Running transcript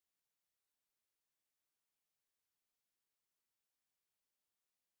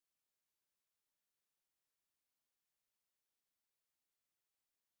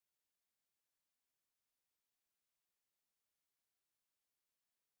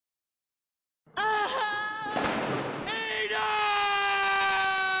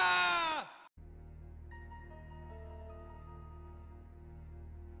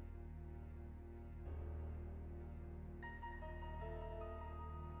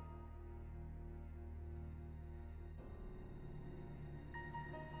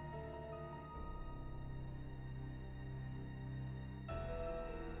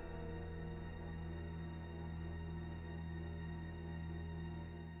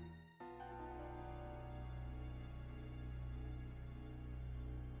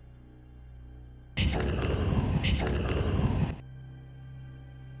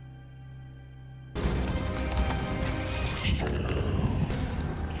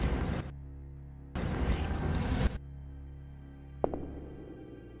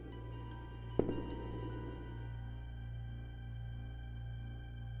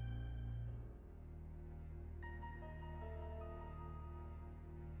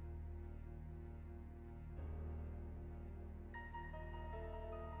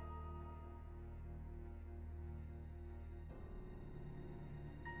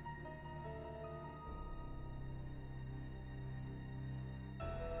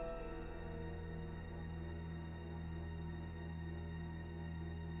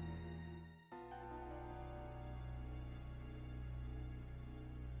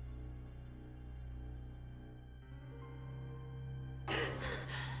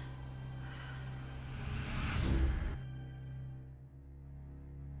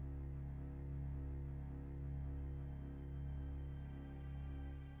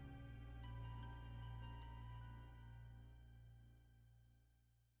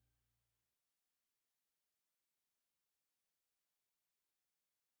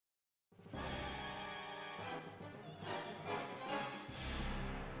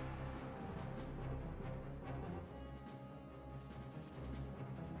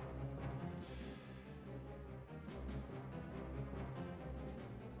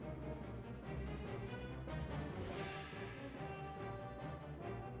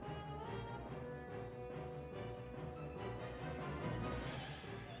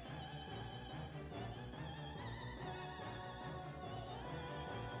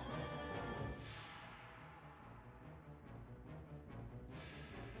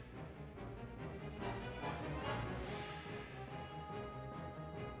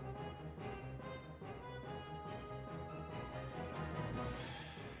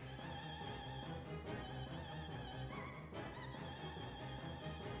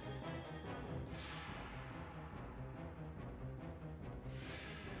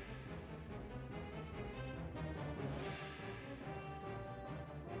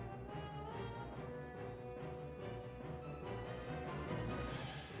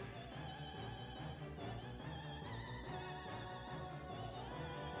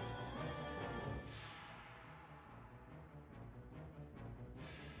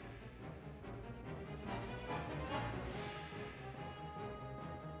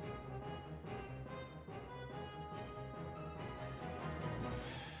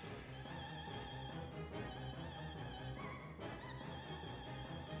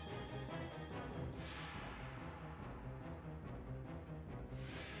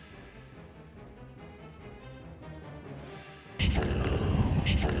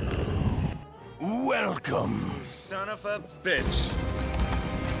Welcome. Son of a bitch.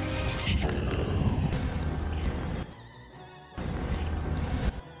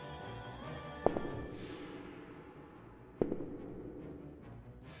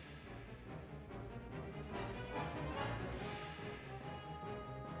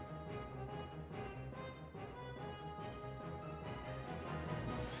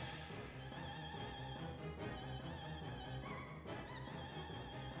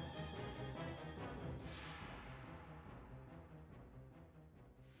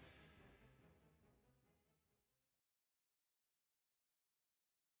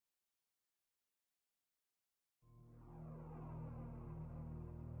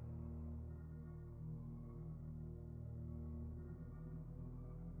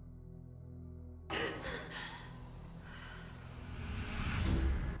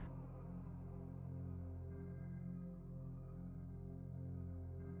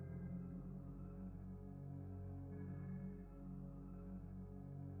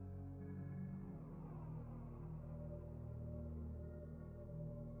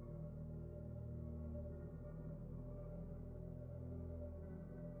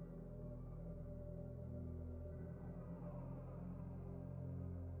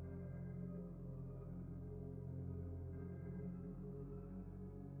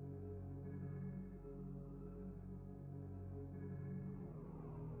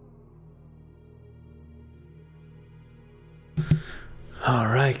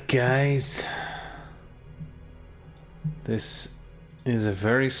 Alright guys, this is a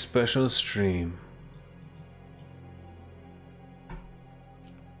very special stream.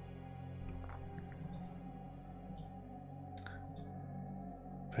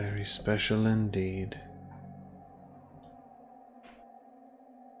 Very special indeed.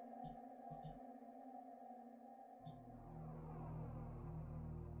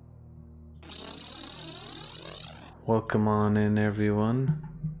 Welcome on in, everyone.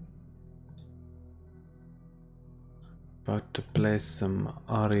 About to play some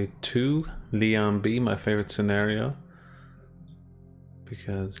RE2, Leon B, my favorite scenario,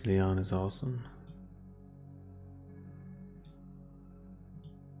 because Leon is awesome.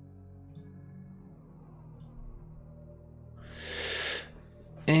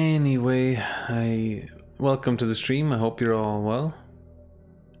 Anyway, welcome to the stream. I hope you're all well.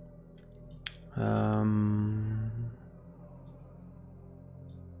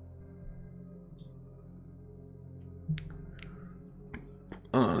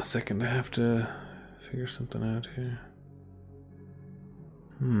 Hold on a second, I have to figure something out here.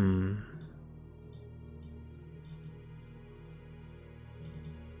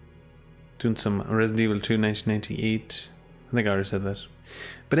 Doing some Resident Evil 2 1998. I think I already said that.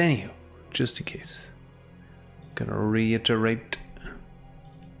 But anyhow, just in case, gonna reiterate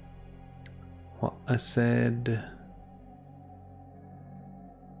what I said.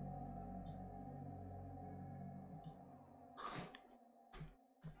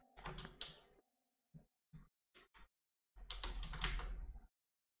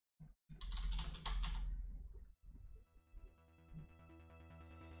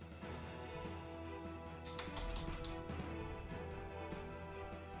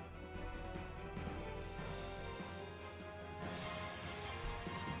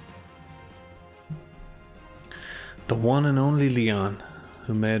 The one and only Leon,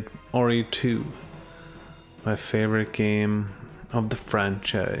 who made RE2, my favorite game of the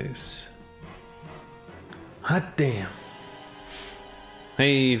franchise. Hot damn.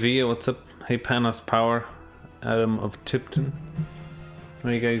 Hey Via, what's up? Hey Panos Power, Adam of Tipton. How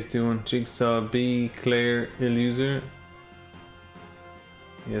you guys doing? Jigsaw B, Claire, Illuser.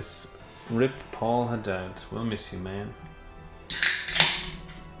 Yes, Rip Paul Haddad. We'll miss you, man.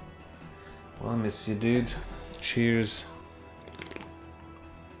 We'll miss you, dude. Cheers.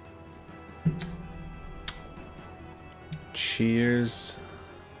 Cheers,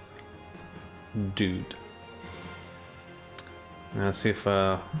 dude. Now let's see if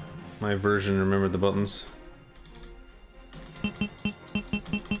my version remembered the buttons.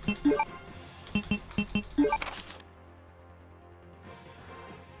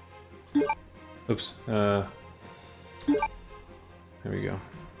 Oops. There we go.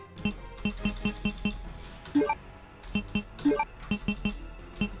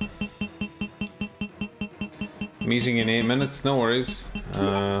 Meeting in 8 minutes, no worries.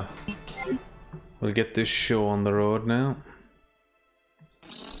 We'll get this show on the road now.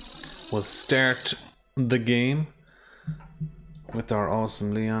 We'll start the game with our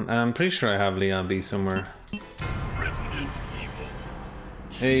awesome Leon. I'm pretty sure I have Leon B somewhere.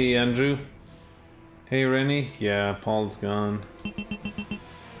 Hey Andrew. Hey Rennie. Yeah, Paul's gone.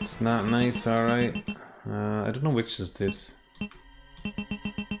 It's not nice, alright. I don't know which is this.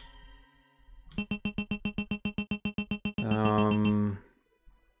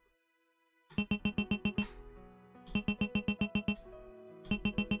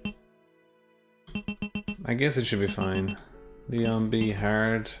 I guess it should be fine. Leon B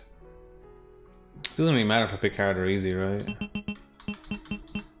hard. Doesn't really matter if I pick hard or easy, right?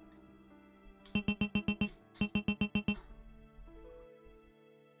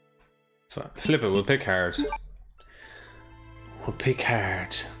 Flip it, we'll pick hard. We'll pick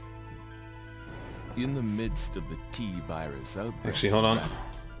hard. In the midst of the T virus outbreak. Actually, hold on.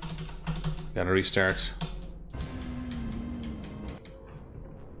 Gotta restart.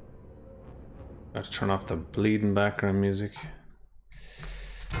 Got to turn off the bleeding background music.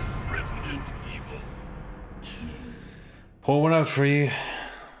 Resident Evil. Pour one out for you.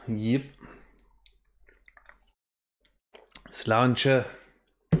 Yep. Slancha.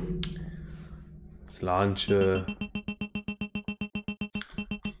 Slancha.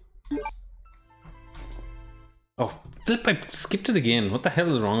 Oh, flip, I skipped it again. What the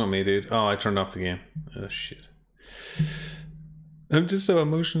hell is wrong with me, dude? Oh, I turned off the game. Oh, shit. I'm just so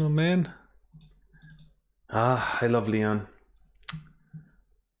emotional, man. Ah, I love Leon.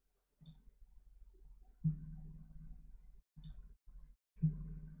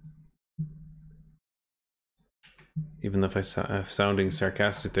 Even if I'm sounding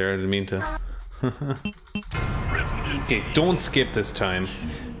sarcastic there, I didn't mean to. Okay, don't skip this time.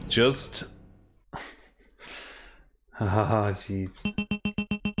 Just... Haha, jeez.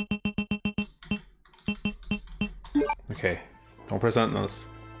 Okay, don't press anything else.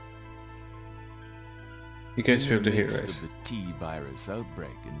 You guys should be able to hear it, right? Of the T virus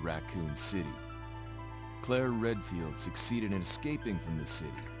outbreak in Raccoon City, Claire Redfield succeeded in escaping from the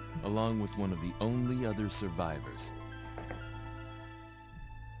city, along with one of the only other survivors,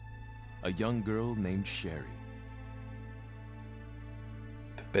 a young girl named Sherry.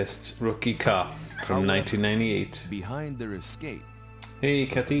 The best rookie cop from 1998. Behind their escape, hey,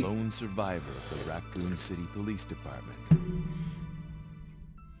 was Kathy. the lone survivor of the Raccoon City Police Department,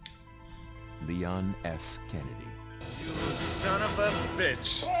 Leon S. Kennedy. You son of a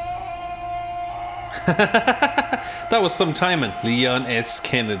bitch. That was some timing. Leon S.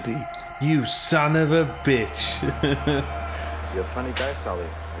 Kennedy. You son of a bitch. You're a funny guy, Sully.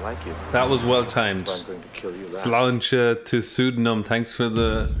 I like you. That was well timed. That's why I'm going to kill you last. Slancha to pseudonym. Thanks for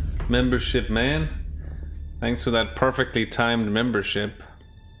the membership, man. Thanks for that perfectly timed membership.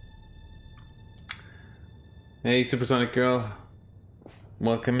 Hey, Supersonic Girl.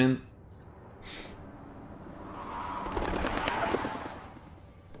 Welcome in.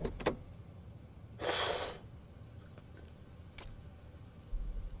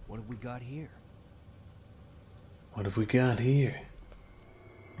 What have we got here? What have we got here?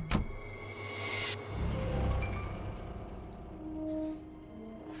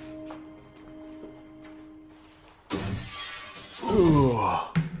 Ooh.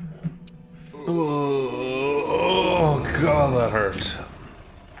 Oh, God, that hurt.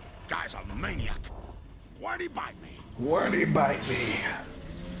 Guy's a maniac. Why'd he bite me? Why'd he bite me?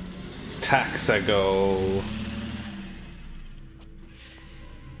 Taxago.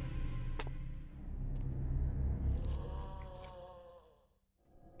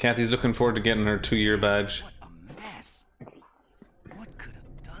 Kathy's looking forward to getting her 2-year badge. What a mess. What could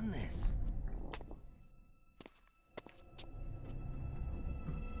have done this?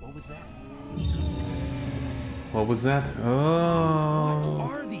 What was that? What was that? Oh.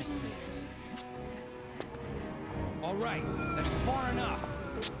 What are these things? All right, that's far enough.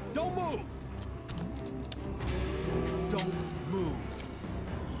 Don't move. Don't move.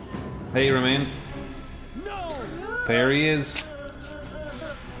 Hey, Romain. No! There he is.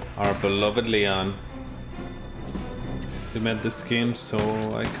 Our beloved Leon. Who made this game so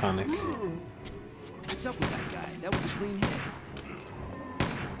iconic. What's up with that guy? That was a clean hit.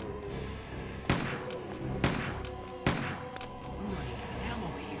 I'm running out of ammo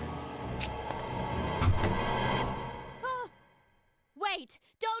here. Wait!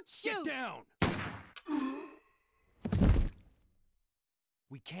 Don't shoot! Get down!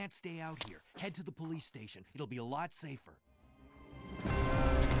 We can't stay out here. Head to the police station. It'll be a lot safer.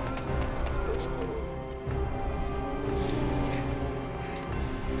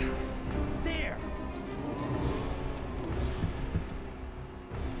 There!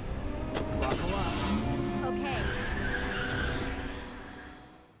 Buckle up. Okay.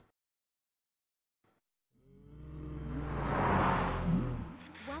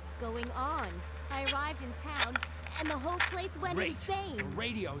 What's going on? I arrived in town, and the whole place went Great. insane. The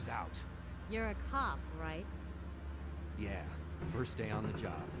radio's out. You're a cop, right? Yeah, first day on the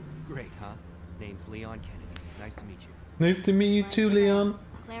job. Great, huh? Name's Leon Kennedy. Nice to meet you. Nice to meet you too, Leon.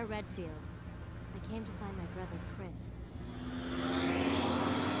 Claire Redfield. I came to find my brother Chris.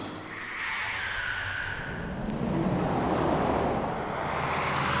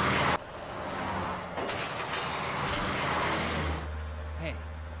 Hey,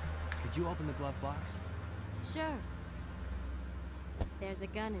 could you open the glove box? Sure. There's a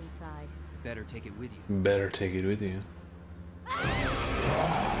gun inside. Better take it with you. Better take it with you.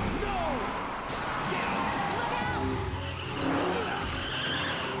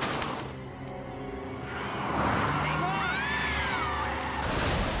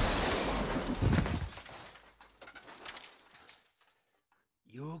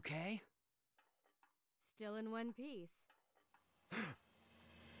 You okay? Still in one piece.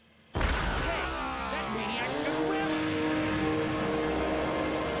 Hey, that maniac's gonna win!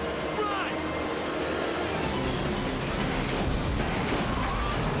 Run!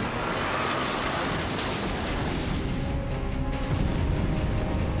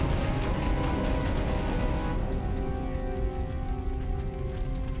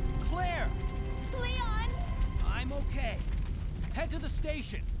 Claire! Leon! I'm okay. Head to the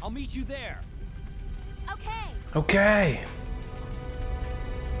station. I'll meet you there. Okay. Okay.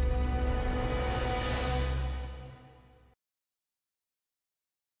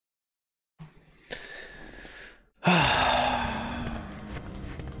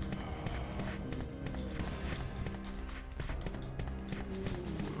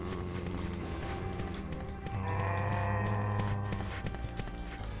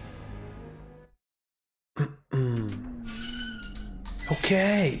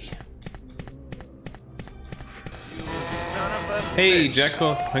 Okay. Son of a Hey, bitch.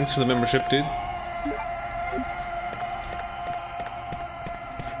 Jacko. Thanks for the membership, dude.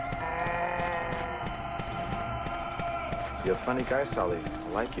 So you're a funny guy, Sully. I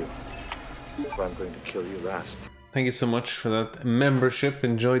like you. That's why I'm going to kill you last. Thank you so much for that membership.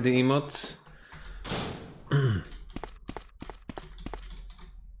 Enjoyed the emotes.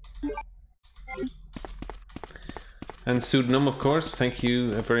 And Pseudonym, of course, thank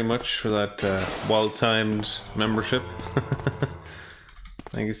you very much for that well-timed membership.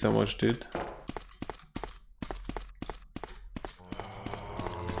 Thank you so much, dude.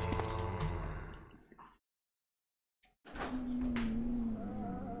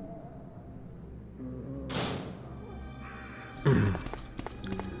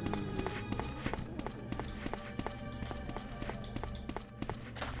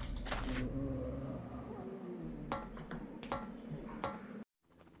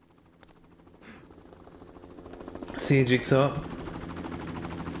 See you, Jigsaw.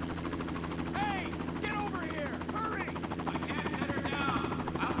 Hey, get over here! Hurry! I can't set her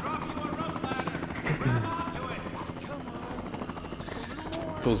down. I'll drop you a rope ladder. Grab onto it. Come on. Just a little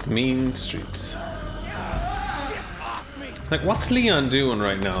more. Those mean streets. Get off me! Like, what's Leon doing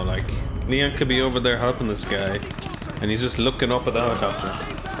right now? Like, Leon could be over there helping this guy, and he's just looking up at the helicopter.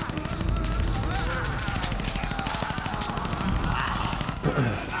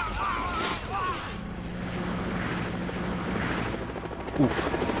 Oof.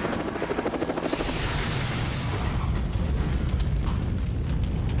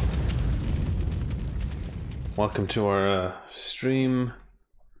 Welcome to our stream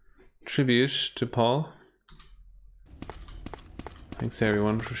tribute to Paul. Thanks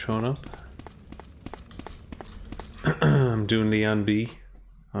everyone for showing up. I'm doing Leon B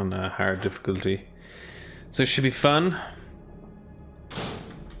on a hard difficulty, so it should be fun.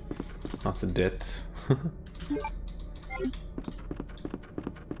 Lots of deaths.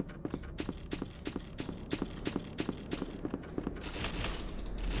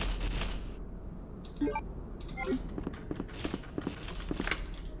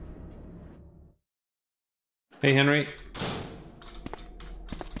 Hey Henry.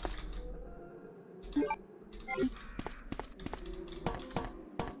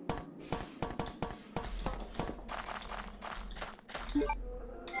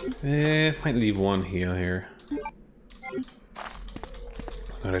 Might leave one heal here.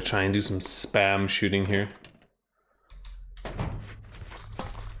 Gotta try and do some spam shooting here.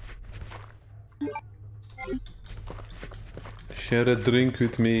 Share a drink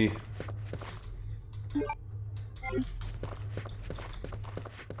with me.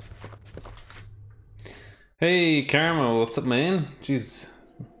 Hey Karma, what's up man? Jeez.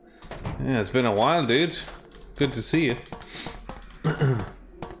 Yeah, it's been a while, dude. Good to see you.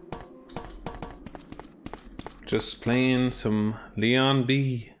 Just playing some Leon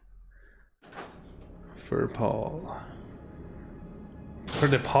B for Paul. For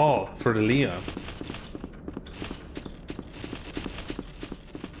the Paul, for the Leon.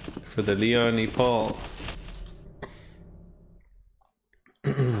 for the Leon y Paul.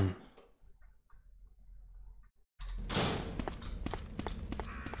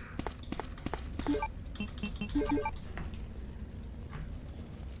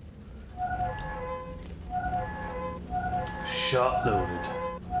 Shot loaded.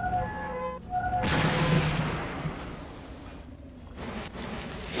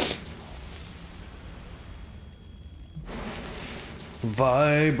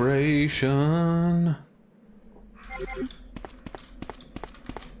 Vibration.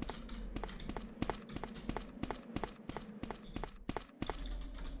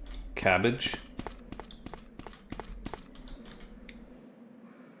 Cabbage.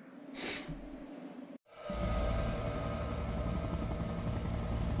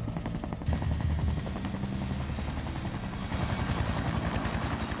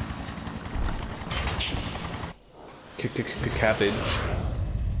 Cabbage.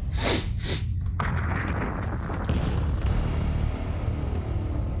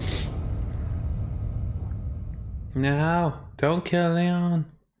 No, don't kill Leon.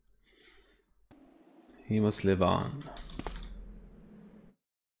 He must live on.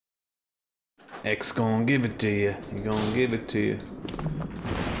 X gonna give it to you. He gonna give it to you.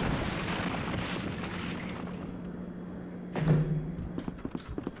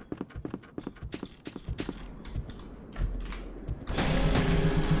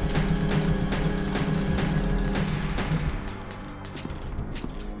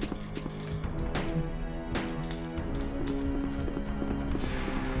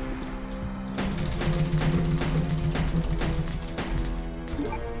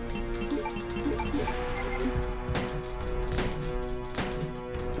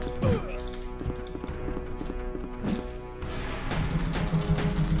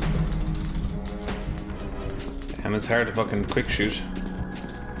 Damn, it's hard to fucking quick shoot.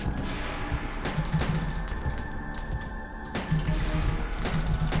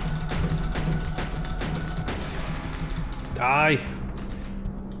 Die!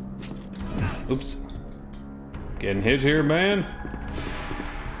 Oops. Getting hit here, man.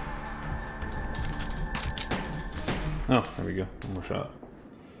 Oh, there we go. One more shot.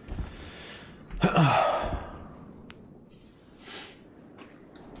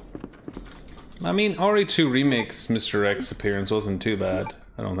 I mean, RE2 Remake's Mr. X appearance wasn't too bad.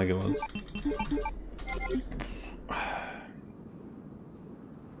 I don't think it was.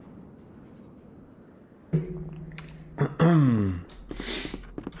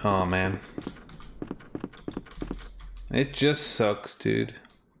 Oh man. It just sucks, dude.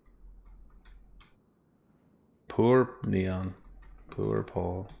 Poor Leon. Poor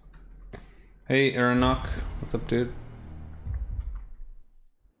Paul. Hey, Aaronok. What's up, dude?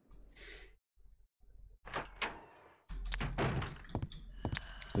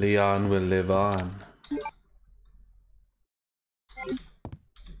 Leon will live on.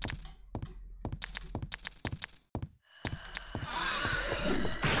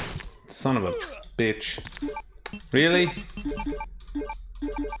 Son of a bitch. Really?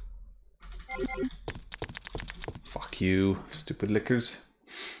 Fuck you, stupid lickers.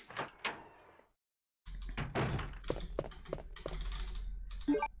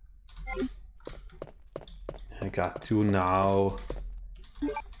 I got to now.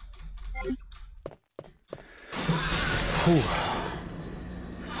 Whew.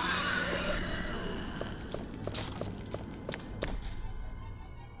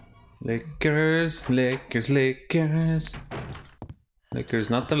 Lakers, Lakers, Lakers. Lakers,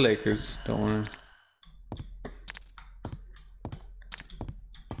 not the Lakers. Don't wanna.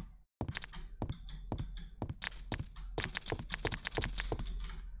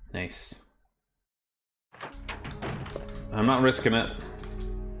 Nice. I'm not risking it.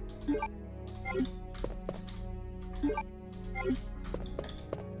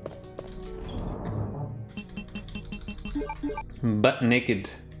 Butt naked.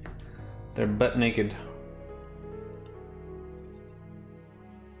 They're butt naked.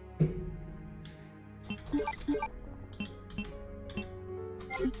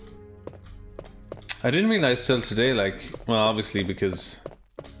 I didn't realize till today, like, well, obviously because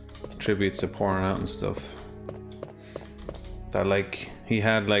tributes are pouring out and stuff, that like he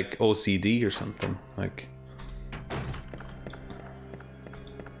had like OCD or something, like.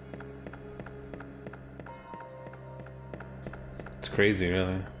 It's crazy,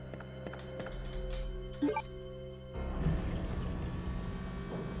 really.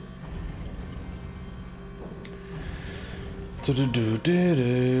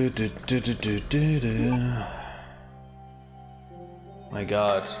 My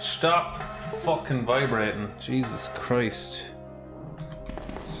God, stop fucking vibrating. Jesus Christ.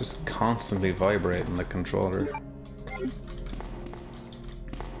 It's just constantly vibrating the controller.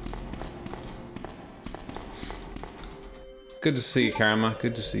 Good to see you, Karma.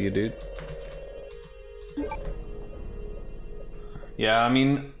 Good to see you, dude. Yeah, I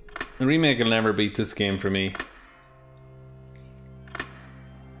mean, the remake will never beat this game for me.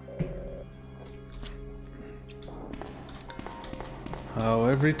 Oh,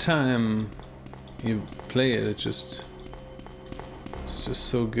 every time you play it, it's just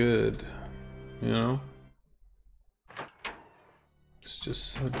so good, you know? It's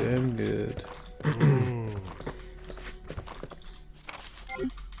just so damn good.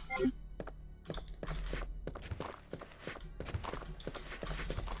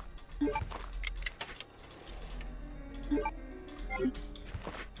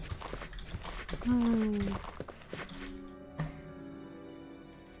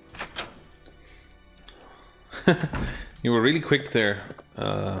 You were really quick there,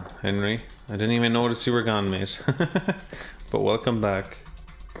 Henry. I didn't even notice you were gone, mate. But welcome back.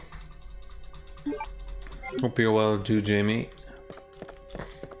 Hope you're well too, Jamie.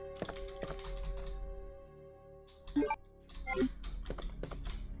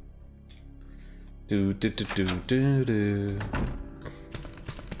 Do do do do do do.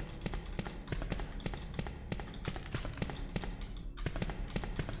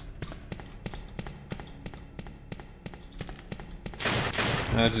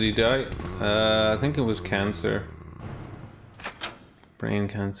 How did he die? I think it was cancer. Brain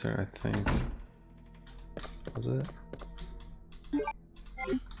cancer, I think. Was it?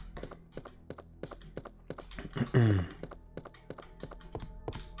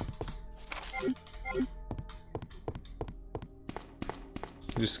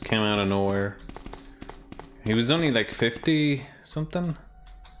 He just came out of nowhere. He was only like 50 something.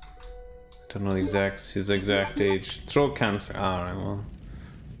 I don't know his exact age. Throat cancer. Alright, well.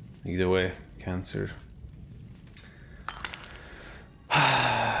 Either way, cancer.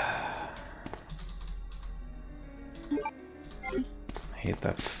 I hate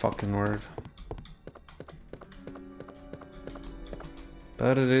that fucking word.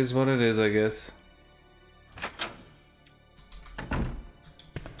 But it is what it is, I guess.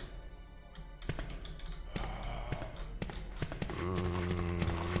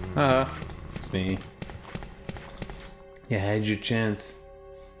 Ah, it's me. You had your chance.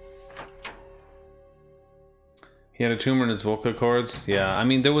 He had a tumor in his vocal cords. Yeah, I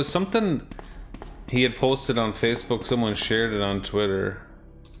mean, there was something he had posted on Facebook. Someone shared it on Twitter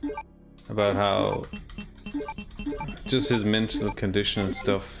about how just his mental condition and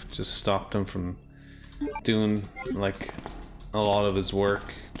stuff just stopped him from doing like a lot of his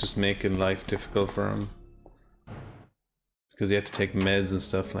work, just making life difficult for him because he had to take meds and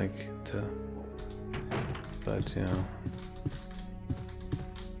stuff like to. But you know.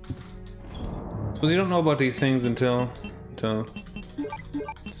 Suppose you don't know about these things until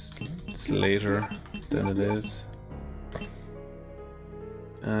it's later than it is.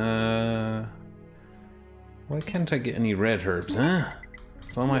 Why can't I get any red herbs, huh?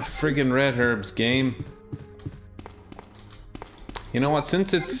 It's all my friggin' red herbs, game. You know what,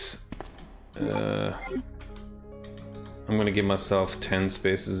 since it's I'm gonna give myself 10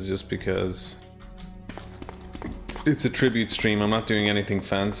 spaces just because it's a tribute stream. I'm not doing anything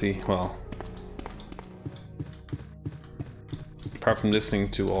fancy. Well, apart from listening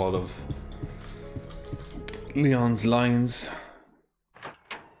to all of Leon's lines.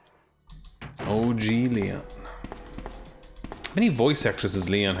 OG Leon. How many voice actresses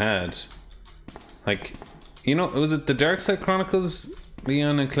Leon had? Like, you know, was it the Dark Side Chronicles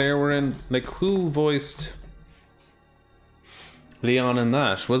Leon and Claire were in? Like, who voiced Leon in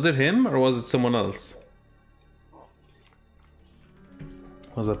that? Was it him or was it someone else?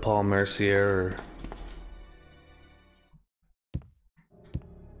 Was it Paul Mercier or...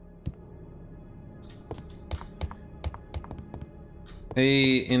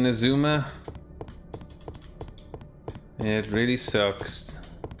 Hey, Inazuma. It really sucks.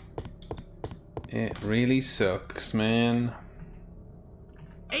 It really sucks, man.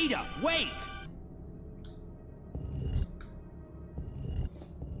 Ada, wait!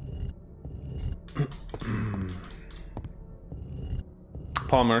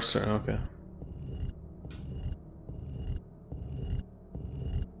 Paul Mercer, okay.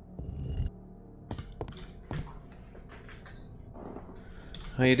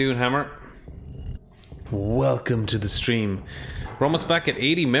 How you doing, Hammer? Welcome to the stream. We're almost back at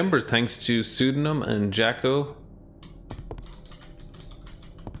 80 members thanks to Pseudonym and Jacko.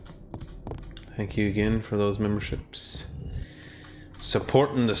 Thank you again for those memberships.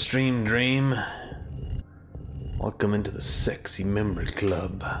 Supporting the stream dream. Welcome into the sexy members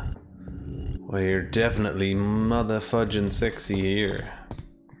club. Well, you're definitely motherfudging sexy here.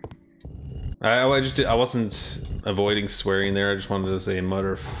 I wasn't avoiding swearing there. I just wanted to say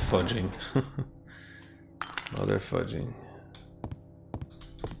mother fudging. Mother fudging.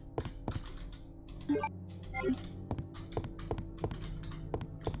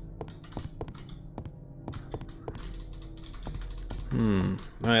 Oh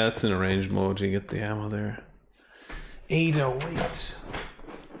yeah, that's in arranged mode. You get the ammo there. 808.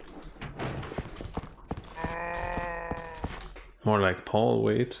 More like Paul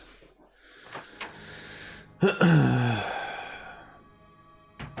weight.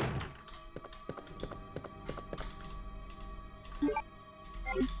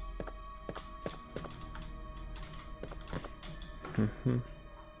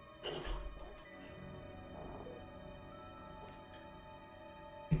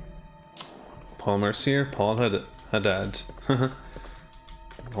 Paul Mercier, Paul Haddad.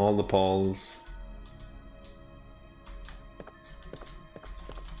 All the Pauls.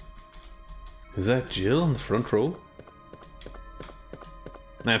 Is that Jill in the front row?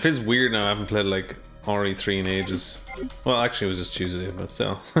 Now, if it's weird now, I haven't played like RE3 in ages. Well, actually, it was just Tuesday, but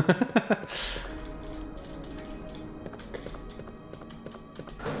still.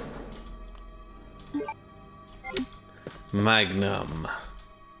 Magnum.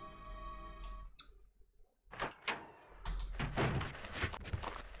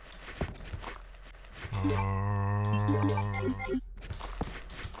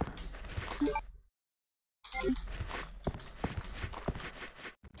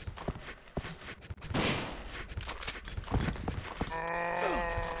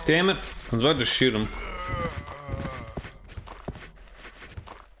 Damn it! I was about to shoot him.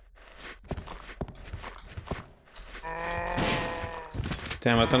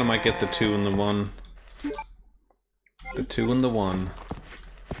 Damn, I thought I might get the 2 and the 1. The 2 and the 1.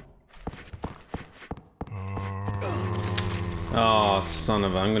 Oh, son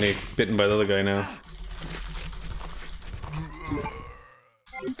of a... I'm gonna get bitten by the other guy now.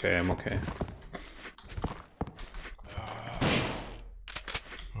 Okay, I'm okay.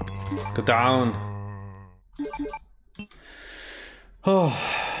 Go down. Oh.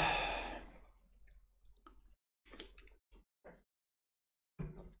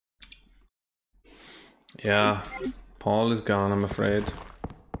 Yeah, Paul is gone, I'm afraid.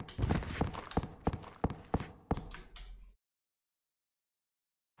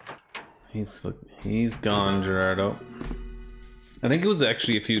 He's gone, Gerardo. I think it was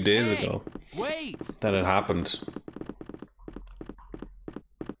actually a few days ago that it happened.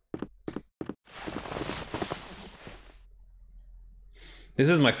 This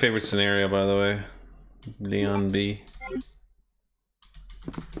is my favorite scenario, by the way. Leon B.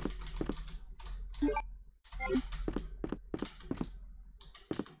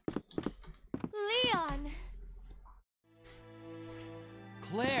 Leon!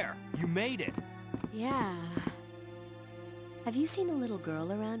 Claire, you made it. Yeah. Have you seen a little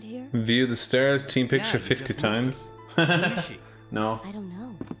girl around here? View the stairs, team picture Yeah, you 50 just times. Who is she? No. I don't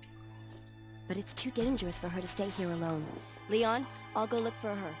know. But it's too dangerous for her to stay here alone. Leon, I'll go look for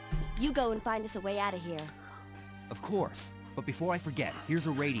her. You go and find us a way out of here. Of course. But before I forget, here's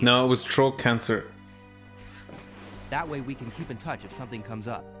a radio. No, it was throat cancer. That way we can keep in touch if something comes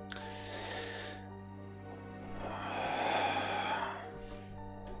up.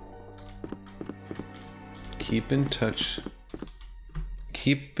 Keep in touch.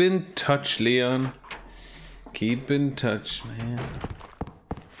 Keep in touch, Leon. Keep in touch, man.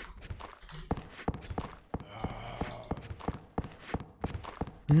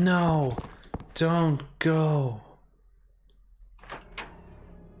 No, don't go.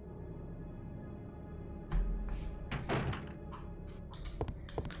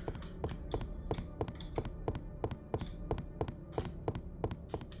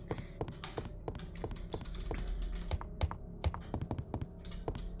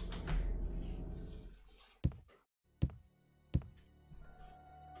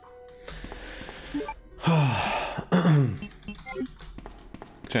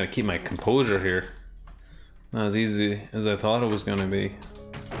 Trying to keep my composure here. Not as easy as I thought it was going to be.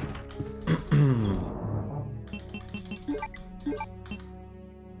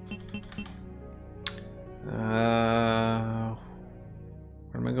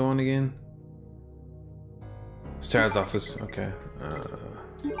 Where am I going again? Star's office. Okay.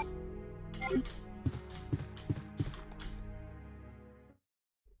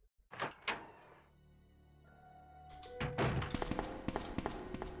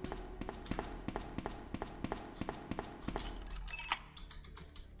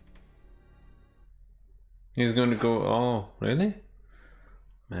 He's going to go. Oh, really?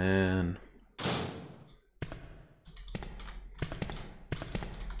 Man.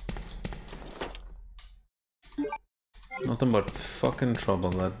 Nothing but fucking trouble,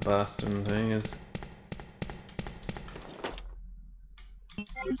 that bastard thing is.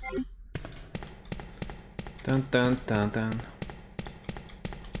 Dun dun dun dun.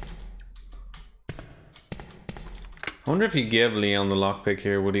 I wonder if you gave Leon the lockpick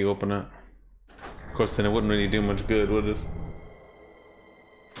here, would he open it? Of course, then it wouldn't really do much good, would it?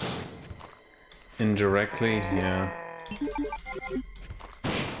 Indirectly, yeah.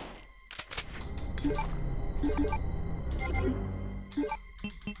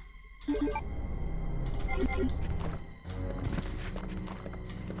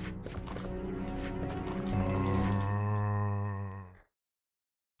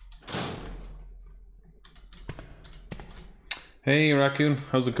 Hey Raccoon,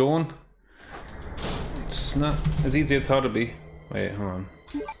 how's it going? It's not as easy as I thought it'd be. Wait, hold on.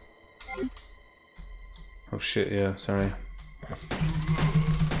 Oh shit, yeah, sorry.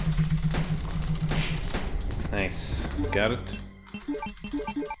 Nice, got it.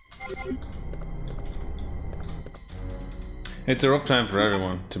 It's a rough time for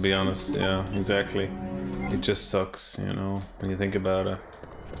everyone, to be honest. Yeah, exactly. It just sucks, you know, when you think about it.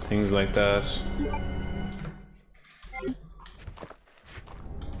 Things like that.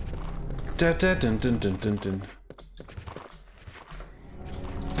 Da, da, dun, dun, dun, dun, dun.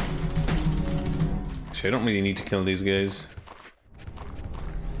 Actually, I don't really need to kill these guys.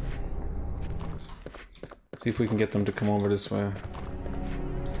 See if we can get them to come over this way.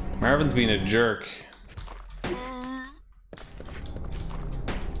 Marvin's being a jerk.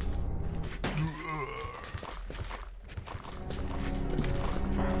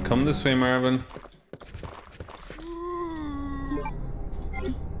 Come this way, Marvin.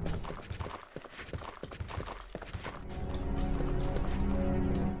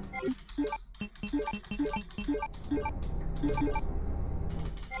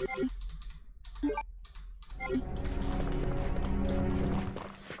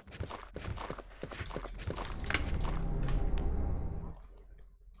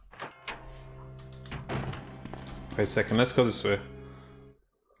 Wait a second, let's go this way.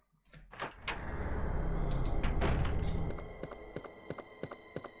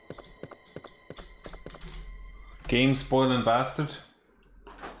 Game spoiling bastard.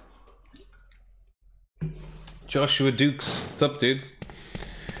 Joshua Dukes, what's up, dude?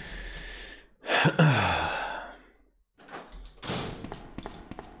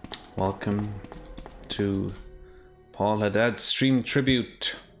 Welcome to Paul Haddad stream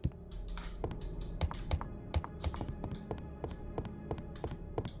tribute.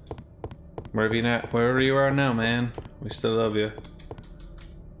 Wherever you are now, man, we still love you.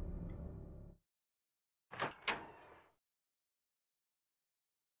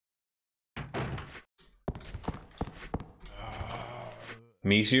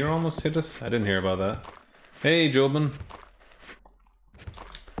 Meteor almost hit us? I didn't hear about that. Hey, Jobin.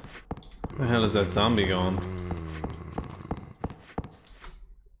 Where the hell is that zombie going?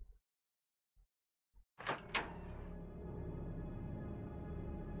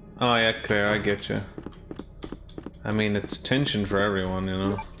 Oh yeah, Claire, I get you. I mean, it's tension for everyone, you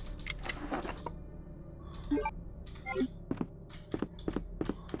know.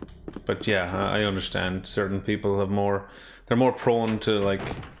 But yeah, I understand. Certain people have more... They're more prone to,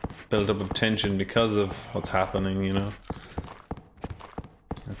 like, build up of tension because of what's happening, you know.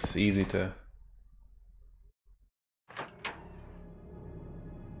 It's easy to...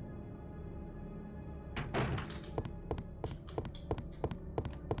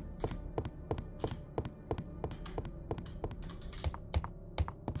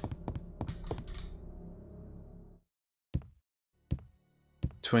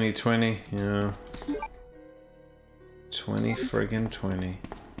 $2020, yeah. 20 friggin' 20.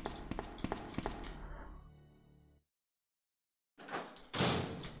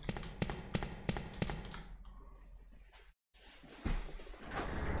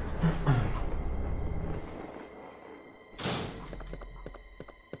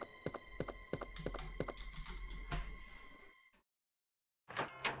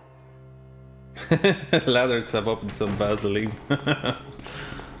 Lather stuff up in some Vaseline.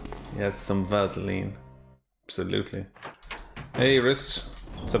 Yes, some Vaseline. Absolutely. Hey, Riss.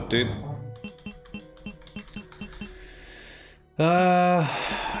 What's up, dude? What am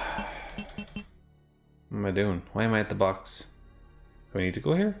I doing? Why am I at the box? Do I need to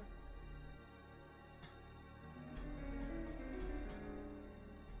go here?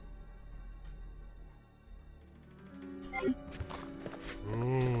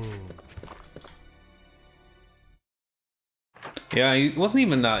 Yeah, he wasn't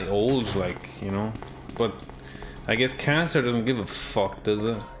even that old, like, you know. But I guess cancer doesn't give a fuck, does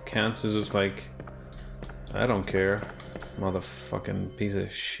it? Cancer's just like, I don't care. Motherfucking piece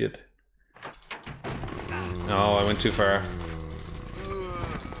of shit. Oh, I went too far.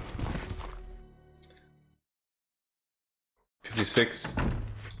 $56.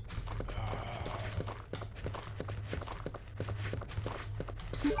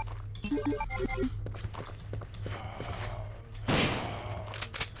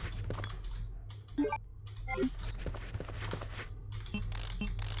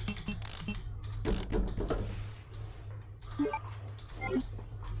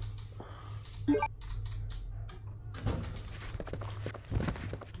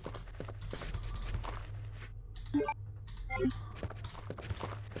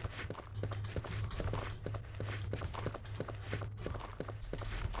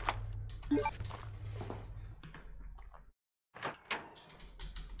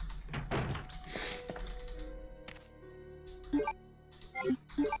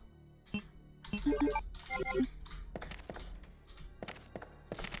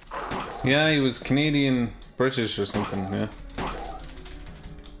 Yeah, he was Canadian, British or something, yeah.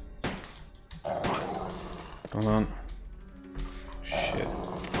 Hold on. Shit.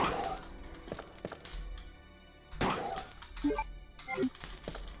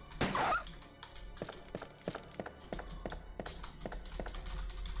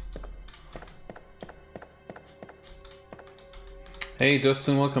 Hey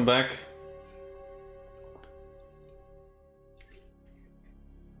Dustin, welcome back.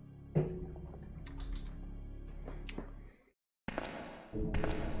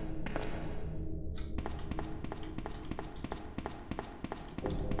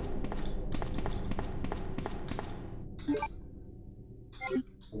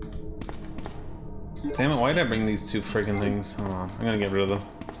 Damn it, why did I bring these two friggin' things? Hold on, I'm gonna get rid of them.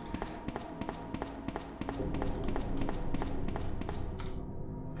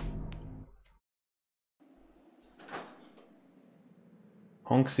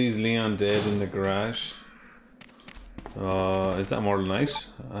 Hunk sees Leon dead in the garage. Is that Mortal Night?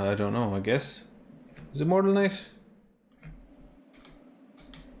 I don't know, I guess. Is it Mortal Night?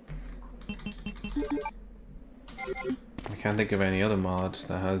 I can't think of any other mod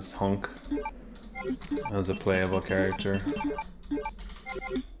that has Hunk as a playable character.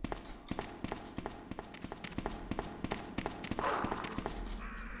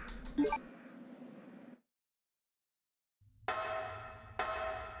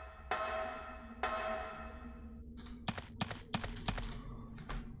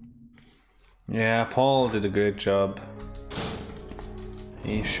 Yeah, Paul did a great job.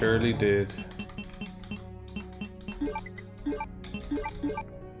 He surely did.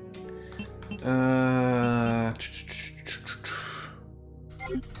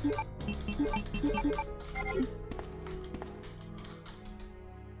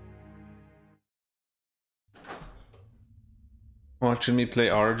 Watching me play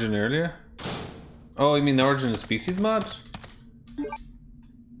Origin earlier? Oh, you mean the Origin of Species mod?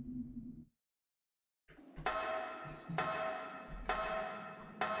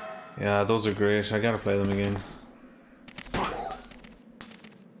 Yeah, those are great. I gotta play them again.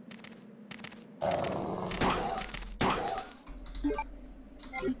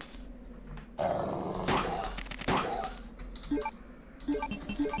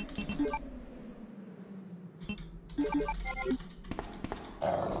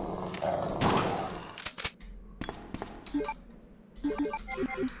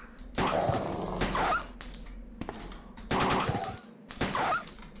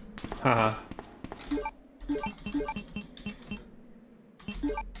 Haha.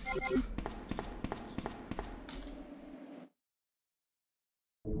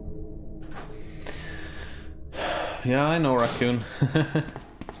 Yeah, I know, Raccoon.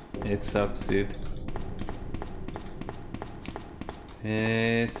 It sucks, dude.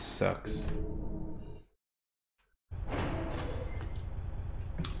 It sucks.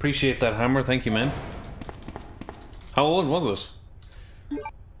 Appreciate that hammer, thank you, man. How old was it?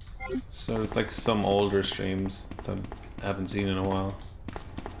 So it's like some older streams that I haven't seen in a while.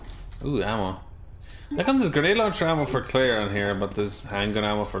 Ooh, ammo. How come there's grenade launcher ammo for Claire on here, but there's handgun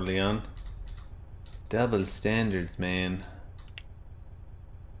ammo for Leon? Double standards, man.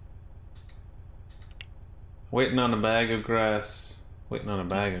 Waiting on a bag of grass. Waiting on a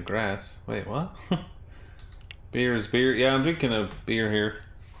bag of grass. Wait, what? Beer is beer. Yeah, I'm drinking a beer here.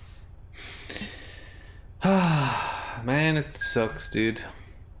 Man, it sucks, dude.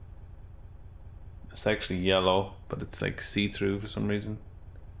 It's actually yellow, but it's like see-through for some reason.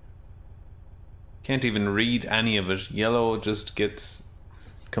 Can't even read any of it. Yellow just gets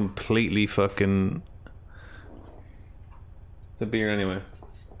completely fucking... It's a beer anyway.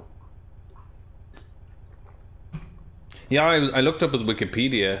 Yeah, I looked up his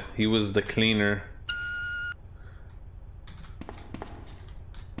Wikipedia. He was the cleaner.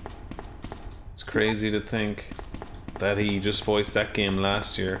 It's crazy to think that he just voiced that game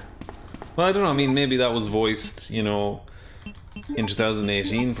last year. Well, I don't know. I mean, maybe that was voiced, you know, in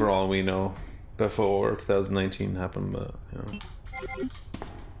 2018 for all we know, before 2019 happened. But you know,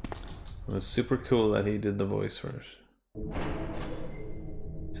 it was super cool that he did the voice for it.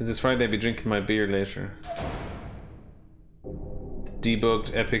 Since it's Friday, I'll be drinking my beer later.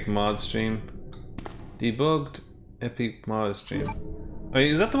 Debugged epic mod stream. Debugged epic mod stream.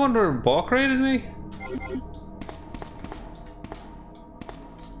 Wait, is that the one where Balk raided me?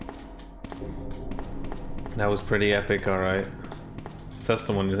 That was pretty epic, alright. That's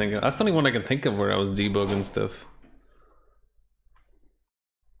the one you're thinking of. That's the only one I can think of where I was debugging stuff.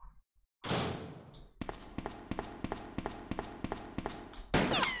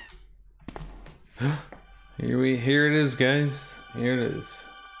 Here it is, guys. Here it is.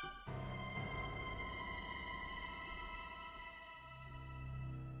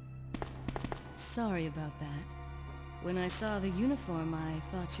 Sorry about that. When I saw the uniform, I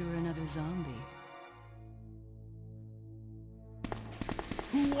thought you were another zombie.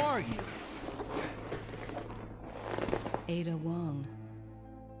 Who are you? Ada Wong.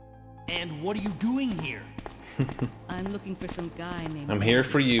 And what are you doing here? I'm looking for some guy named... I'm here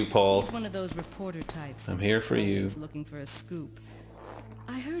for you, Paul. He's one of those reporter types. I'm here for you. He's looking for a scoop.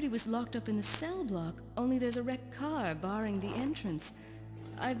 I heard he was locked up in the cell block, only there's a wrecked car barring the entrance.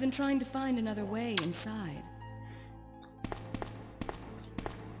 I've been trying to find another way inside.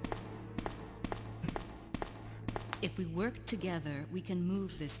 If we work together, we can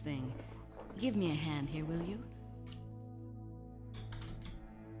move this thing. Give me a hand here, will you?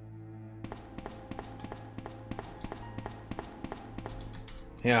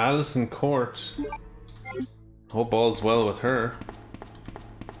 Yeah, Alison Court. Hope all's well with her.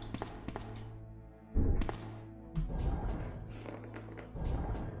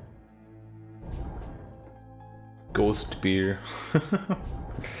 Ghost beer.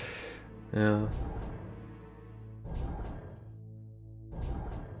 Yeah.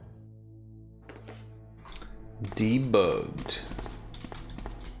 Debugged.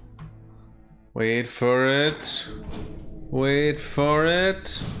 Wait for it. Wait for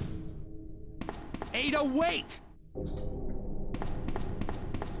it. Ada, wait!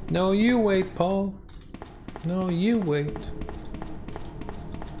 No, you wait, Paul. No, you wait.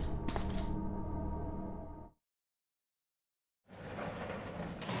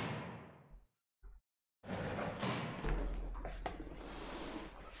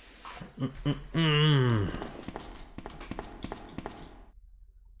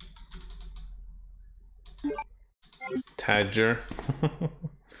 Tadger.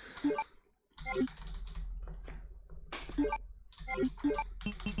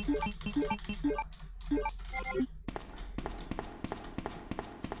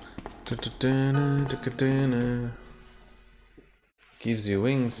 Gives you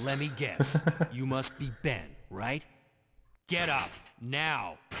wings. Let me guess. You must be Ben, right? Get up,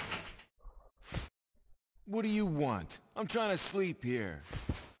 now! What do you want? I'm trying to sleep here.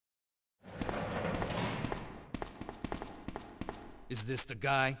 Is this the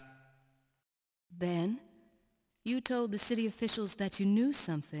guy? Ben, you told the city officials that you knew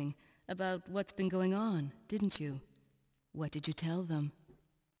something about what's been going on, didn't you? What did you tell them?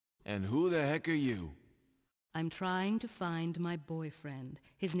 And who the heck are you? I'm trying to find my boyfriend.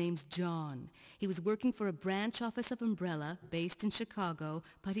 His name's John. He was working for a branch office of Umbrella, based in Chicago,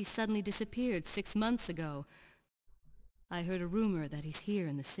 but he suddenly disappeared 6 months ago. I heard a rumor that he's here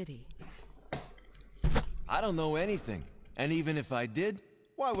in the city. I don't know anything. And even if I did,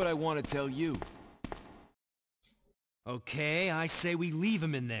 why would I want to tell you? Okay, I say we leave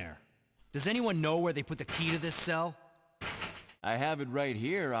him in there. Does anyone know where they put the key to this cell? I have it right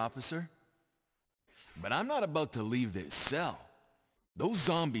here, officer. But I'm not about to leave this cell. Those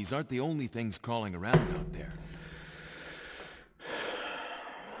zombies aren't the only things crawling around out there.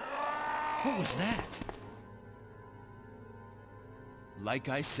 What was that? Like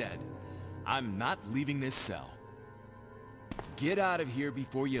I said, I'm not leaving this cell. Get out of here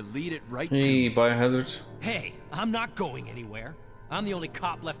before you lead it right to Hey, me. Biohazard. Hey, I'm not going anywhere. I'm the only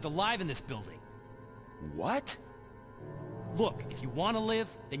cop left alive in this building. What? Look, if you want to live,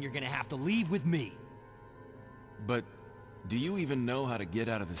 then you're gonna have to leave with me. But do you even know how to get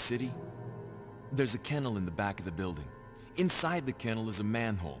out of the city? There's a kennel in the back of the building. Inside the kennel is a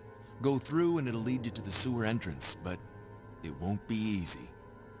manhole. Go through and it'll lead you to the sewer entrance, but it won't be easy.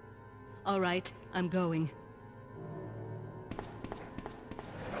 All right, I'm going.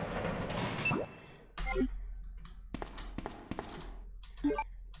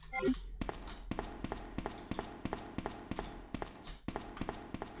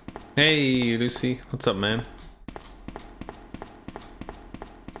 Hey, Lucy. What's up, man?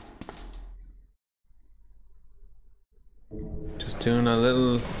 Just doing a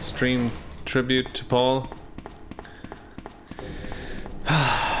little stream tribute to Paul.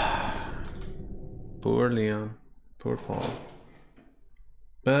 Poor Leon. Poor Paul.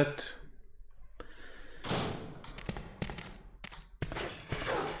 But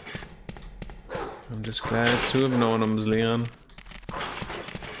I'm just glad to have known him as Leon.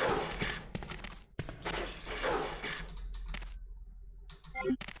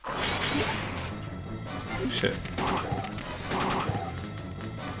 Shit.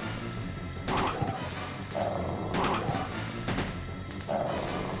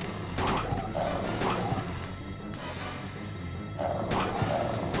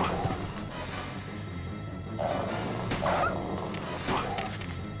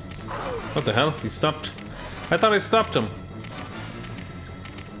 What the hell? He stopped. I thought I stopped him.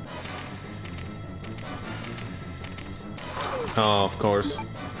 Oh, of course.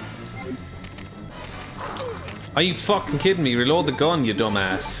 Are you fucking kidding me? Reload the gun, you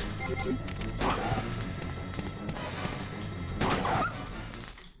dumbass.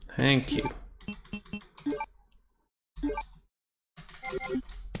 Thank you.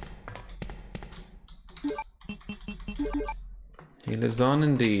 He lives on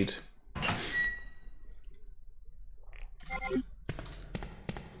indeed.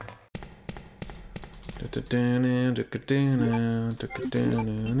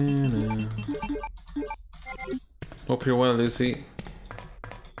 Hope you're well, Lucy.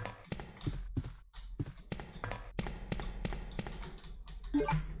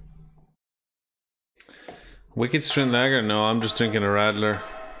 Wicked Strint Lager? No, I'm just drinking a Radler.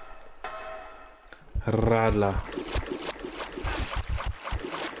 Radler.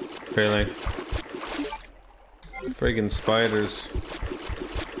 Really? Friggin' spiders.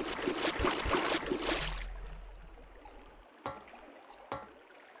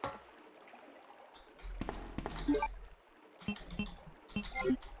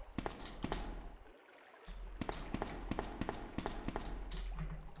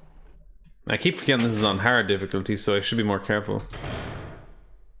 I keep forgetting this is on hard difficulty, so I should be more careful.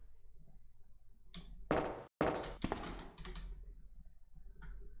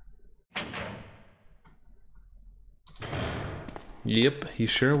 Yep, he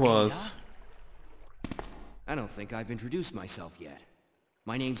sure was. I don't think I've introduced myself yet.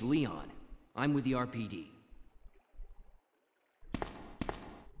 My name's Leon. I'm with the RPD.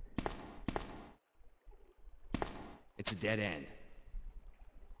 It's a dead end.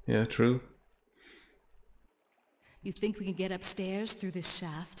 Yeah, true. You think we can get upstairs through this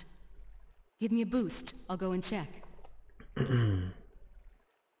shaft? Give me a boost. I'll go and check.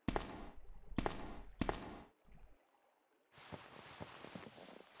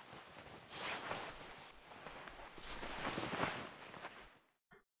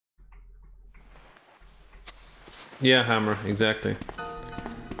 Yeah, hammer, exactly.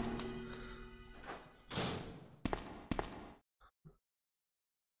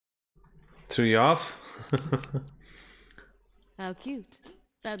 Threw you off? How cute.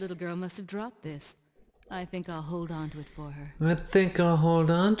 That little girl must have dropped this. I think I'll hold on to it for her. I think I'll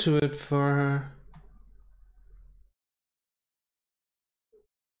hold on to it for her.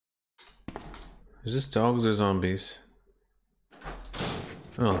 Is this dogs or zombies?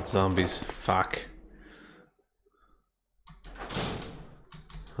 Oh, it's zombies. Fuck.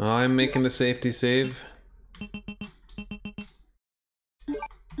 I'm making a safety save.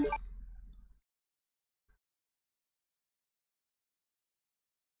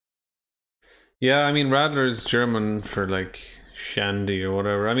 Yeah, I mean, Radler is German for like shandy or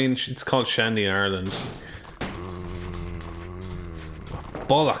whatever. I mean, it's called shandy in Ireland.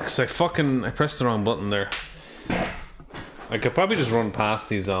 Bollocks, I pressed the wrong button there. I could probably just run past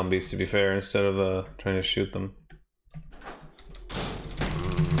these zombies, to be fair, instead of trying to shoot them.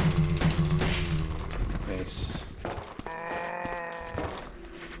 Nice.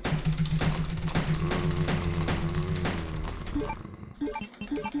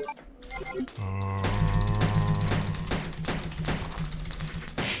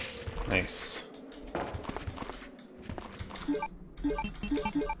 Nice.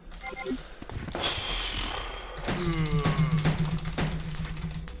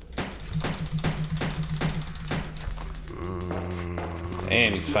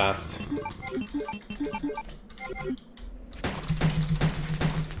 game's fast.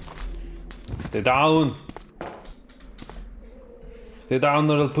 Stay down. Stay down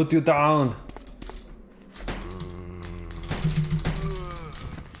or I'll put you down.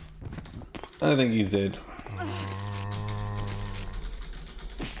 I think he's dead.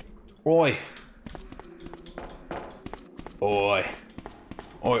 Oi. Oi.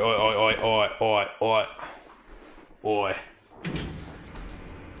 Oi, oi, oi, oi, oi, oi, oi. Oi.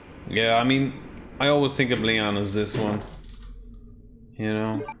 Yeah, I mean, I always think of Leon as this one. You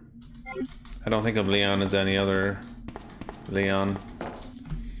know? I don't think of Leon as any other Leon.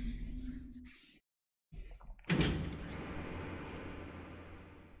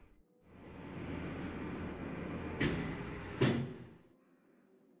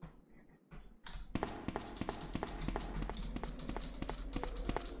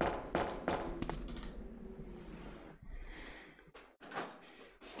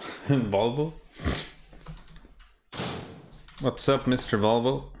 Volvo? What's up, Mr.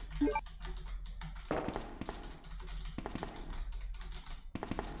 Volvo?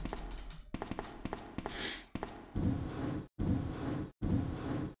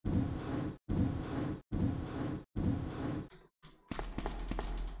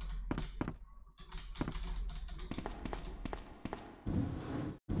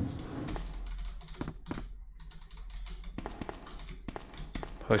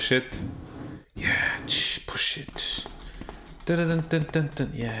 Push it. Yeah, push it. Dun dun dun dun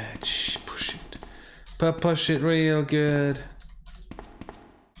dun. Yeah, push it. Push it real good.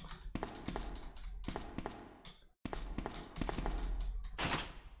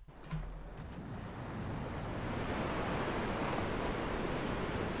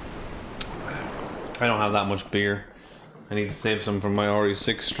 I don't have that much beer. I need to save some for my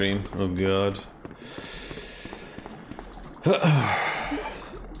RE6 stream. Oh god.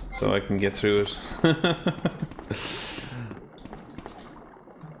 So I can get through it.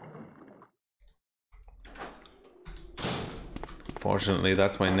 Fortunately,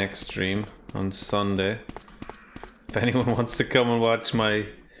 that's my next stream on Sunday. If anyone wants to come and watch my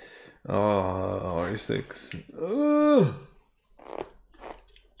RE6. Ugh.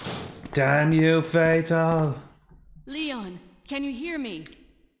 Damn you, Fatal! Leon, can you hear me?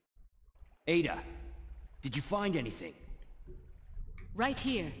 Ada, did you find anything? Right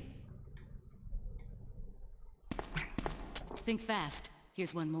here. Think fast.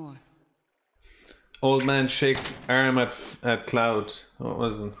 Here's one more. Old man shakes arm at Cloud. What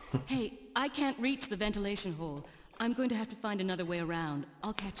was it? Hey, I can't reach the ventilation hole. I'm going to have to find another way around.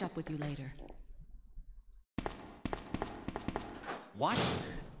 I'll catch up with you later. What?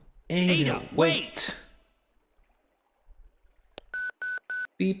 Ada, wait!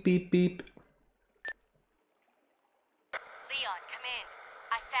 Beep, beep, beep. Leon, come in.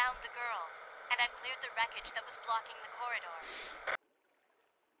 I found the girl, and I've cleared the wreckage that was blocking the corridor.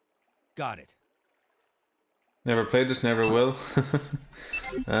 Got it. Never played this, never will.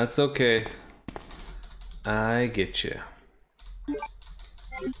 That's okay. I get you.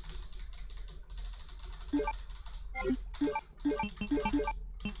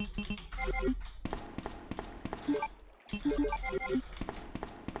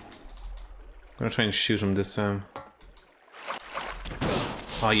 I'm gonna try and shoot him this time.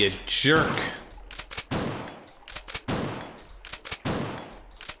 Oh, you jerk!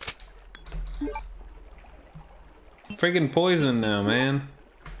 Friggin' poison now, man.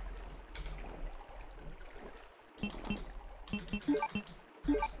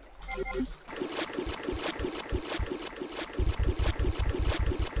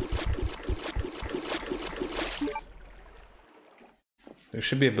 There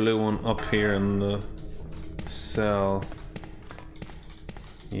should be a blue one up here in the cell.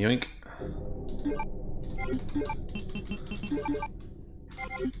 Yoink.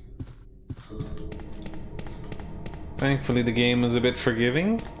 Thankfully the game is a bit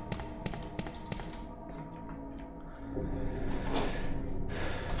forgiving.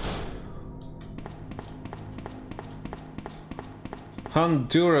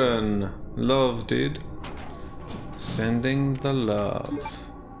 Honduran love, dude. Sending the love.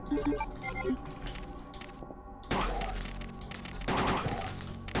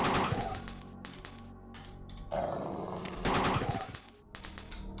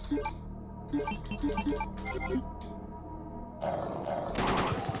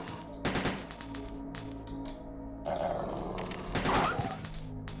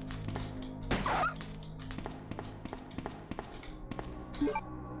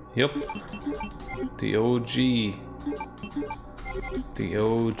 Yep. The OG. The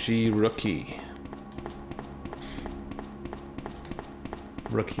OG rookie.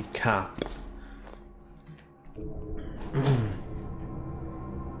 Rookie cap.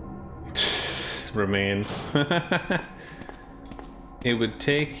 Remain. It would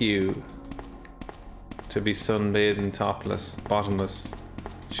take you to be sunbathing topless, bottomless,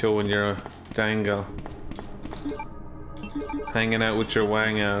 showing your dangle, hanging out with your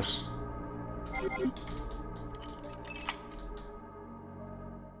wang out.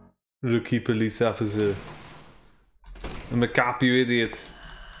 Rookie police officer. I'm a cop, you idiot.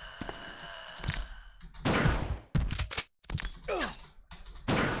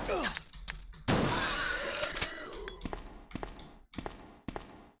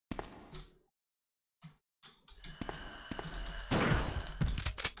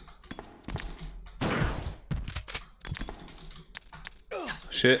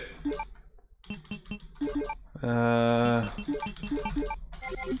 Shit.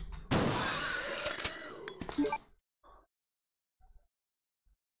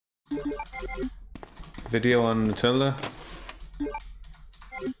 Video on Matilda.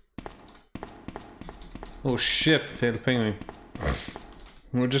 Oh shit, failed ping me.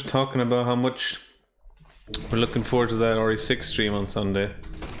 We're just talking about how much we're looking forward to that RE6 stream on Sunday.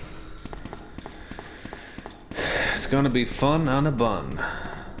 It's gonna be fun on a bun.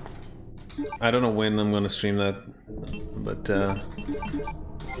 I don't know when I'm gonna stream that, but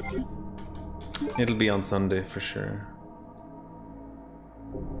it'll be on Sunday for sure.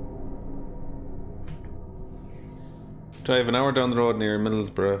 Drive an hour down the road near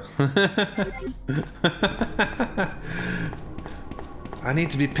Middlesbrough. I need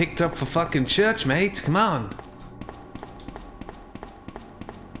to be picked up for fucking church, mate. Come on.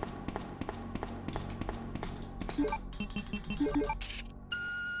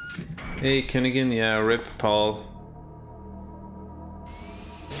 Hey, Kinnigan, yeah, rip, Paul.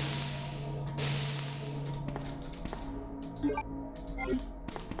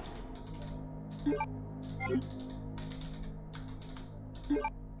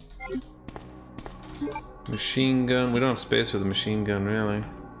 Machine gun, we don't have space for the machine gun, really.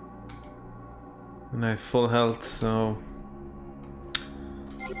 And I have full health, so...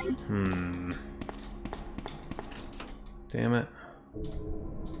 Damn it.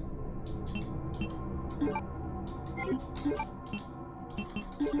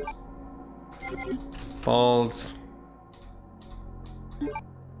 Balls.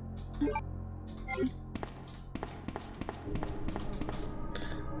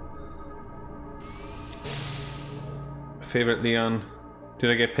 Favorite Leon.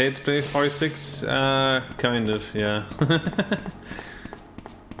 Did I get paid to play RE6? Kind of, yeah.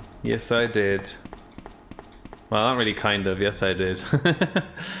 Yes, I did. Well, not really kind of, yes I did.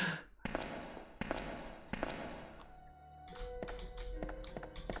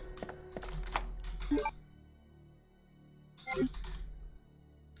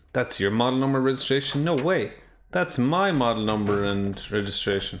 That's your model number registration? No way. That's my model number and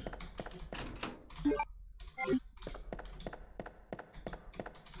registration.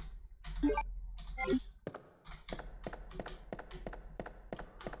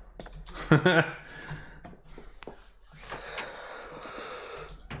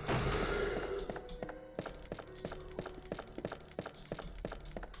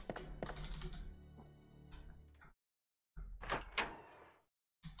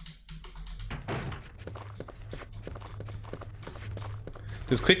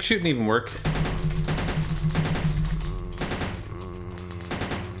 Does quick shooting even work?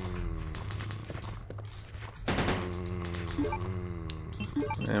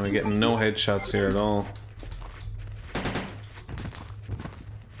 And we're getting no headshots here at all.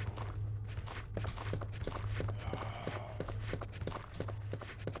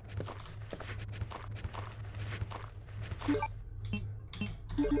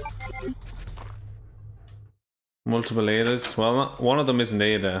 Multiple Adas? Well, one of them isn't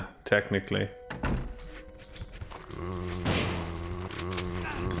Ada, technically.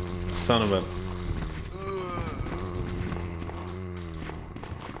 Son of a...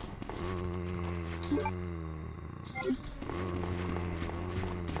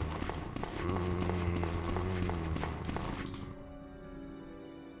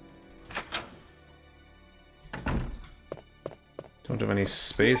 Don't have any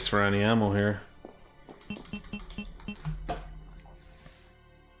space for any ammo here.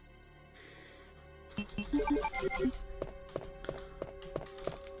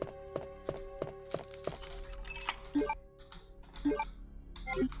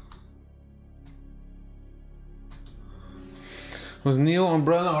 Was Neo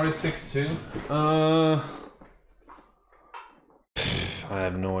Umbrella RE6 too? I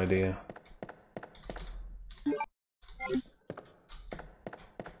have no idea.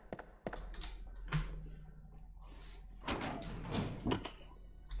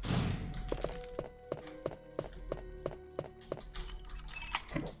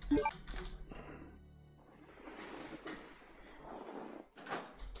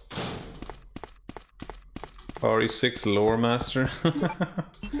 RE6 Lore Master.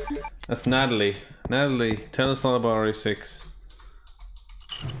 That's Natalie. Natalie, tell us all about RE6.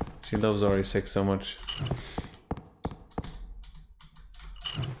 She loves RE6 so much.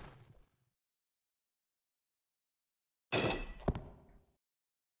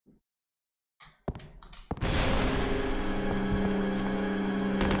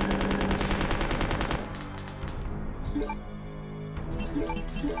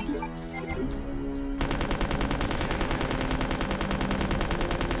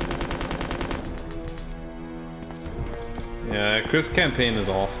 Yeah, Chris campaign is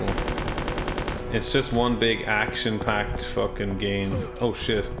awful. It's just one big action-packed fucking game. Oh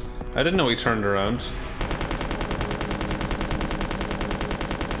shit. I didn't know he turned around.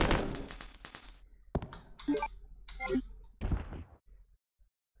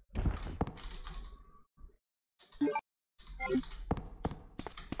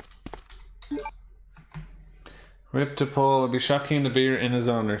 Rip to Paul, I'll be shocking the beer in his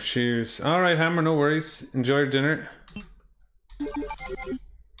honor. Cheers. Alright, Hammer, no worries. Enjoy your dinner.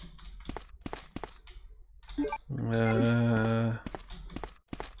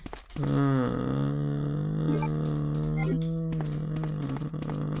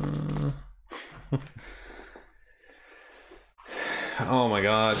 Oh my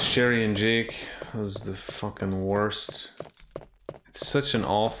god, Sherry and Jake was the fucking worst. It's such an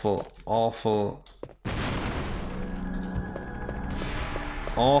awful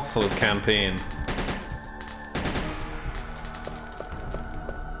campaign.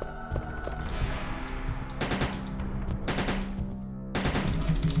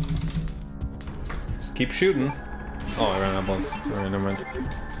 Just keep shooting. Oh, I ran out of bullets. Alright, never mind.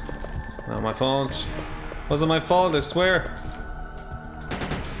 Not my fault. Wasn't my fault, I swear.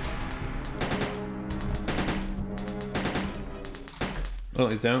 Oh,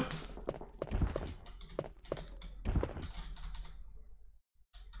 he's down.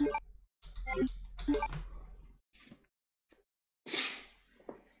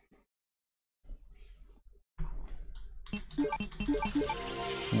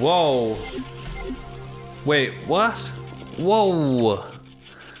 Whoa. Wait, what? Whoa.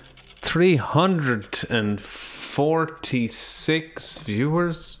 346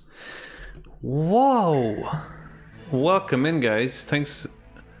 viewers? Whoa. Welcome in, guys. Thanks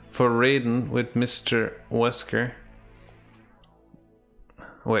for raiding with Mr. Wesker.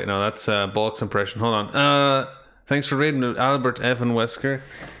 Wait, no, that's Bulk's impression. Hold on. Thanks for raiding with Albert Evan Wesker.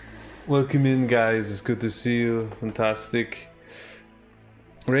 Welcome in, guys. It's good to see you. Fantastic.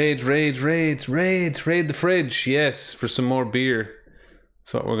 Raid the fridge. Yes, for some more beer.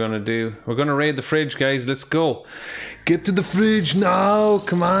 That's what we're gonna do. We're gonna raid the fridge, guys. Let's go. Get to the fridge now.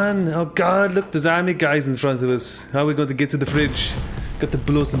 Come on. Oh god, look, there's army guys in front of us. How are we going to get to the fridge? Got to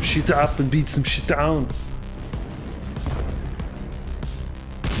blow some shit up and beat some shit down.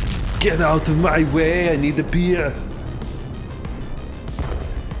 Get out of my way. I need a beer.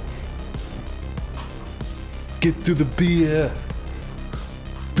 Get to the beer.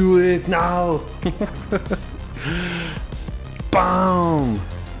 Do it now. Boom.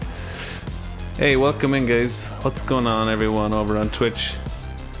 Hey, welcome in, guys. What's going on, everyone over on Twitch?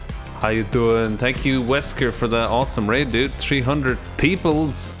 How you doing? Thank you, Wesker, for that awesome raid, dude. 300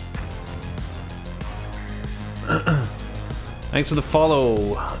 peoples. Thanks for the follow,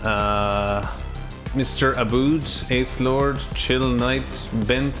 Mr. Abood, Ace Lord, Chill Knight,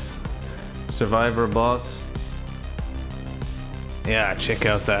 Bents, Survivor Boss. Yeah, check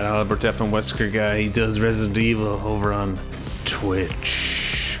out that Albert F. and Wesker guy. He does Resident Evil over on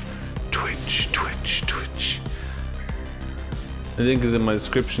Twitch. The link is in my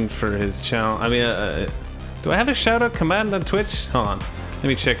description for his channel. I mean, do I have a shoutout command on Twitch? Hold on, let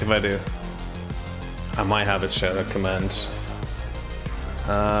me check if I do. I might have a shoutout command.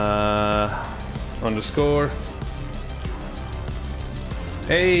 Underscore.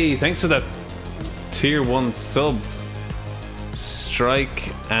 Hey, thanks for that tier 1 sub. Strikes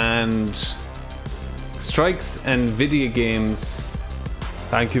and video games.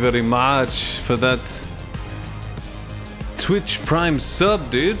 Thank you very much for that Twitch Prime sub,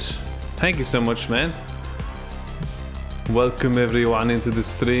 dude. Thank you so much, man. Welcome everyone into the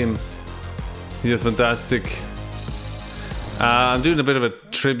stream. You're fantastic. I'm doing a bit of a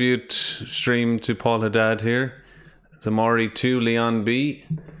tribute stream to Paul Haddad here. It's Amari 2 Leon B.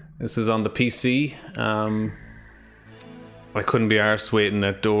 This is on the PC. I couldn't be arsed waiting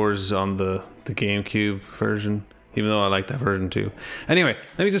at doors on the GameCube version, even though I like that version too. Anyway,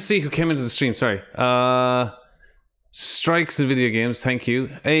 let me just see who came into the stream. Sorry. Strikes and video games, thank you.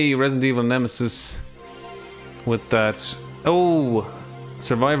 Hey, Resident Evil Nemesis with that. Oh,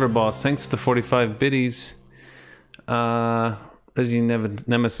 Survivor Boss, thanks to the 45 biddies. Resident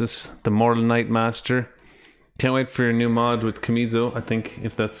Nemesis, the Mortal Night Master. Can't wait for your new mod with Kamizo, I think,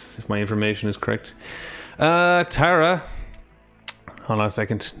 if my information is correct. Tara. Hold on a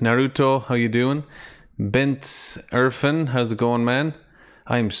second. Naruto, how you doing? Bent's Irfan, how's it going, man?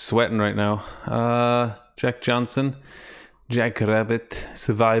 I'm sweating right now. Jack Johnson. Jack Rabbit.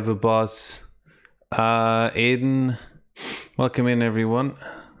 Survivor Boss. Aiden. Welcome in, everyone.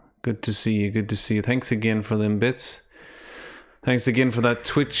 Good to see you, good to see you. Thanks again for them bits. Thanks again for that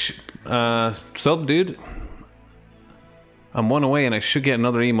Twitch sub, dude. I'm one away and I should get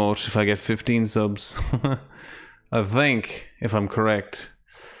another emote if I get 15 subs. I think, if I'm correct.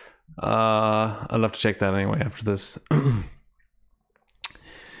 I'll have to check that anyway after this.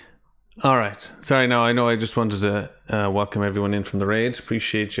 Alright. Sorry, now I know I just wanted to welcome everyone in from the raid.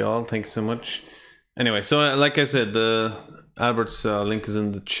 Appreciate y'all. Thanks so much. Anyway, so like I said, Albert's link is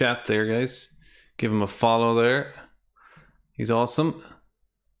in the chat there, guys. Give him a follow there. He's awesome.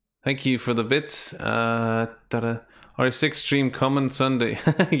 Thank you for the bits. RE6 stream coming Sunday.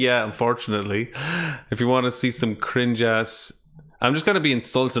 Yeah, unfortunately. If you want to see some cringe ass... I'm just going to be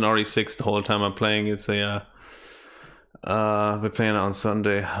insulting RE6 the whole time I'm playing it, so yeah. I'll be playing it on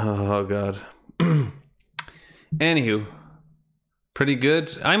Sunday. Oh god. Anywho. Pretty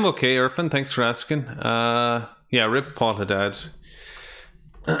good. I'm okay, Irfan. Thanks for asking. Yeah, rip Paul Haddad.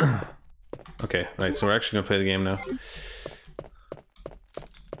 Okay, right, so we're actually going to play the game now.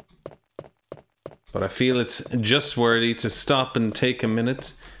 But I feel it's just worthy to stop and take a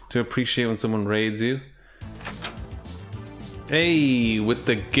minute to appreciate when someone raids you. Hey, with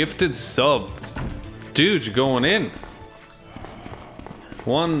the gifted sub. Dude, you're going in.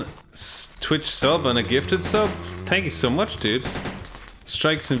 One Twitch sub and a gifted sub? Thank you so much, dude.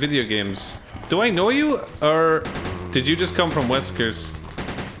 Strikes in video games. Do I know you? Or did you just come from Weskers?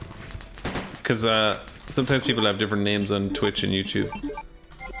 Because sometimes people have different names on Twitch and YouTube.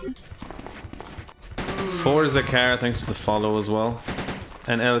 Forza Car, thanks for the follow as well.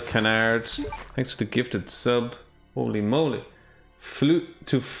 And El Canard, thanks for the gifted sub. Holy moly.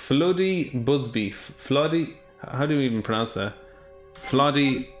 Fluddy Busby. Fluddy, how do you even pronounce that?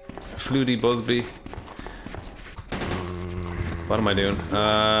 Fluddy Busby. What am I doing? Hold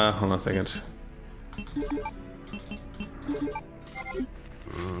on a second.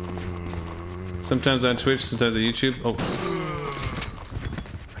 Sometimes on Twitch, sometimes on YouTube. Oh.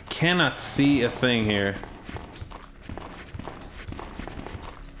 I cannot see a thing here.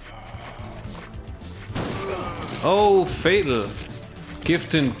 Oh, Fatal.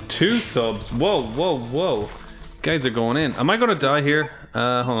 Gifting 2 subs. Whoa, whoa, whoa. Guys are going in. Am I gonna die here?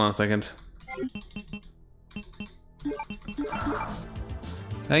 Hold on a second.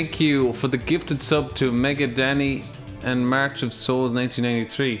 Thank you for the gifted sub to Mega Danny and March of Souls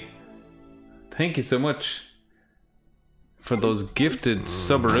 1993. Thank you so much for those gifted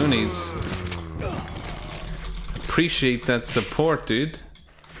subaroonies. Appreciate that support, dude.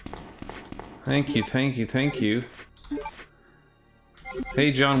 Thank you, thank you, thank you.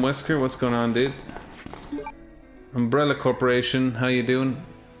 Hey John Wesker, what's going on, dude? Umbrella Corporation, how you doing?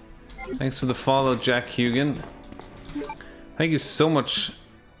 Thanks for the follow, Jack Hugan. Thank you so much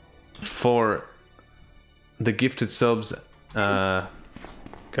for the gifted subs,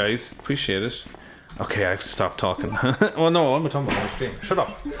 guys. Appreciate it. Okay, I have to stop talking. Well, no, I'm talking about my stream. Shut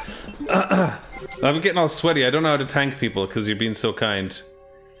up. I'm getting all sweaty. I don't know how to thank people because you're being so kind.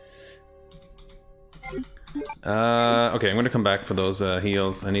 Okay, I'm gonna come back for those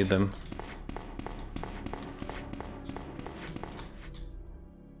heals. I need them.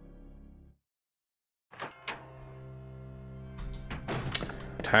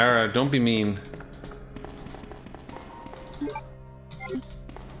 Tara, don't be mean.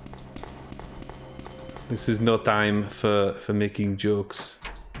 This is no time for making jokes.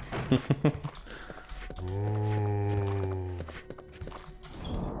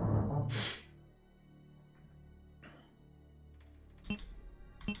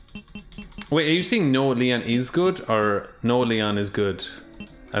 Wait, are you saying no Leon is good or no Leon is good?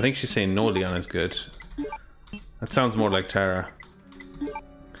 I think she's saying no Leon is good. That sounds more like Tara.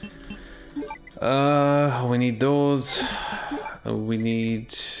 We need those. We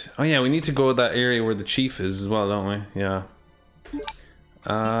need... Oh yeah, we need to go to that area where the chief is as well, don't we? Yeah.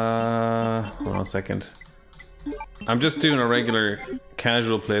 Hold on a second. I'm just doing a regular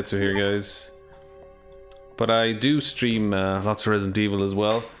casual playthrough here, guys. But I do stream lots of Resident Evil as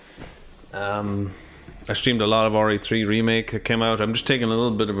well. I streamed a lot of RE3 Remake that came out. I'm just taking a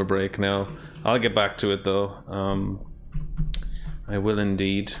little bit of a break now. I'll get back to it though. I will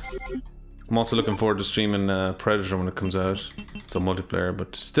indeed. I'm also looking forward to streaming Predator when it comes out. It's a multiplayer,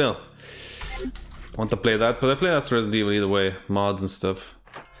 but still. want to play that, but I play that's Resident Evil either way, mods and stuff.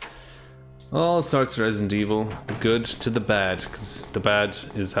 All sorts of Resident Evil, the good to the bad, because the bad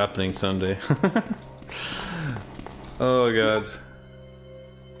is happening Sunday. Oh god.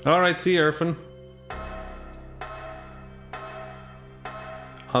 Alright, see you, Irfan.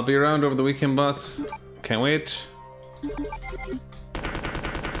 I'll be around over the weekend, boss. Can't wait.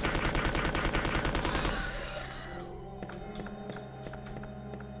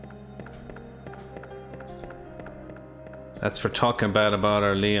 That's for talking bad about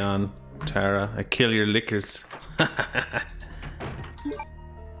our Leon, Tara. I kill your lickers.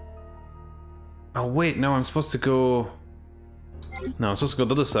 Oh wait, no, I'm supposed to go... No, I'm supposed to go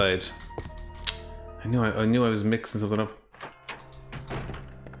the other side. I knew I was mixing something up.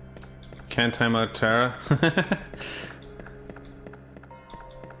 Can't time out Tara.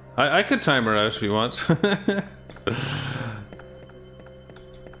 I could time her out if you want.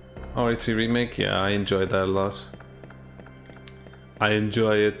 RE3 remake, yeah, I enjoyed that a lot. I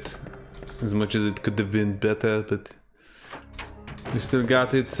enjoy it as much as it could have been better, but we still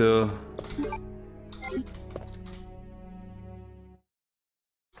got it, so...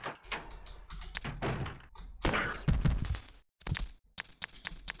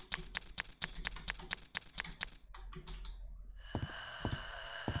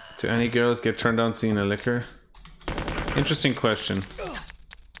 Do any girls get turned on seeing a liquor? Interesting question.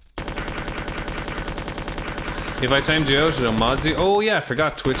 If I timed you out, it'll mod you. Oh yeah, I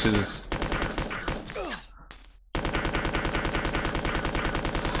forgot Twitch is...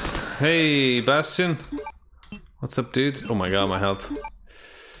 Hey, Bastion. What's up, dude? Oh my god, my health.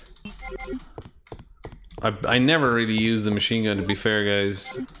 I never really use the machine gun, to be fair,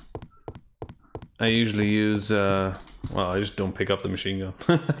 guys. I usually use, well, I just don't pick up the machine gun.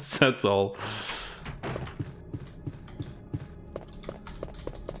 That's all.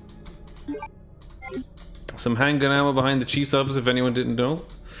 Some handgun ammo behind the Chief's office, if anyone didn't know.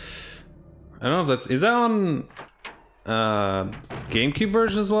 I don't know if that's... Is that on GameCube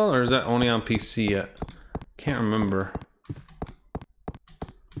version as well, or is that only on PC yet? Can't remember.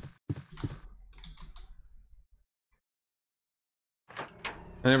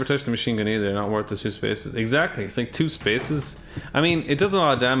 I never touched the machine gun either, not worth the 2 spaces. Exactly, it's like 2 spaces. I mean, it does a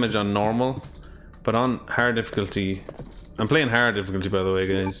lot of damage on normal, but on hard difficulty... I'm playing hard difficulty, by the way,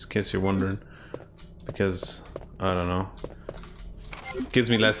 guys, in case you're wondering. Because, I don't know. Gives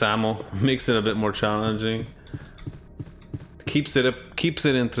me less ammo, makes it a bit more challenging. Keeps it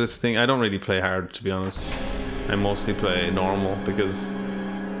interesting. I don't really play hard, to be honest. I mostly play normal because,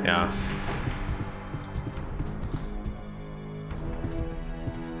 yeah.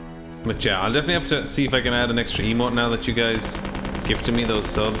 But yeah, I'll definitely have to see if I can add an extra emote now that you guys gifted me those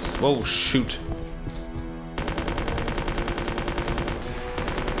subs. Whoa, shoot.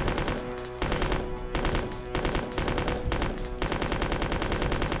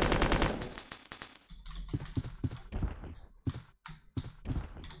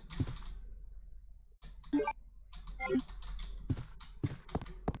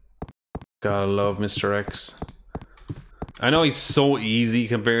 Gotta love Mr. X. I know he's so easy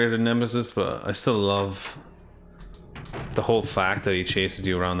compared to Nemesis, but I still love the whole fact that he chases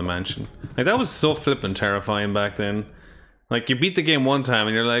you around the mansion. Like, that was so flippin' terrifying back then. Like, you beat the game one time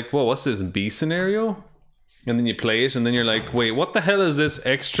and you're like, whoa, what's this, B scenario? And then you play it and then you're like, wait, what the hell is this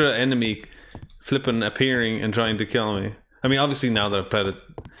extra enemy flippin' appearing and trying to kill me? I mean, obviously now that I've played it,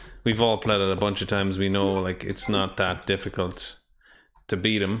 we've all played it a bunch of times, we know, like, it's not that difficult to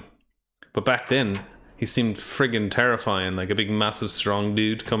beat him. But back then, he seemed friggin' terrifying, like a big massive strong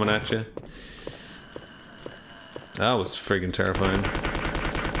dude coming at you. That was friggin' terrifying.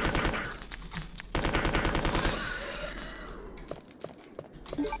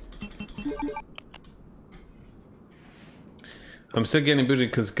 I'm still getting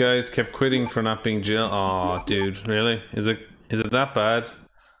booted because guys kept quitting for not being jail. Aw, dude, really? Is it that bad?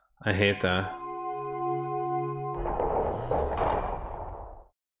 I hate that.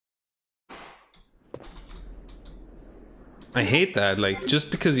 I hate that, like,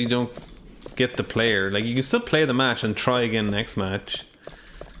 just because you don't get the player, like, you can still play the match and try again next match.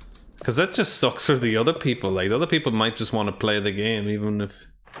 Because that just sucks for the other people, like, the other people might just want to play the game, even if...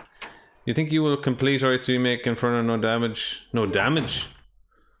 You think you will complete RE3 remake Inferno no damage? No damage?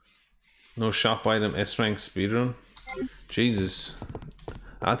 No shop item, S-rank speedrun? Jesus.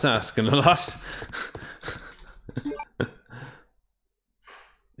 That's asking a lot.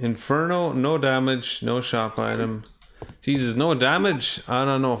 Inferno, no damage, no shop item. Jesus, no damage? I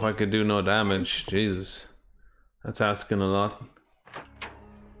don't know if I could do no damage. Jesus. That's asking a lot.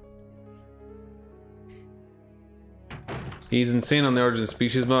 He's insane on the Origin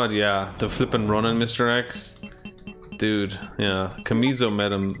Species mod. Yeah, the flippin' running Mr. X. Dude, yeah. Kamizo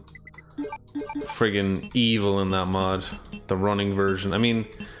made him friggin' evil in that mod. The running version. I mean,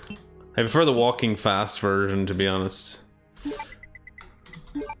 I prefer the walking fast version, to be honest.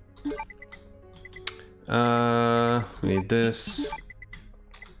 We need this.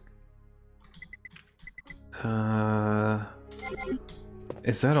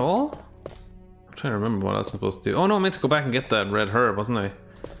 Is that all? I'm trying to remember what else I'm supposed to do. Oh no, I meant to go back and get that red herb, wasn't I?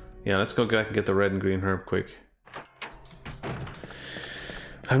 Yeah, let's go back and get the red and green herb quick.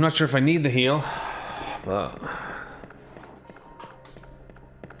 I'm not sure if I need the heal, but...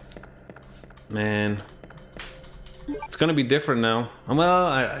 Man. It's gonna be different now. Well,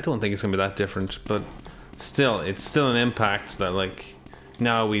 I don't think it's gonna be that different, but still, it's still an impact that, like,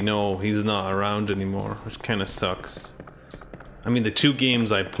 now we know he's not around anymore, which kind of sucks. I mean, the 2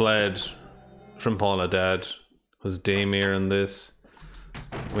 games I played from Paul Haddad was Daymere and this.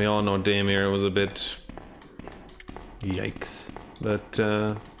 We all know Daymere was a bit... Yikes. But,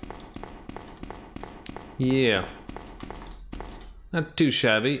 yeah. Not too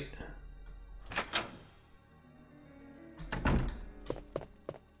shabby.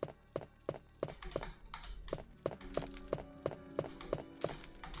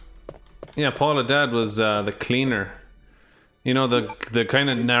 Yeah, Paul Haddad was the cleaner. You know, the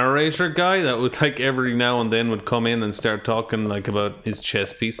kind of narrator guy that would, like, every now and then would come in and start talking, like, about his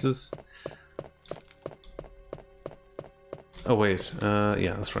chess pieces. Oh wait,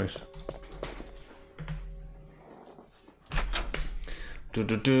 yeah, that's right.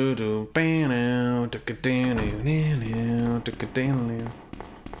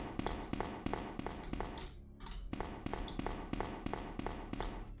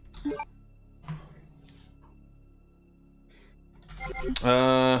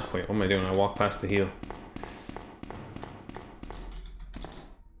 Wait, what am I doing? I walk past the heel.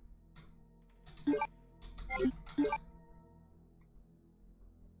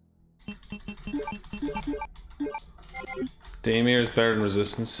 Daymere is better than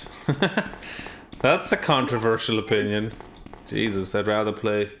Resistance. That's a controversial opinion. Jesus, I'd rather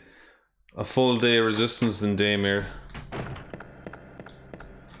play a full day of Resistance than Daymere.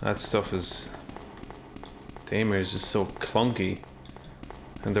 That stuff is... Daymere is just so clunky.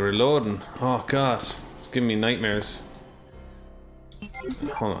 And the reloading, oh god, it's giving me nightmares.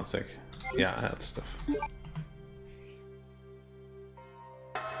 Hold on a sec. Yeah, that stuff.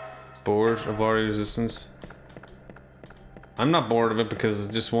 Bored of Warrior Resistance? I'm not bored of it because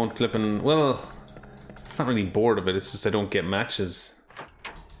it just won't flip and... Well, it's not really bored of it, it's just I don't get matches.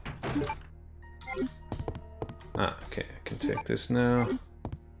 Ah, okay, I can take this now.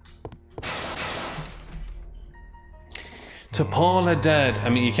 To Paul Haddad. I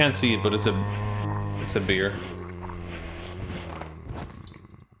mean, you can't see it, but it's a beer.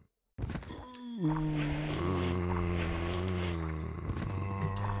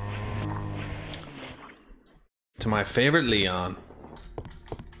 To my favorite Leon.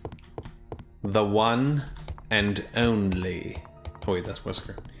 The one and only. Oh wait, that's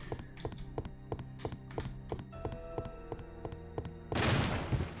Whisker.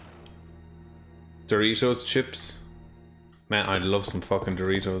 Doritos chips. Man, I'd love some fucking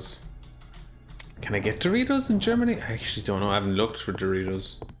Doritos. Can I get Doritos in Germany? I actually don't know. I haven't looked for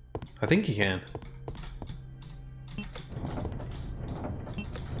Doritos. I think you can.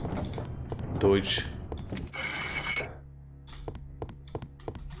 Deutsch.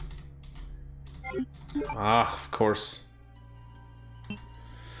 Ah, of course.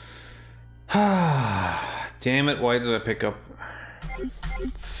 Damn it, why did I pick up...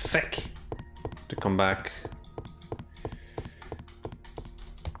 Feck. To come back.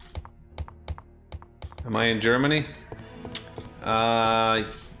 Am I in Germany?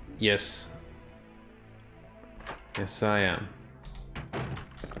 Yes. Yes, I am.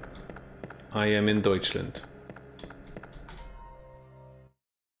 I am in Deutschland.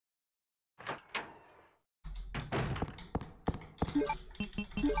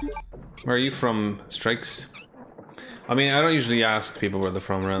 Where are you from, Strikes? I mean, I don't usually ask people where they're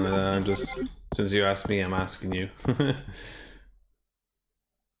from around there. I'm just... Since you asked me, I'm asking you.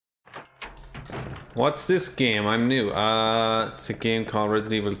 What's this game? I'm new. It's a game called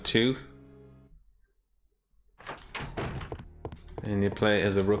Resident Evil 2. And you play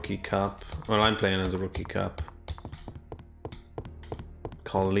as a rookie cop. Well, I'm playing as a rookie cop.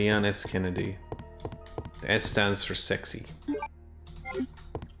 Called Leon S. Kennedy. The S stands for sexy.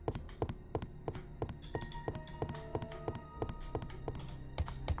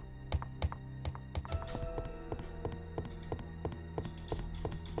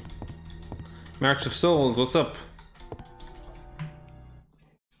 March of Souls, what's up?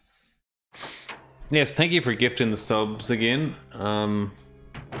 Yes, thank you for gifting the subs again.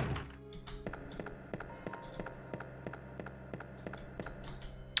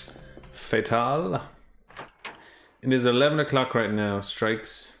 Fatal. It is 11 o'clock right now.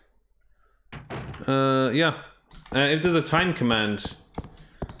 Strikes. Yeah. If there's a time command,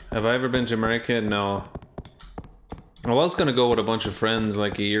 have I ever been to America? No. I was gonna go with a bunch of friends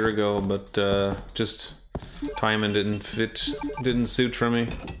like a year ago, but just timing didn't suit for me.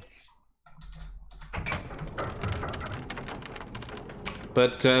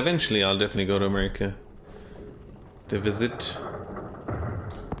 But eventually I'll definitely go to America to visit.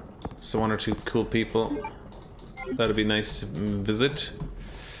 So one or two cool people. That'd be nice to visit.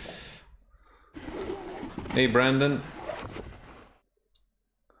 Hey Brandon.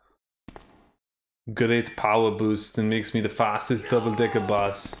 Great power boost and makes me the fastest double-decker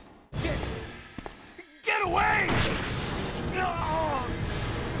bus. Get away! No!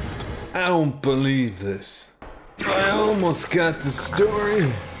 I don't believe this. I almost got the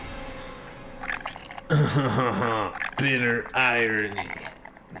story. Bitter irony.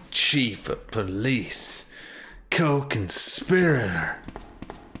 Chief of police. Co-conspirator.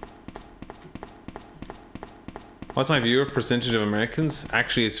 What's my viewer percentage of Americans?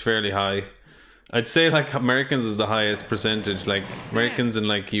 Actually, it's fairly high. I'd say like Americans is the highest percentage. Like Americans in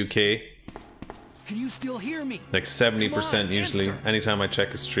like UK. Can you still hear me? Like 70% usually. Anytime I check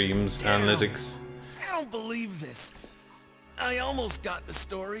his streams, analytics. I don't believe this. I almost got the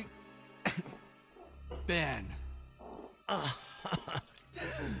story. Ben.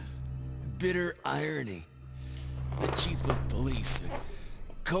 Bitter irony. The chief of police, a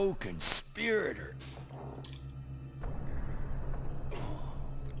co-conspirator.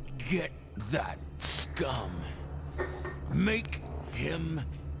 Get that scum. Make him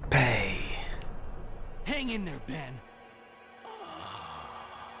pay. Hang in there, Ben.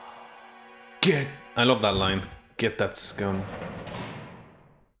 Get. I love that line. Get that scum.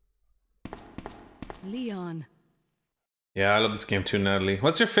 Leon. Yeah, I love this game too, Natalie.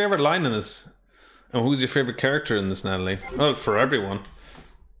 What's your favorite line in this? And who's your favorite character in this, Natalie? Oh, for everyone.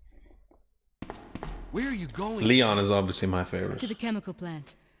 Where are you going? Leon is obviously my favorite. To the chemical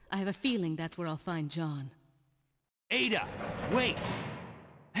plant. I have a feeling that's where I'll find John. Ada, wait!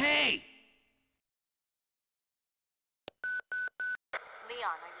 Hey!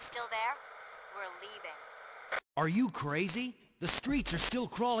 Leon, are you still there? We're leaving. Are you crazy? The streets are still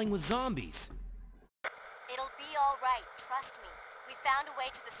crawling with zombies. It'll be all right, trust me. We found a way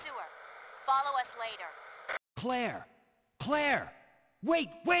to the sewer. Follow us later. Claire! Claire!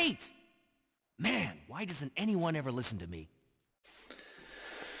 Wait! Man, why doesn't anyone ever listen to me?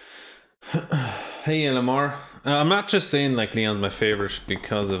 Hey Lamar. I'm not just saying like Leon's my favorite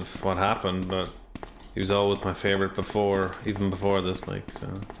because of what happened, but he was always my favorite before, even before this, like, so.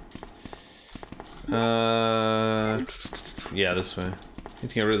 Yeah, this way. I need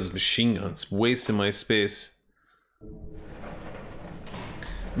to get rid of this machine gun. It's wasting my space.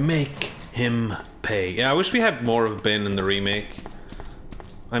 Make him pay. Yeah, I wish we had more of Ben in the remake.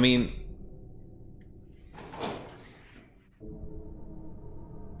 I mean,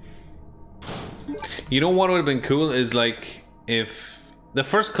 you know what would have been cool is like if the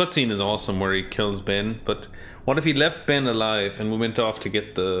first cutscene is awesome where he kills Ben, but what if he left Ben alive and we went off to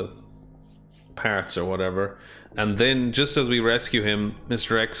get the parts or whatever, and then just as we rescue him,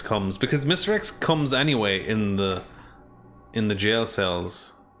 Mr. X comes, because Mr. X comes anyway in the jail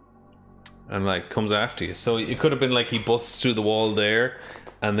cells and like comes after you. So it could have been like he busts through the wall there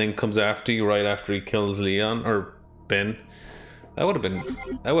and then comes after you right after he kills Leon or Ben. That would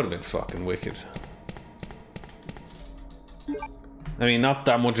have been fucking wicked. I mean, not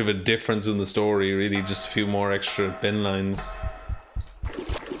that much of a difference in the story, really, just a few more extra Ben lines.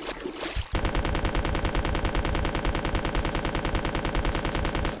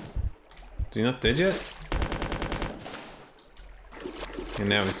 Do you not dead yet? And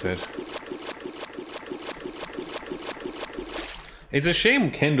now he said. It's a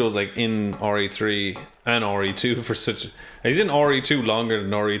shame Kendo's like in RE3 and RE2 for such. He's in RE2 longer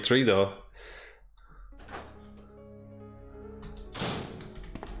than RE3 though.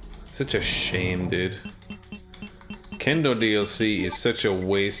 Such a shame, dude. Kendo DLC is such a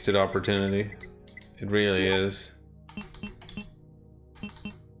wasted opportunity. It really is.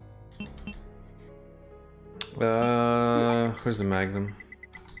 Where's the Magnum?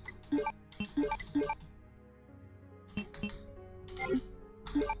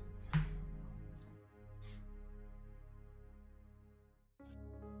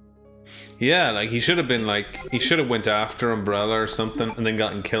 Yeah, like he should have been like, he should have went after Umbrella or something and then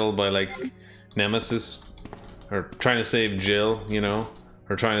gotten killed by like Nemesis. Or trying to save Jill, you know?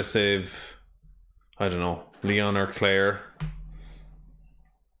 Or trying to save I don't know, Leon or Claire.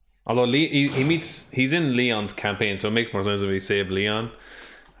 Although he's in Leon's campaign, so it makes more sense if he saved Leon.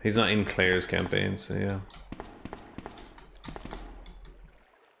 He's not in Claire's campaign, so yeah.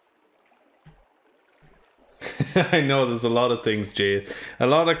 I know there's a lot of things, Jay. A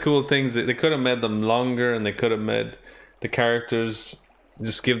lot of cool things. They could have made them longer, and they could have made the characters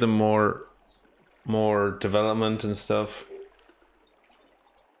just give them more development and stuff.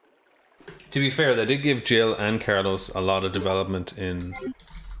 To be fair, they did give Jill and Carlos a lot of development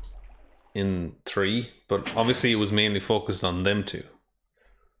in 3, but obviously it was mainly focused on them two.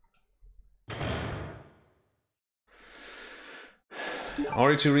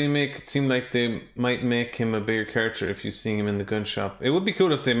 RE2 remake, it seemed like they might make him a bigger character if you see him in the gun shop. It would be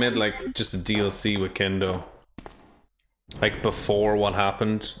cool if they made like just a DLC with Kendo. Like before what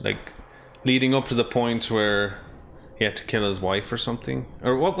happened, like leading up to the point where he had to kill his wife or something.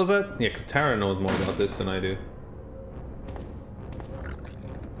 Or what was that? Yeah, because Tara knows more about this than I do.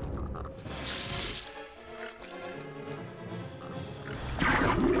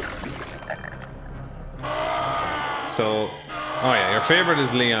 So, oh yeah, your favorite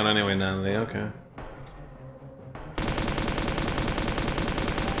is Leon anyway, Natalie, okay.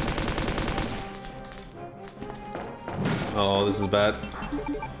 Oh, this is bad.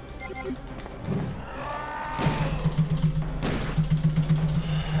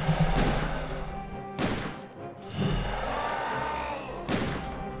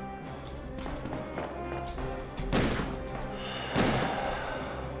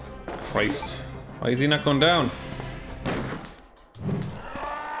 Christ. Why is he not going down?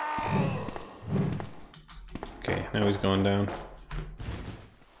 Okay, now he's going down.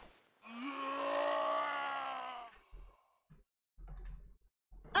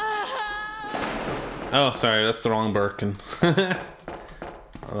 Oh, sorry, that's the wrong Birkin.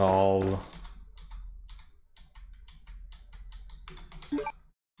 Oh.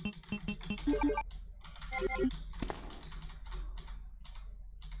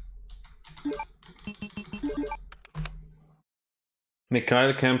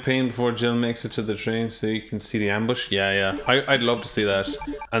 Mikhail campaign before Jill makes it to the train so you can see the ambush. Yeah. I'd love to see that.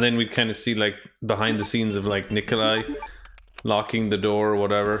 And then we'd kind of see like behind the scenes of like Nikolai locking the door or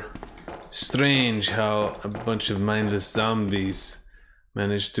whatever. Strange how a bunch of mindless zombies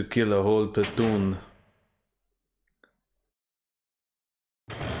managed to kill a whole platoon.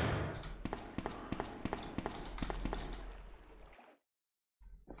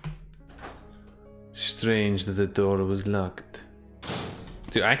 Strange that the door was locked.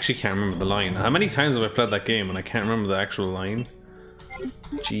 Dude, I actually can't remember the line. How many times have I played that game and I can't remember the actual line?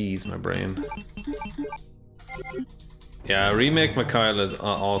 Jeez, my brain. Yeah, remake Mikhail is an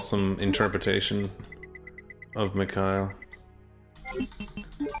awesome interpretation of Mikhail.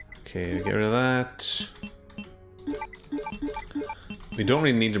 Okay, get rid of that. We don't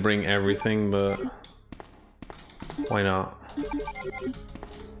really need to bring everything, but why not?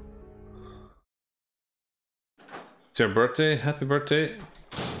 It's your birthday? Happy birthday.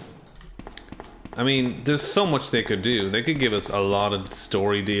 I mean, there's so much they could do. They could give us a lot of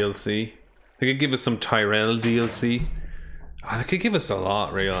story DLC. They could give us some Tyrell DLC. Oh, they could give us a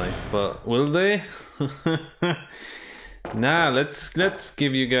lot, really. But will they? Nah, let's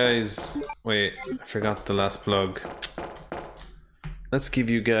give you guys... Wait, I forgot the last plug. Let's give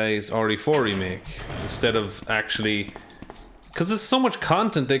you guys RE4 remake instead of actually... Because there's so much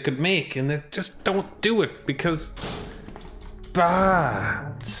content they could make and they just don't do it because...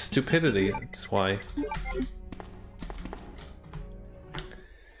 Bah! Stupidity, that's why.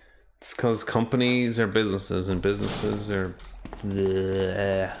 It's because companies are businesses and businesses are...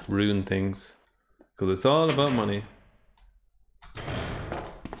 bleh, ruin things. Because it's all about money.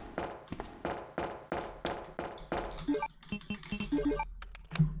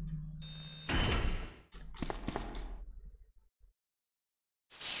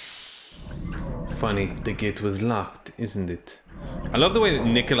 Funny, the gate was locked, isn't it? I love the way that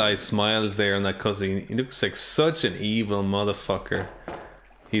Nikolai smiles there in that cutscene. He looks like such an evil motherfucker.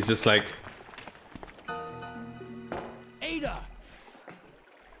 He's just like... Ada!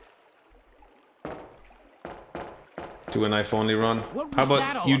 Do a knife only run? How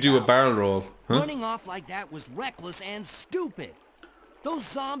about you do a barrel roll? Huh? Running off like that was reckless and stupid. Those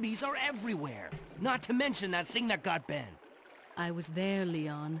zombies are everywhere. Not to mention that thing that got Ben. I was there,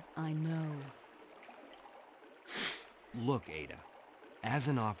 Leon. I know. Look, Ada. As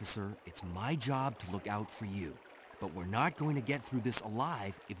an officer, it's my job to look out for you. But we're not going to get through this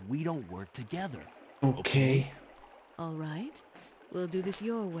alive if we don't work together. Okay. All right. We'll do this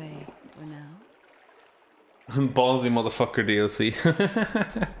your way for now. Ballsy motherfucker DLC.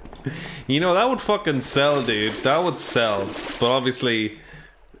 You know, that would fucking sell, dude. That would sell. But obviously,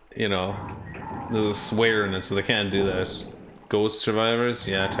 you know, there's a swear in it, so they can't do that. Ghost survivors?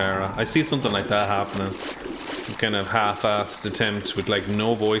 Yeah, Tara. I see something like that happening. Some kind of half-assed attempt with like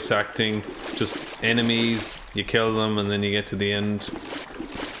no voice acting, just enemies, you kill them, and then you get to the end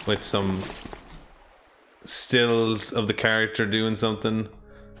with some stills of the character doing something.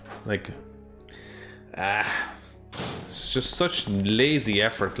 Like, it's just such lazy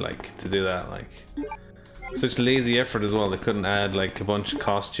effort, like, to do that, like. Such lazy effort as well, they couldn't add, like, a bunch of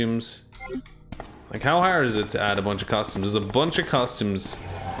costumes. Like, how hard is it to add a bunch of costumes? There's a bunch of costumes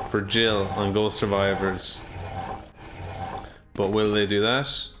for Jill on Ghost Survivors. But will they do that?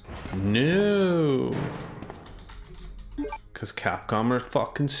 No! Because Capcom are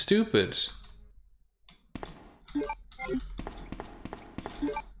fucking stupid.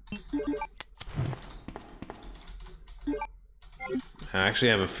 I actually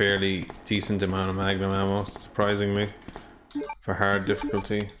have a fairly decent amount of Magnum ammo, surprising me, for hard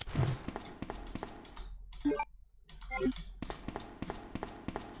difficulty.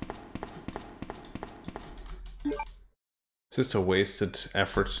 It's just a wasted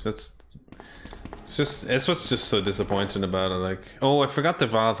effort. It's what's just so disappointing about it. Like, oh, I forgot the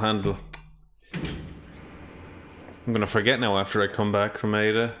valve handle. I'm gonna forget now after I come back from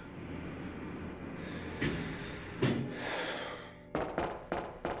Ada.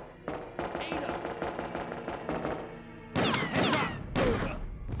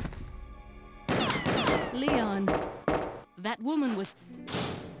 Leon, that woman was...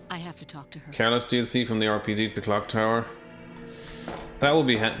 I have to talk to her. Careless DLC from the RPD to the clock tower. That would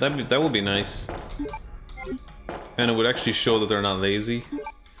be nice, and it would actually show that they're not lazy,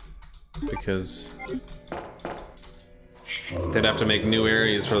 because they'd have to make new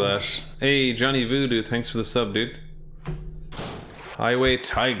areas for that. Hey, Johnny Voodoo, thanks for the sub, dude. Highway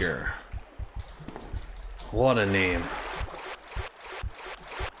Tiger. What a name.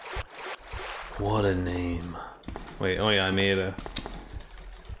 What a name. Wait, oh yeah, I made a...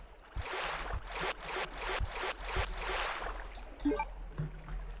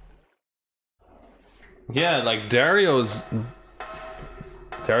 Yeah, like Dario was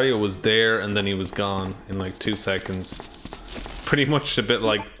there and then he was gone in like 2 seconds. Pretty much a bit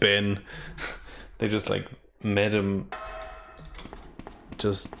like Ben. They just like met him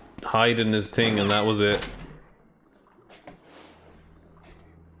just hiding his thing and that was it.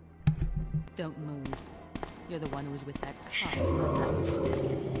 Don't move. You're the one who was with that cop for that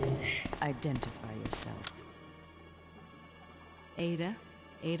mistake. Identify yourself. Ada?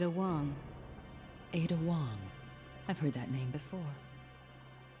 Ada Wong. Ada Wong. I've heard that name before.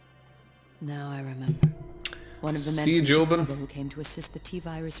 Now I remember. One of the men from Chicago who came to assist the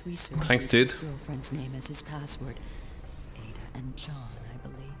T-virus research. Thanks, dude. His girlfriend's name as his password. Ada and John, I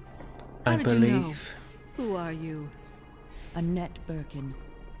believe. How did you know? Who are you? Annette Birkin.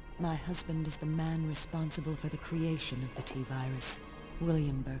 My husband is the man responsible for the creation of the T-virus.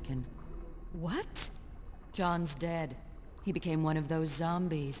 William Birkin. What? John's dead. He became one of those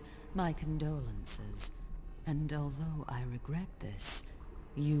zombies. My condolences. And although I regret this,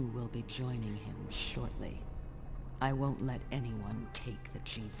 you will be joining him shortly. I won't let anyone take the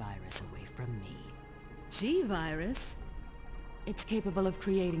G-virus away from me. G-virus? It's capable of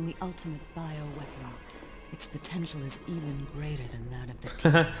creating the ultimate bioweapon. Its potential is even greater than that of the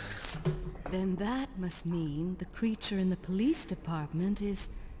T-virus. Then that must mean the creature in the police department is...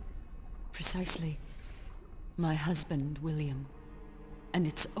 Precisely. My husband, William. And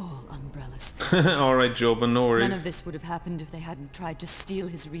it's all Umbrella's. Alright, Jobin, no worries. None of this would have happened if they hadn't tried to steal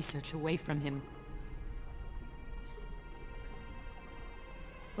his research away from him.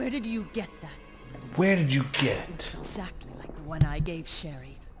 Where did you get that pendant? Where did you get it? Looks exactly like the one I gave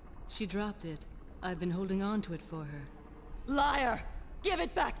Sherry. She dropped it. I've been holding on to it for her. Liar! Give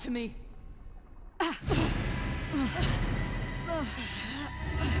it back to me!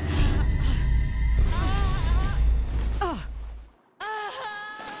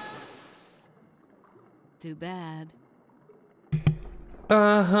 Too bad.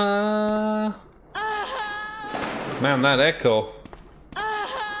 Man, that echo.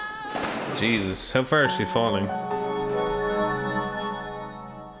 Jesus, how far is she falling?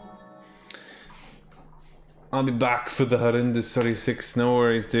 I'll be back for the horrendous 36, no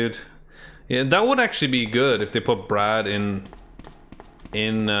worries, dude. Yeah, that would actually be good if they put Brad in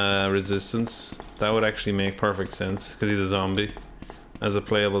Resistance. That would actually make perfect sense, because he's a zombie. As a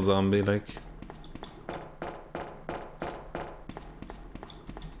playable zombie, like.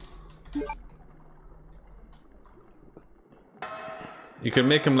 You could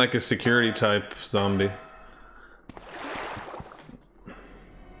make him like a security type zombie.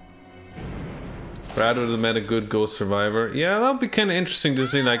 Brad would have met a good ghost survivor. Yeah, that would be kind of interesting to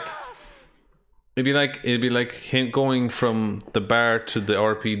see. Like, it'd be like him going from the bar to the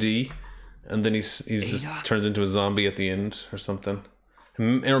RPD, and then he's just turns into a zombie at the end or something.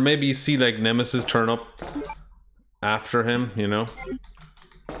 Or maybe you see like Nemesis turn up after him, you know,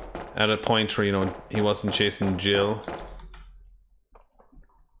 at a point where, you know, he wasn't chasing Jill.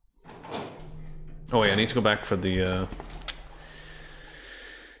 Oh wait, I need to go back for the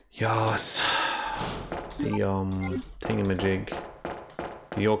yes, the thingamajig,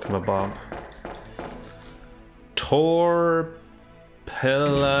 the yokamabob.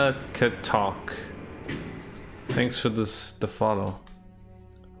 Torpelakatok. Thanks for the follow.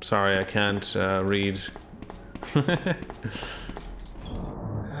 Sorry, I can't read.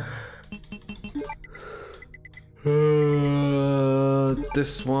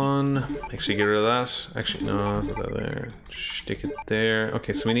 This one. Actually, get rid of that. Actually, no, put that there. Stick it there.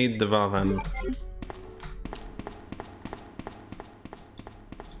 Okay, so we need the valve handle.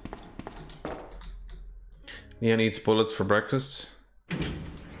 Leon eats bullets for breakfast.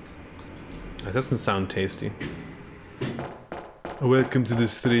 That doesn't sound tasty. Welcome to the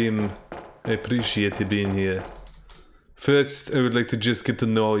stream. I appreciate you being here. First, I would like to just get to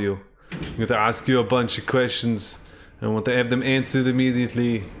know you. I'm going to ask you a bunch of questions. I want to have them answered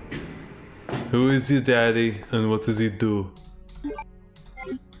immediately. Who is your daddy and what does he do?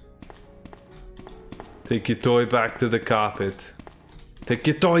 Take your toy back to the carpet. Take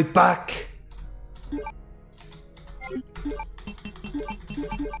your toy back!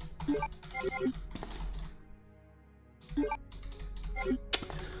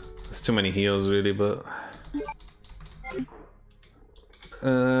 There's too many heals really, but...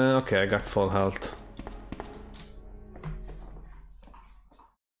 okay, I got full health.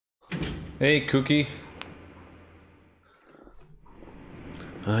 Hey, Cookie.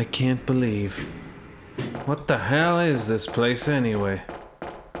 I can't believe. What the hell is this place anyway?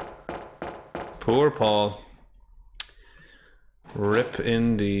 Poor Paul. Rip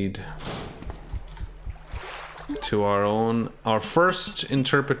indeed. To our first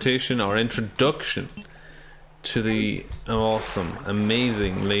interpretation, our introduction to the awesome,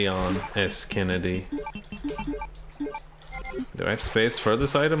 amazing Leon S. Kennedy. Do I have space for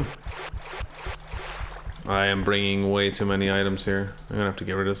this item? I am bringing way too many items here. I'm gonna have to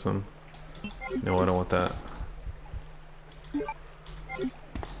get rid of some. No, I don't want that.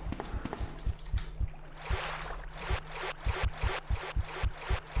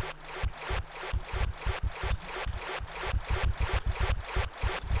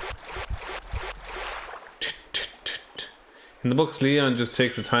 In the books, Leon just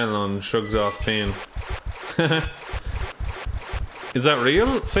takes a Tylenol and shrugs off pain. Is that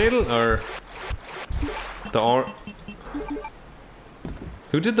real, Fatal, or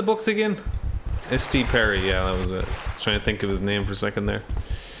who did the books again? S.T. Perry, yeah, that was it. I was trying to think of his name for a second there.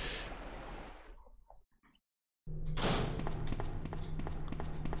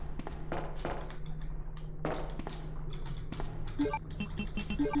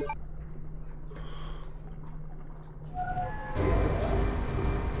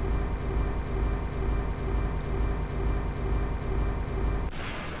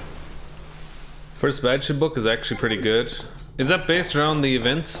 First Mansion book is actually pretty good. Is that based around the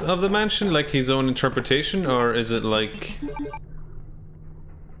events of the mansion, like his own interpretation, or is it like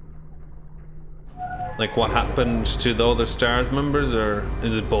what happened to the other STARS members, or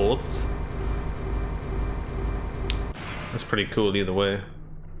is it both? That's pretty cool either way.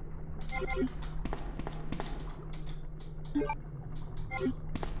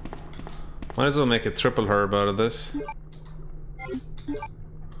 Might as well make a triple herb out of this.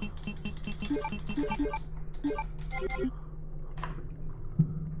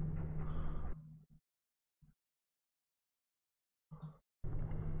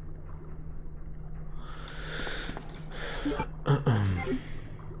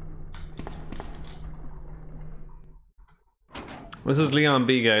 This is Leon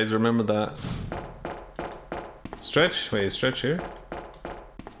B, guys, remember that. Stretch? Wait, stretch here?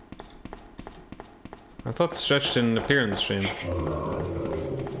 I thought Stretch didn't appear in the stream.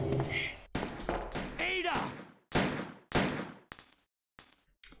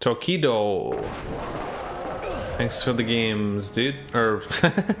 Tokido. Thanks for the games, dude. Or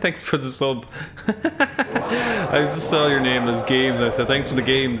thanks for the sub. I just saw your name as games. I said thanks for the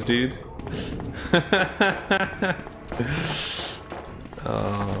games, dude.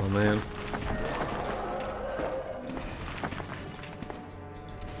 Oh man.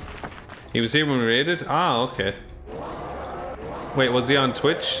 He was here when we raided? Ah, okay. Wait, was he on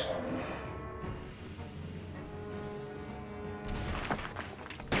Twitch?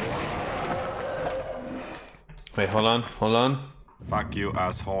 Wait, hold on, hold on. Fuck you,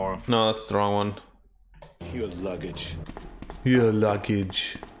 asshole. No, that's the wrong one. Your luggage. Your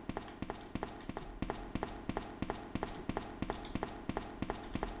luggage.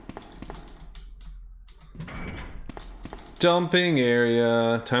 Dumping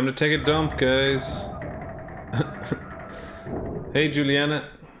area. Time to take a dump, guys. Hey, Juliana.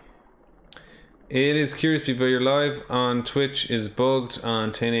 It is curious, people. Your live on Twitch is bugged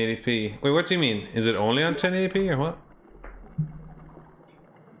on 1080p. Wait, what do you mean? Is it only on 1080p or what?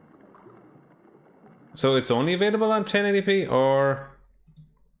 So it's only available on 1080p or...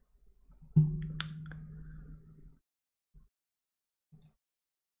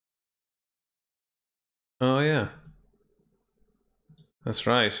 Oh yeah. That's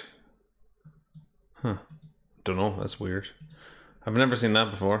right. Huh. Don't know, that's weird. I've never seen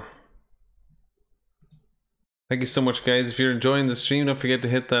that before. Thank you so much, guys. If you're enjoying the stream, don't forget to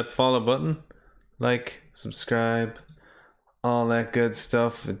hit that follow button. Like, subscribe, all that good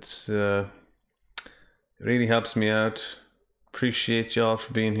stuff. It's it really helps me out. Appreciate y'all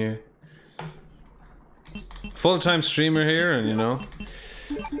for being here. Full-time streamer here, and you know,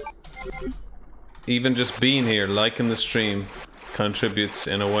 even just being here, liking the stream, contributes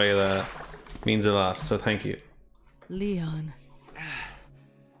in a way that means a lot. So thank you. Leon.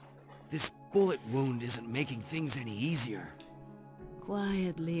 This bullet wound isn't making things any easier.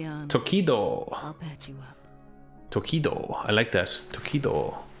 Quiet, Leon. Tokido. I'll patch you up. Tokido. I like that.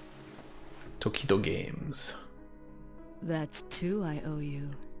 Tokido. Tokido games. That's 2 I owe you.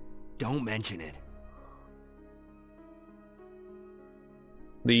 Don't mention it.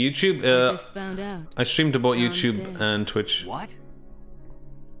 The YouTube, I just found out. I streamed to both John's YouTube dead. and Twitch. What?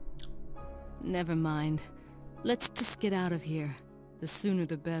 Never mind. Let's just get out of here. The sooner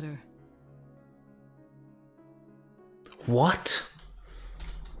the better. What?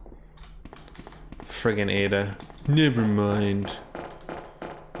 Friggin' Ada. Never mind.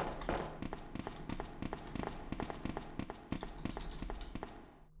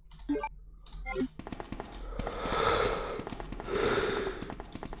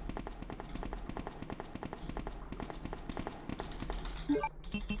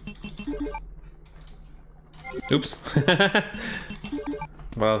 Oops.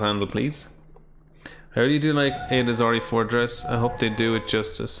 Well handled, please. How do you do like Ada's RE4 dress? I hope they do it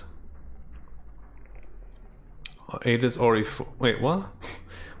justice. Ada's RE4. Wait, what?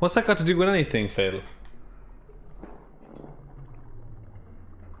 What's that got to do with anything, Fatal?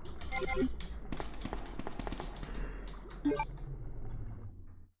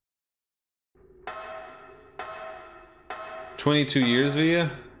 "22 years,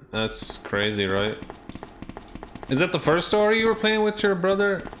 Via? That's crazy, right? Is that the first story you were playing with your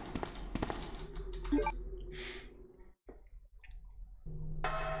brother?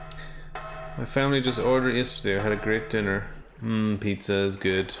 My family just ordered yesterday. I had a great dinner. Pizza is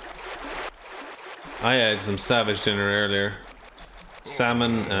good. I had some savage dinner earlier.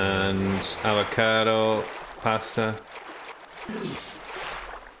 Salmon and avocado pasta.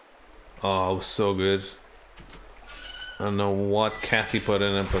 Oh, it was so good. I don't know what Kathy put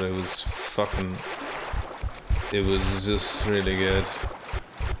in it, but it was fucking... It was just really good.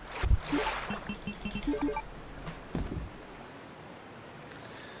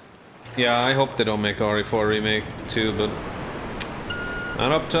 Yeah, I hope they don't make RE4 remake too, but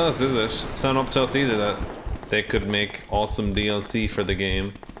not up to us, is it? It's not up to us either that they could make awesome DLC for the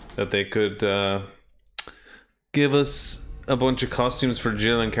game. That they could give us a bunch of costumes for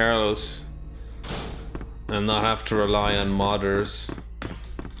Jill and Carlos and not have to rely on modders.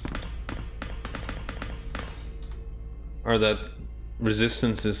 Or that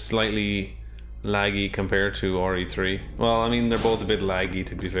Resistance is slightly laggy compared to RE3. Well, I mean, they're both a bit laggy,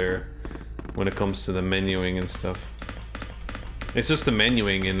 to be fair, when it comes to the menuing and stuff. It's just the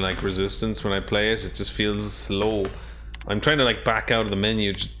menuing in like Resistance, when I play it, it just feels slow. I'm trying to like back out of the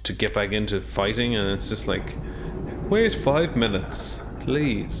menu to get back into fighting, and it's just like, wait 5 minutes,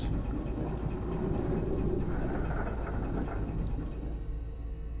 please.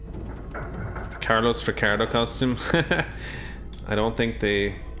 Carlos Ricardo costume. I don't think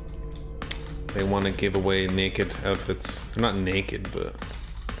they want to give away naked outfits. They're not naked, but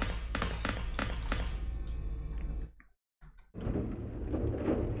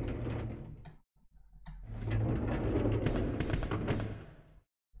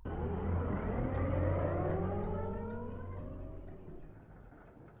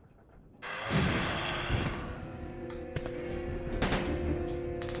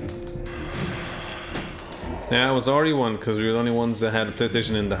yeah, it was RE1 because we were the only ones that had a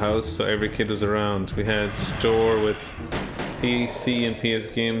PlayStation in the house, so every kid was around. We had store with PC and PS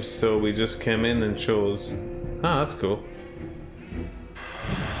games, so we just came in and chose. Ah, that's cool.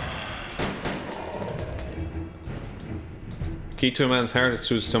 Key to a man's heart is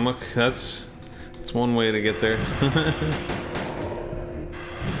through his stomach. That's one way to get there.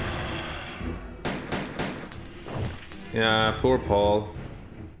 Yeah, poor Paul.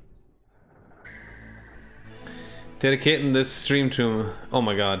 Dedicating this stream to him. Oh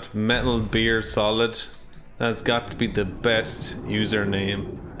my god, Metal Beer Solid. That's got to be the best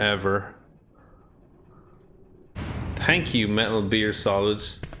username ever. Thank you, Metal Beer Solid.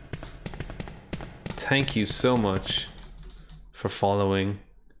 Thank you so much for following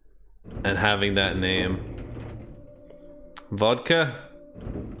and having that name. Vodka?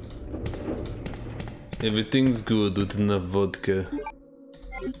 Everything's good with enough vodka.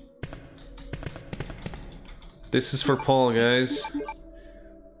 This is for Paul, guys.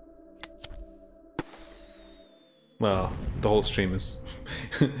 Well, the whole stream is.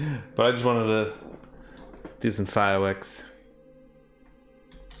 But I just wanted to do some fireworks.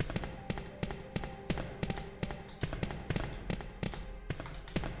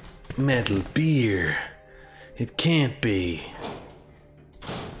 Metal beer. It can't be.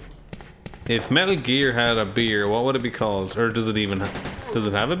 If Metal Gear had a beer, what would it be called? Or does it even does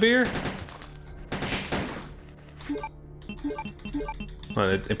it have a beer? Well,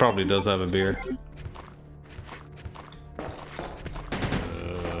 it probably does have a beer.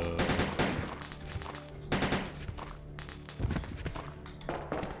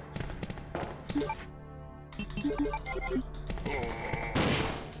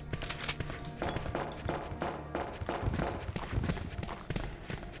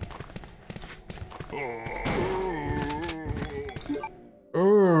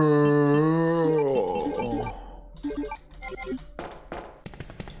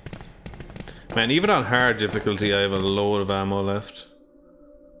 Man, even on hard difficulty, I have a load of ammo left.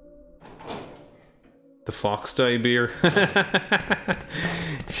 The Fox Die beer.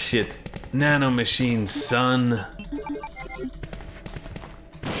 Shit. Nano machine, son.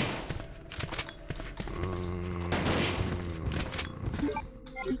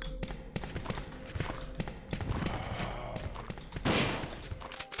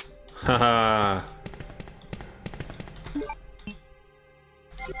 Haha.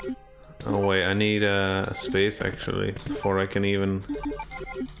 Oh wait, I need a space actually before I can even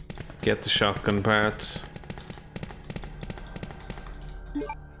get the shotgun parts.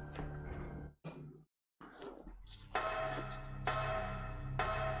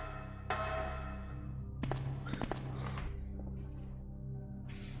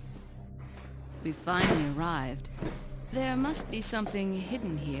 We finally arrived. There must be something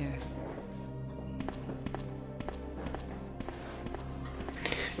hidden here.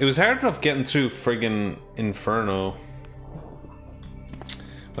 It was hard enough getting through friggin' Inferno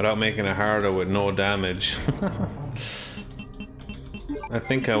without making it harder with no damage. I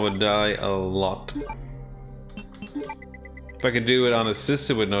think I would die a lot. If I could do it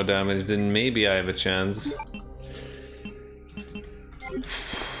unassisted with no damage, then maybe I have a chance.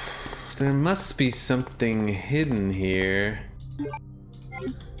 There must be something hidden here.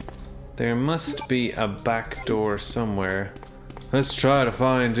 There must be a back door somewhere. Let's try to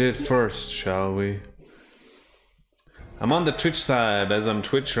find it first, shall we? I'm on the Twitch side, as I'm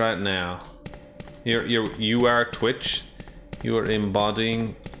Twitch right now. You are Twitch. You are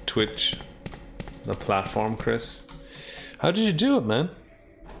embodying Twitch, the platform, Chris. How did you do it, man?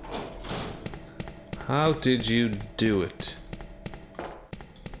 How did you do it?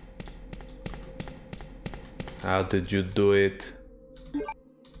 How did you do it?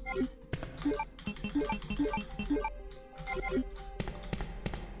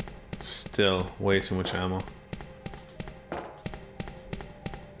 Still, way too much ammo.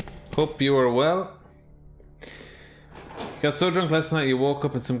 Hope you are well. You got so drunk last night you woke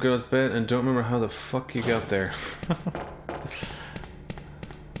up in some girl's bed and don't remember how the fuck you got there.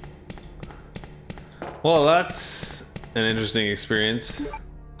 Well, that's an interesting experience.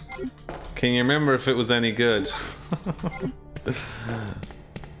 Can you remember if it was any good?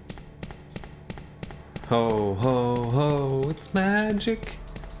 Ho, ho, ho, it's magic.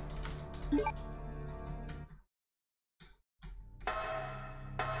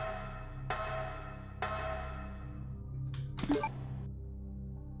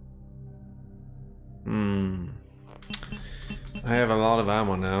 I have a lot of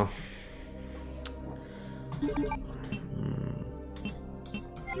ammo now.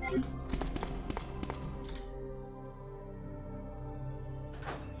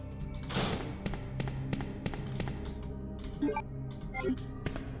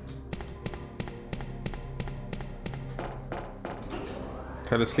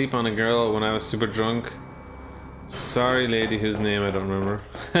 Fell asleep on a girl when I was super drunk. Sorry, lady whose name I don't remember.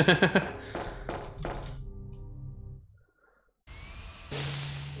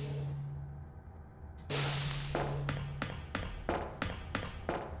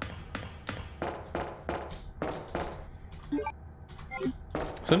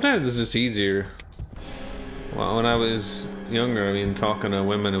 Sometimes it's just easier. Well, when I was younger, I mean, talking to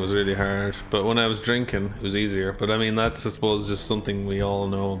women, it was really hard. But when I was drinking, it was easier. But I mean, that's, I suppose, just something we all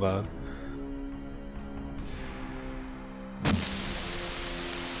know about.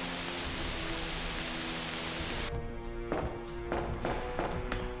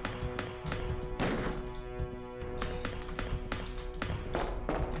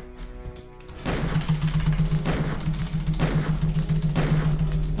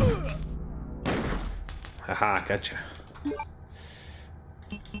 Haha, gotcha.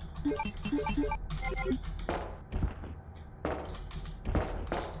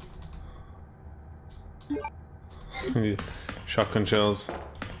 Shotgun shells.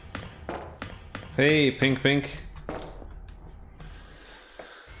 Hey, Pink.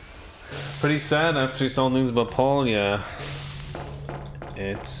 Pretty sad after you saw news about Paul, yeah.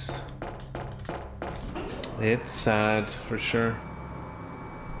 It's sad for sure.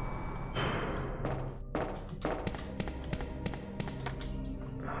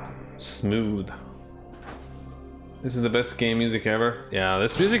 Smooth. This is the best game music ever. Yeah,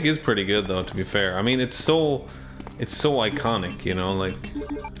 this music is pretty good though, to be fair. I mean, it's so iconic, you know, like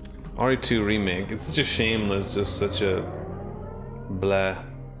RE2 remake. It's just shameless, just such a blah.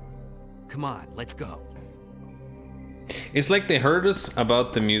 Come on, let's go. It's like they heard us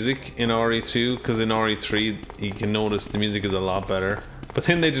about the music in RE2, because in RE3 you can notice the music is a lot better. But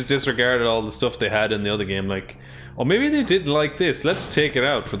then they just disregarded all the stuff they had in the other game, like, oh, maybe they did like this, let's take it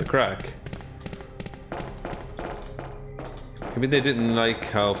out for the crack. Maybe they didn't like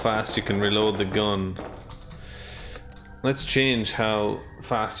how fast you can reload the gun. Let's change how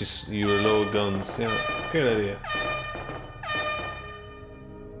fast you reload guns. Yeah, good idea.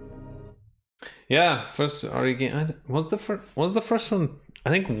 Yeah, first RE game. Was the first one? I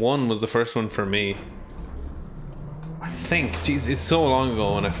think 1 was the first one for me. I think. Jeez, it's so long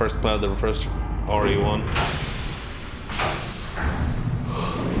ago when I first played the first RE1.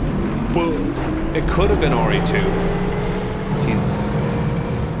 But it could have been RE2. Jesus.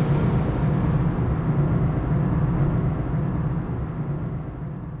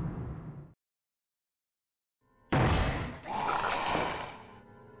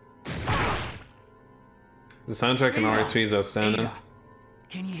 The soundtrack in RE3 is outstanding.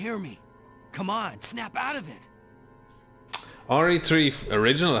 Can you hear me? Come on, snap out of it. RE3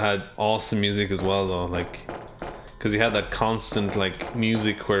 original had awesome music as well though, like, because you had that constant like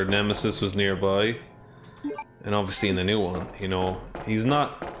music where Nemesis was nearby, and obviously in the new one, you know, he's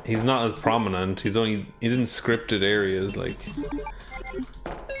not as prominent. He's in scripted areas, like.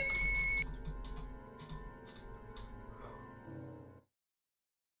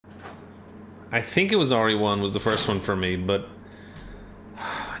 I think it was RE1 was the first one for me, but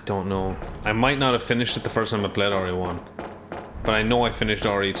I don't know. I might not have finished it the first time I played RE1, but I know I finished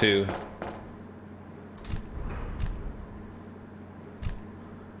RE2.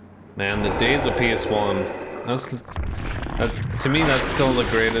 Man, the days of PS1. To me, that's still the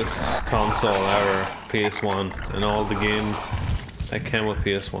greatest console ever. PS1 and all the games that came with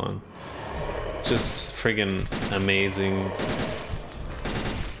PS1. Just friggin' amazing.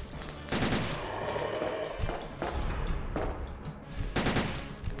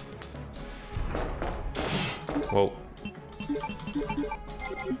 Whoa.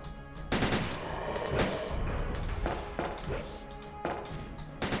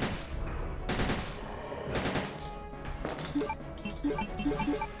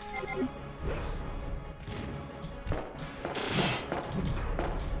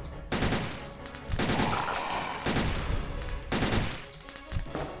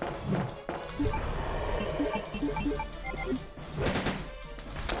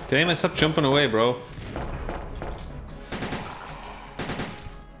 Damn, I stopped jumping away, bro.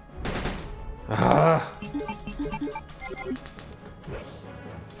 Ah.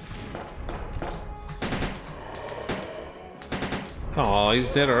 Oh, he's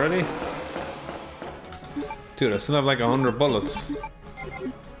dead already? Dude, I still have like 100 bullets.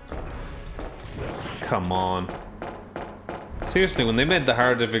 Come on. Seriously, when they made the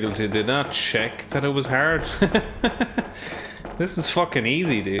hard difficulty, did they not check that it was hard? This is fucking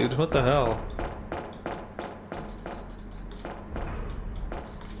easy, dude. What the hell?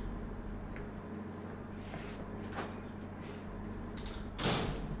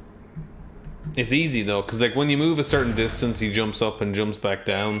 It's easy though, because like when you move a certain distance, he jumps up and jumps back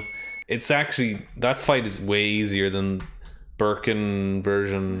down. It's actually, that fight is way easier than Birkin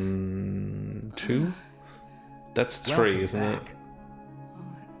version 2. That's 3, isn't it?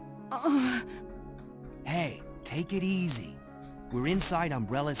 Hey, take it easy. We're inside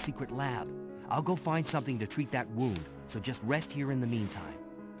Umbrella's secret lab. I'll go find something to treat that wound, so just rest here in the meantime.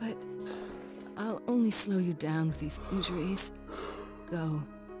 But I'll only slow you down with these injuries. Go.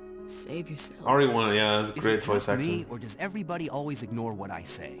 Save yourself. RE1, yeah, that's great Is it voice just acting. me, or does everybody always ignore what I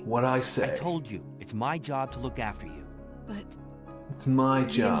say? What I say. I told you, it's my job to look after you. But It's my you'll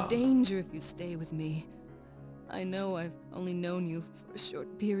be job. in danger if you stay with me. I know I've only known you for a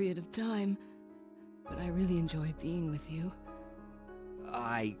short period of time, but I really enjoy being with you.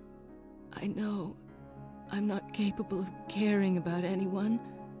 I know I'm not capable of caring about anyone,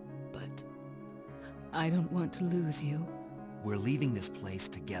 but I don't want to lose you. We're leaving this place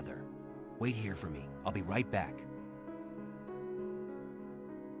together. Wait here for me. I'll be right back.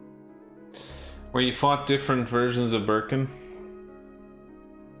 Where you fought different versions of Birkin?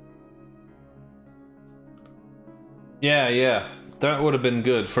 Yeah. That would have been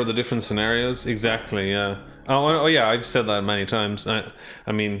good for the different scenarios. Exactly, yeah. Oh yeah, I've said that many times.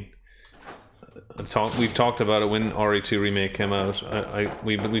 I mean, we've talked about it when RE2 Remake came out.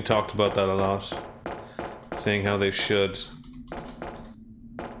 We talked about that a lot. Saying how they should.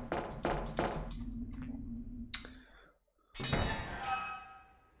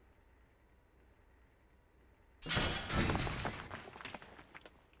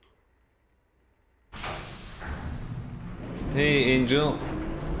 Hey, Angel.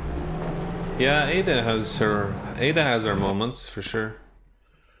 Yeah, Ada has her moments for sure.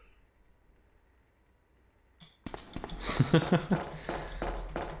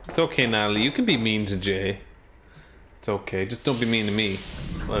 It's okay, Natalie. You can be mean to Jay. It's okay. Just don't be mean to me.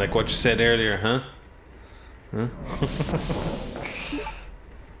 Like what you said earlier, huh?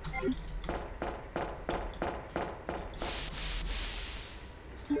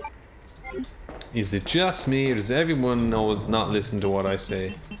 Is it just me, or does everyone always not listen to what I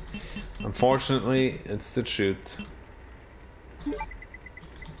say? Unfortunately, it's the truth.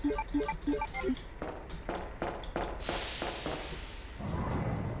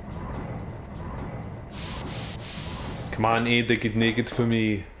 Come on, Ada, get naked for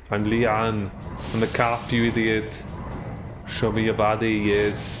me. I'm Leon. I'm the cop, you idiot. Show me your body,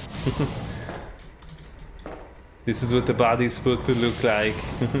 yes. This is what the body's supposed to look like.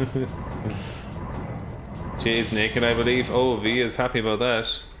 Jay is naked, I believe. Oh, V is happy about that.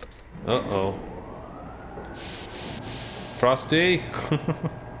 Uh-oh. Frosty!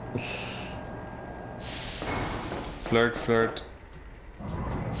 Flirt, flirt.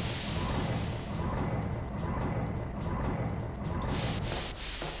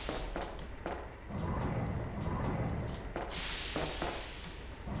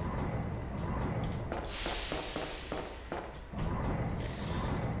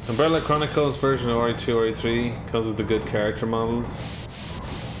 Umbrella Chronicles version of RE2, RE3 because of the good character models.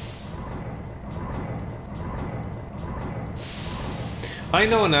 I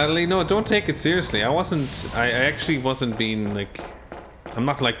know, Natalie, no, don't take it seriously. I actually wasn't being like, I'm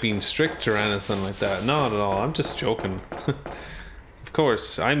not like being strict or anything like that. Not at all, I'm just joking. Of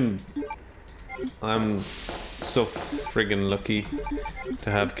course, I'm so friggin' lucky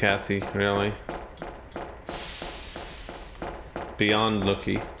to have Kathy, really. Beyond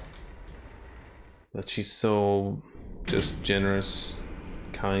lucky that she's so just generous,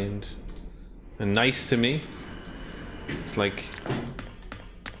 kind, and nice to me. It's like,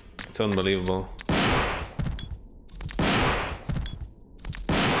 it's unbelievable.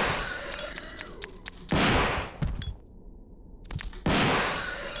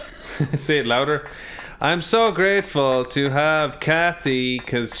 Say it louder. I'm so grateful to have Kathy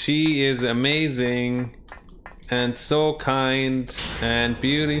because she is amazing and so kind and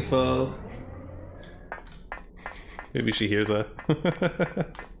beautiful. Maybe she hears that.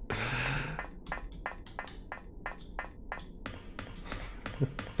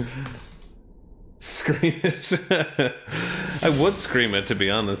 Scream it. I would scream it, to be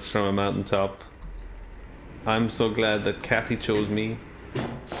honest, from a mountaintop. I'm so glad that Kathy chose me.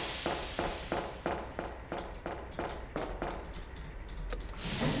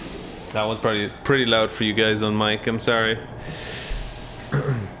 That was probably pretty loud for you guys on mic, I'm sorry.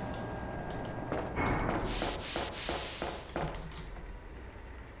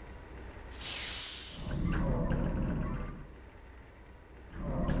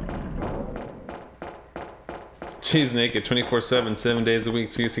 She's naked 24/7, 7 days a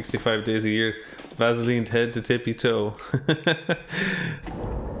week, 365 days a year. Vaseline head to tippy toe.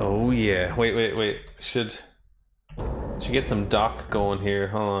 Oh yeah. Wait. Should get some doc going here.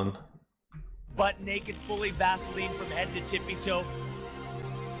 Hold on. butt naked, fully Vaseline from head to tippy toe.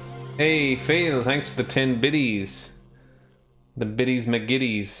 Hey, Fail, thanks for the 10 biddies. The biddies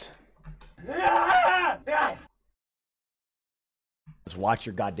McGiddies. Just watch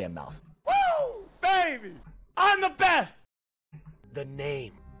your goddamn mouth. Woo! Baby! I'm the best! The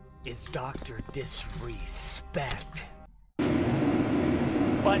name is Dr. Disrespect.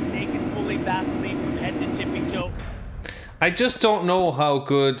 Butt naked, fully Vaseline from head to tippy toe. I just don't know how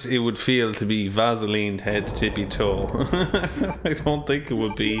good it would feel to be Vaselined head to tippy toe. I don't think it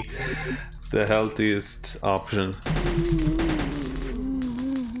would be the healthiest option.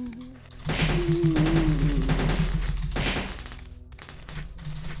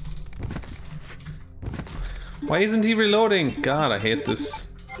 Why isn't he reloading? God, I hate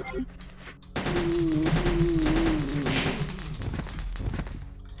this.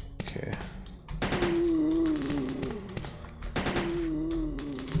 Okay.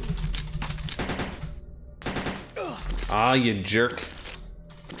 Ah, you jerk.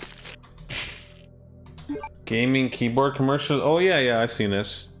 Gaming keyboard commercial? Oh yeah, I've seen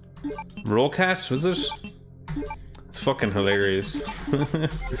it. Rollcat, was it? It's fucking hilarious.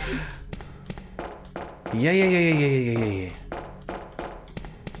 Yeah.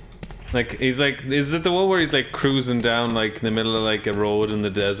 Like, he's like, is it the one where he's like cruising down like in the middle of like a road in the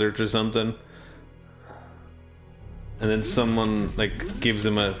desert or something? And then someone like gives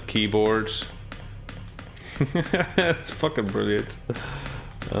him a keyboard. It's fucking brilliant.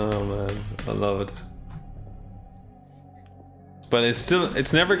 Oh man, I love it. But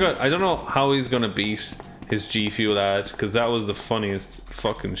it's never got, I don't know how he's gonna beat his G Fuel ad, because that was the funniest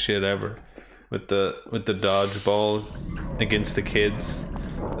fucking shit ever. With the dodgeball against the kids.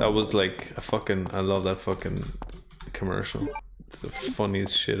 That was like a fucking, I love that fucking commercial. It's the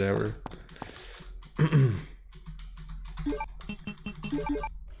funniest shit ever.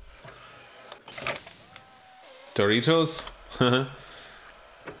 Doritos?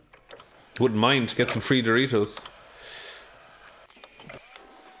 Wouldn't mind, get some free Doritos.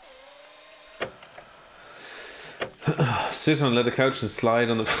 Sit on leather couch and slide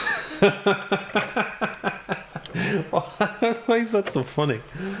on the... Why is that so funny?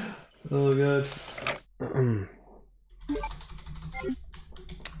 Oh god.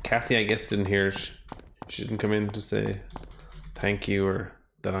 Kathy, I guess, didn't hear it. She didn't come in to say thank you or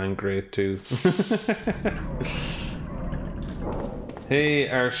that I'm great too. Hey,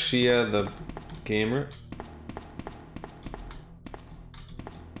 Arshia the gamer.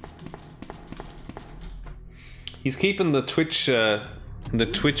 He's keeping the Twitch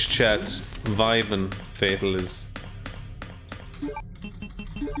chat vibing. Fatal is.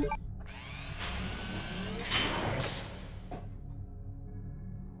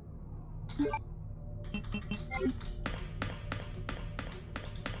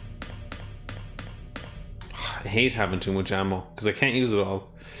 I hate having too much ammo because I can't use it all.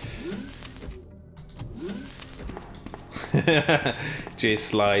 Jay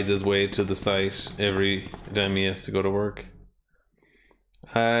slides his way to the site every time he has to go to work.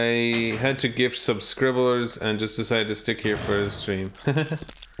 I had to gift subscribers and just decided to stick here for the stream.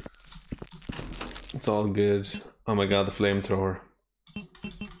 It's all good. Oh my god, the flamethrower.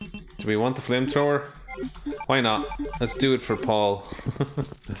 Do we want the flamethrower? Why not? Let's do it for Paul.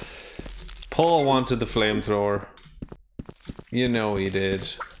 Paul wanted the flamethrower. You know he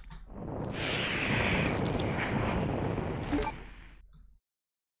did.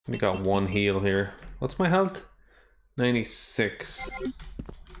 We got one heal here. What's my health? 96.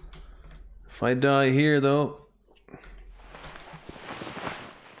 If I die here though.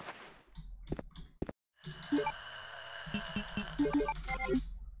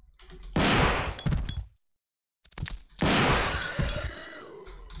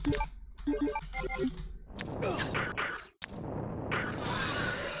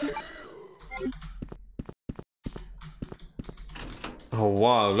 Oh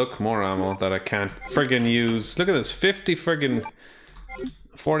wow, look, more ammo that I can't friggin' use. Look at this, 50 friggin'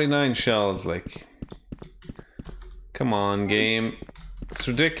 49 shells, like. Come on, game. It's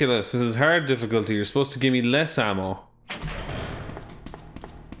ridiculous. This is hard difficulty. You're supposed to give me less ammo.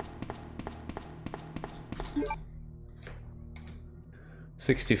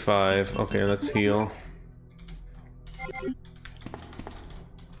 $65. Okay, let's heal.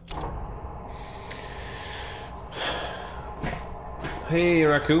 Hey,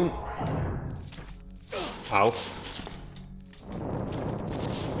 raccoon. Ow.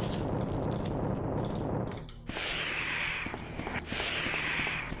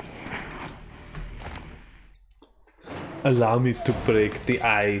 Allow me to break the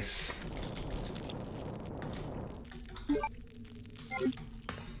ice.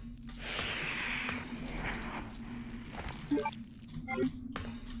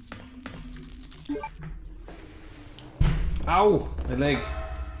 Ow! My leg.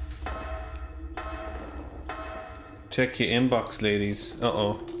 Check your inbox, ladies.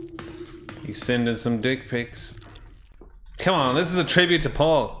 Uh-oh. He's sending some dick pics. Come on, this is a tribute to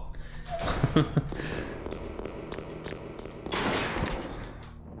Paul.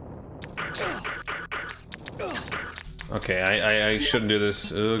 Okay, I shouldn't do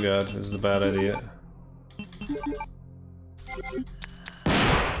this. Oh god, this is a bad idea.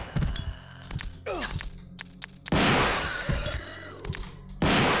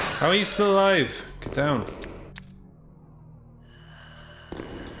 How are you still alive? Get down.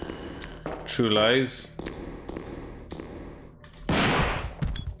 True lies. The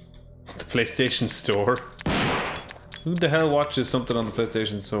PlayStation Store. Who the hell watches something on the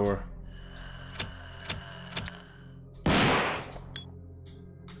PlayStation Store?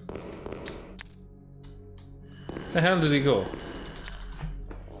 The hell did he go?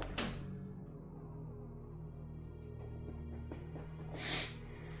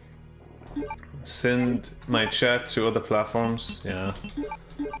 Send my chat to other platforms. Yeah.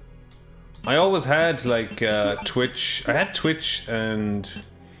 I always had like Twitch. I had Twitch and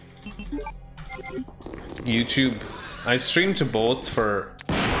YouTube. I streamed to both for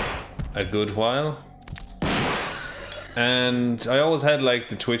a good while. And I always had like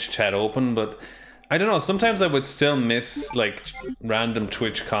the Twitch chat open, but I don't know, sometimes I would still miss like random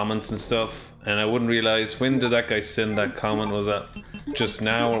Twitch comments and stuff, and I wouldn't realize when did that guy send that comment. Was that just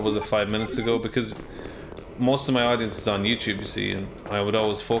now or was it 5 minutes ago? Because most of my audience is on YouTube, you see, and I would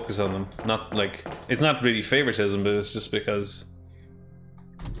always focus on them. Not like, it's not really favoritism, but it's just because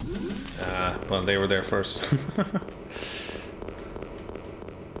well, they were there first.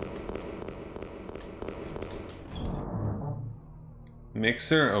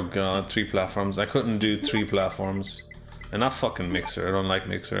 Mixer? Oh god, 3 platforms. I couldn't do 3 platforms. And not fucking Mixer. I don't like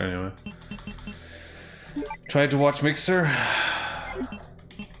Mixer anyway. Tried to watch Mixer.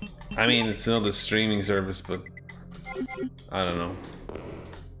 I mean, it's another streaming service, but I don't know.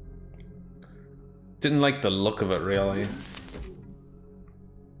 Didn't like the look of it, really.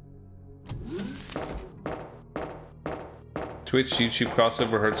 Twitch, YouTube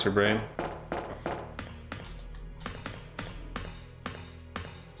crossover hurts your brain.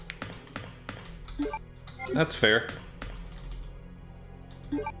 That's fair.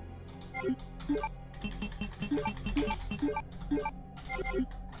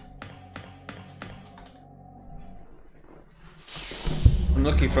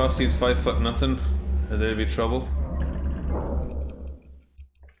 Unlucky Frosty's 5 foot nothing. There'd be trouble.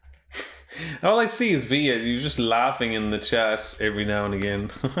 All I see is Via. You're just laughing in the chat every now and again.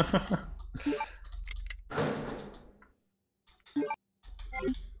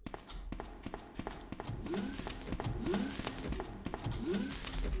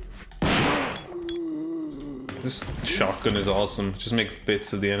 This shotgun is awesome. It just makes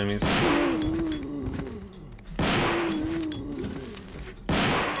bits of the enemies.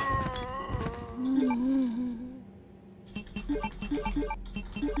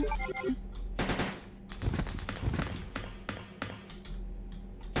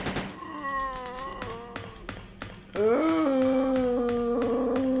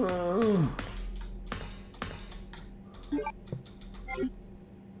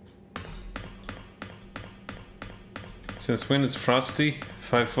 Since when is Frosty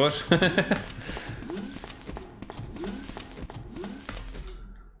 5 foot?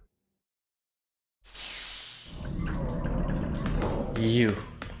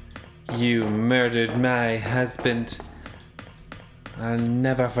 You murdered my husband. I'll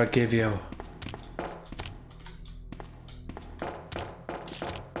never forgive you.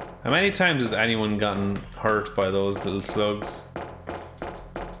 How many times has anyone gotten hurt by those little slugs?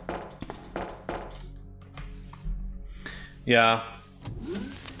 Yeah.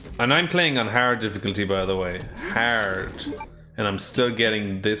 And I'm playing on hard difficulty, by the way. Hard. And I'm still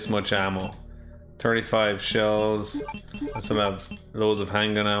getting this much ammo. 35 shells. I still have loads of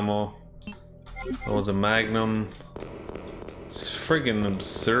handgun ammo. Loads of magnum. It's friggin'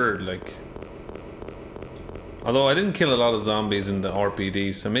 absurd, like. Although I didn't kill a lot of zombies in the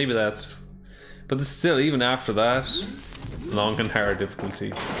RPD, so maybe that's... But it's still, even after that, long and hard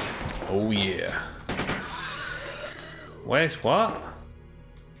difficulty. Oh yeah. Wait, what?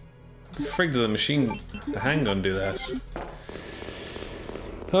 The frig did the handgun do that?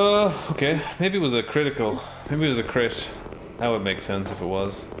 Okay. Maybe it was a critical. Maybe it was a crit. That would make sense if it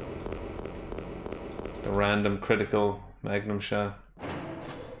was. The random critical magnum shot.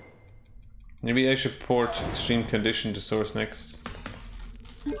 Maybe I should port extreme condition to source next.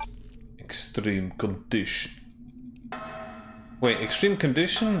 Extreme condition. Wait, extreme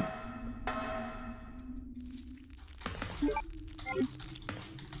condition?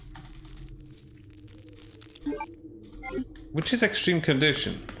 Which is extreme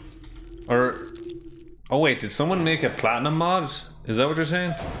condition? Or... Oh wait, did someone make a platinum mod? Is that what you're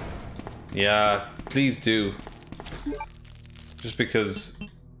saying? Yeah, please do. Just because...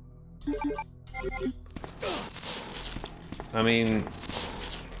 I mean...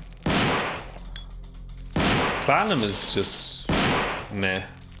 Platinum is just... meh.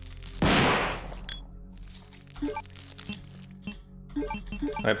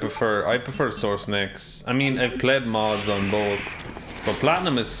 I prefer Source Next. I mean, I've played mods on both, but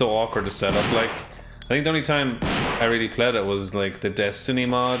Platinum is so awkward to set up. Like, I think the only time I really played it was like the Destiny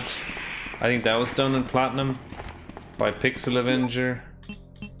mod. I think that was done in Platinum by Pixel Avenger.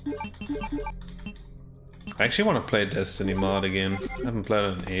 I actually want to play Destiny mod again. I haven't played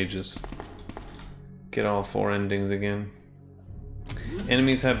it in ages. Get all 4 endings again.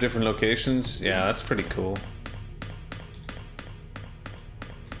 Enemies have different locations. Yeah, that's pretty cool.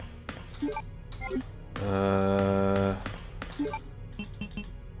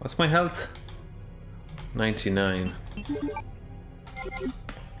 What's my health? 99.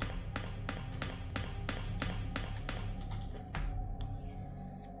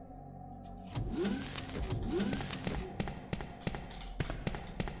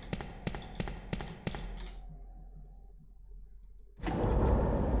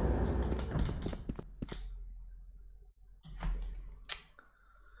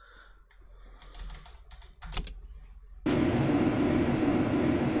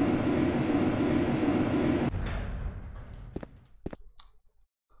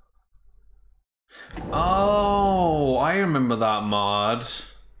 Oh, I remember that mod.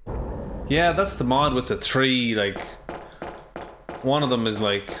 Yeah, that's the mod with the 3, like... One of them is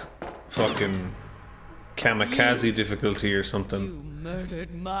like... fucking... kamikaze difficulty or something. You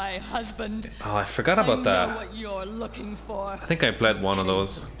murdered my husband. Oh, I forgot about that. I know what you're looking for. I think I played one of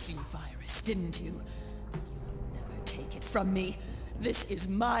those. G-Virus, didn't you? You'll never take it from me. This is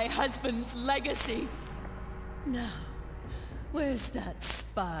my husband's legacy. Now, where's that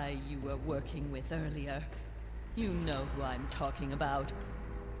spy you were working with earlier? You know who I'm talking about.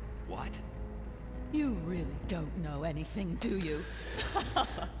 What? You really don't know anything, do you?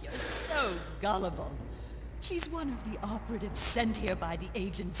 You're so gullible. She's one of the operatives sent here by the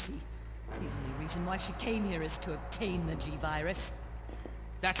agency. The only reason why she came here is to obtain the G-Virus.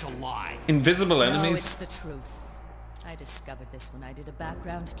 That's a lie. Invisible enemies? No, it's the truth. I discovered this when I did a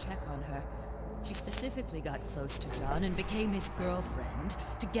background check on her. She specifically got close to John and became his girlfriend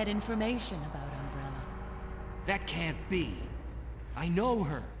to get information about Umbrella. That can't be. I know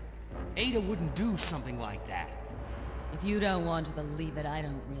her. Ada wouldn't do something like that. If you don't want to believe it, I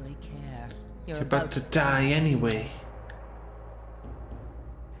don't really care. You're about to die anyway.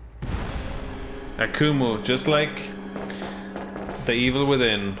 Akumu, just like the Evil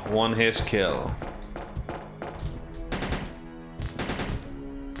Within, one hit kill.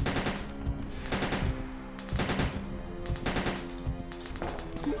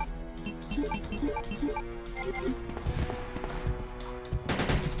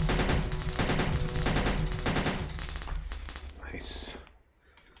 Nice.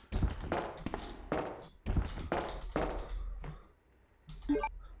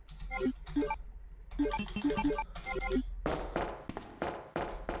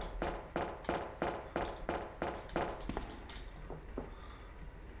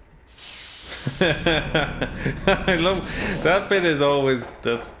 I love that bit. Is always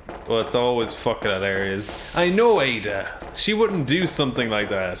it's always fucking hilarious. I know Ada. She wouldn't do something like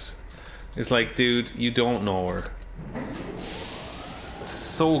that. It's like, dude, you don't know her. It's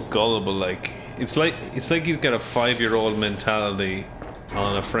so gullible. Like it's like he's got a 5-year-old mentality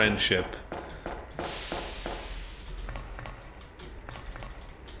on a friendship.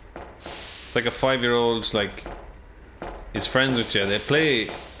 It's like a 5-year-old like is friends with you. They play.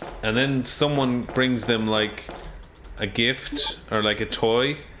 And then someone brings them like a gift or like a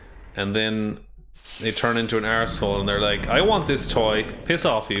toy, and then they turn into an arsehole and they're like, I want this toy, piss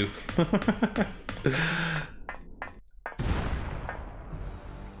off you.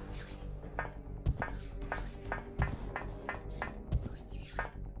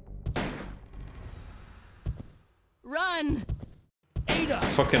 Run! Ada!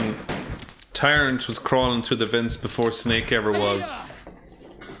 Fucking Tyrant was crawling through the vents before Snake ever was. Ada!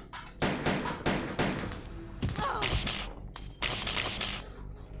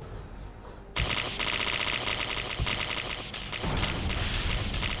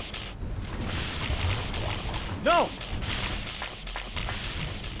 No!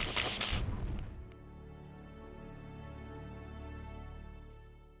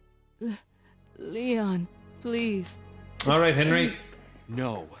 Leon, please. All right, Henry.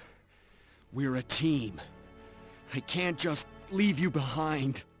 No. We're a team. I can't just leave you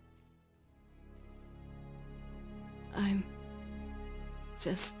behind. I'm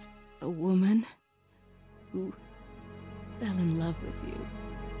just a woman who fell in love with you.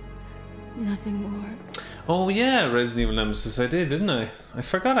 Nothing more. Oh yeah, Resident Evil Nemesis, I did, didn't I? I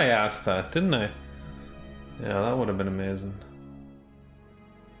forgot I asked that, didn't I? Yeah, that would have been amazing.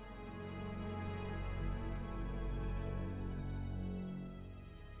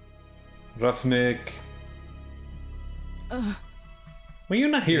 Roughneck. Were you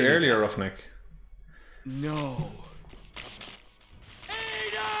not here earlier, Roughneck? No.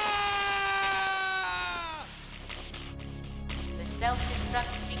 The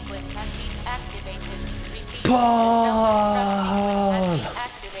self-destruct sequence has been activated. Repeat, Paul! the self-destruct sequence has been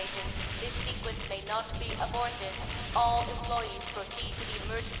activated. This sequence may not be aborted. All employees proceed to the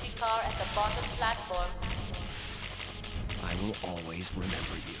emergency car at the bottom platform. I will always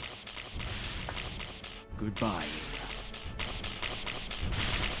remember you. Goodbye.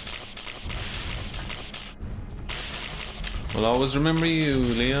 I'll always remember you,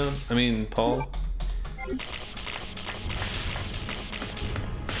 Leon. I mean, Paul.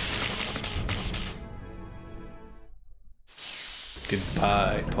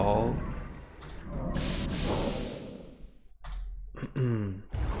 Goodbye, Paul.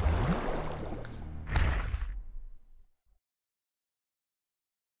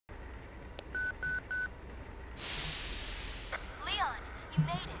 Leon, you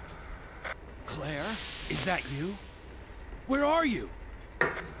made it. Claire, is that you? Where are you? I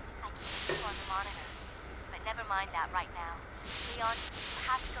can see you on the monitor. But never mind that right now. Leon, you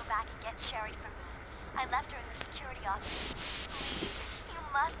have to go back and get Sherry for me. I left her in the security office. Please, you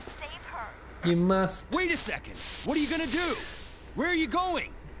must save her. You must. Wait a second. What are you gonna do? Where are you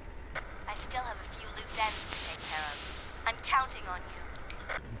going? I still have a few loose ends to take care of. I'm counting on you.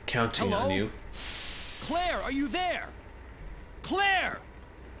 Counting Hello? on you. Claire, are you there? Claire!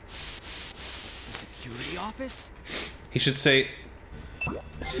 The security office? He should say,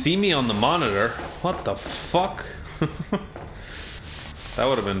 "See me on the monitor." What the fuck? That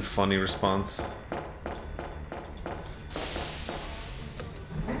would have been a funny response.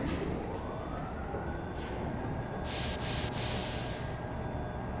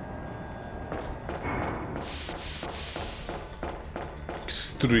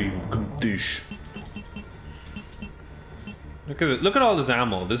 Extreme condition. Look at it. Look at all this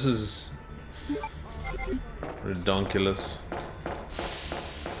ammo. This is redonkulous.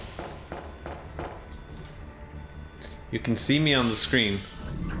 You can see me on the screen.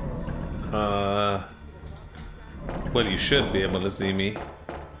 Well, you should be able to see me.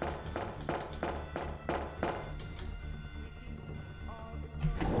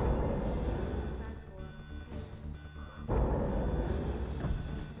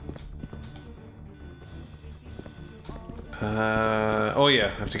 Oh yeah,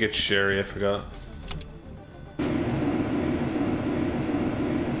 I have to get Sherry, I forgot.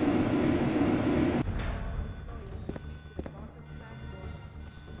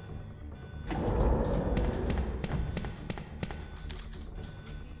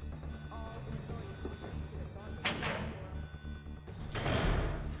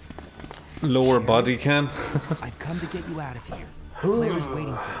 Lower body cam. I've come to get you out of here. Claire's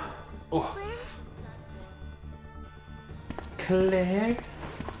waiting for you. Oh. Claire?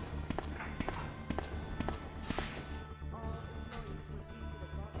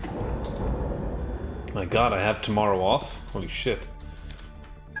 My god, I have tomorrow off? Holy shit.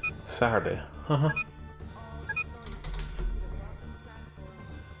 Saturday.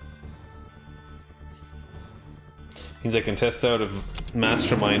 Means I can test out if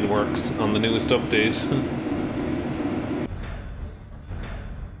Mastermind works on the newest update.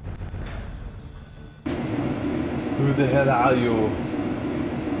 Who the hell are you?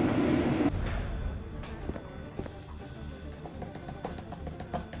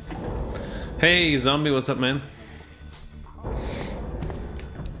 Hey, zombie, what's up, man?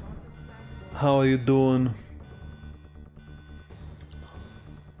 How are you doing?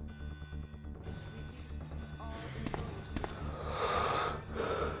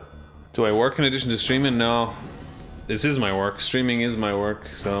 Do I work in addition to streaming? No. This is my work. Streaming is my work,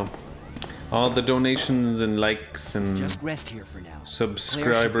 so all the donations and likes and just rest here for now.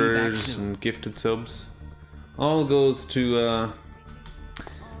 Subscribers and gifted subs all goes to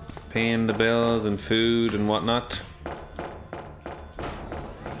paying the bills and food and whatnot.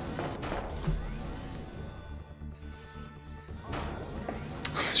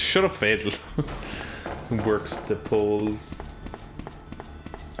 Shut up, Fatal. Works the polls.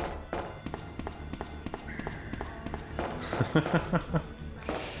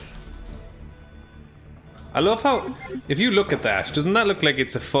 I love how, if you look at that, doesn't that look like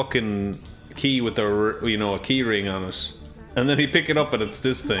it's a fucking key with a, you know, a key ring on it? And then you pick it up and it's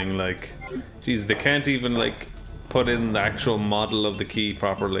this thing, like, geez, they can't even, like, put in the actual model of the key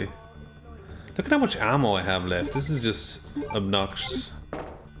properly. Look at how much ammo I have left. This is just obnoxious.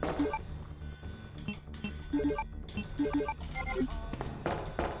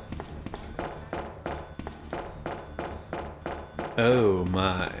 Oh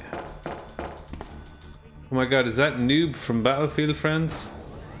my. Oh my god, is that Noob from Battlefield, friends?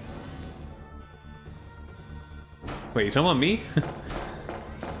 Wait, you talking about me?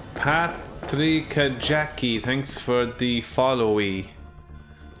 Patrika Jackie, thanks for the followy.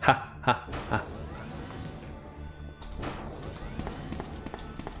 Ha ha ha.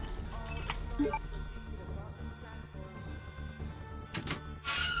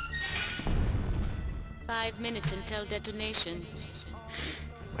 Five minutes until detonation.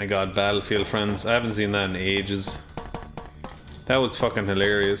 My god, Battlefield, friends. I haven't seen that in ages. That was fucking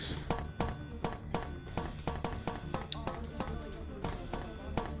hilarious.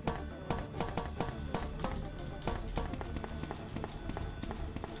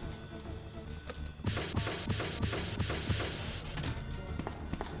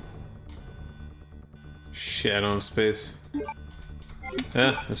 Shit, I don't have space.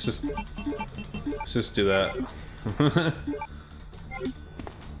 Yeah, let's just do that.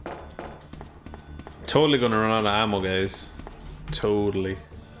 Totally gonna run out of ammo, guys. Totally.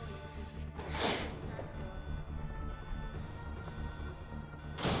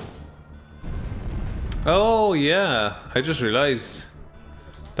 Oh yeah, I just realized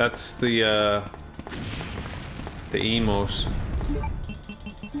that's the emote.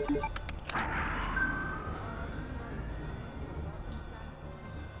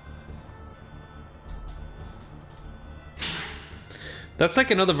 That's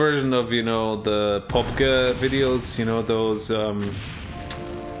like another version of, you know, the PUBG videos, you know, those,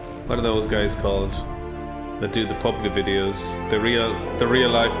 what are those guys called? That do the PUBG videos. The real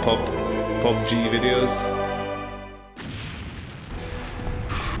life PUBG videos.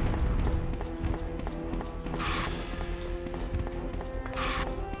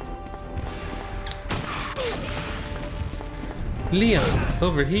 Leon,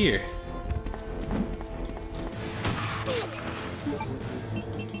 over here.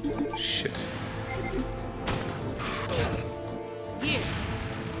 Shit. Here.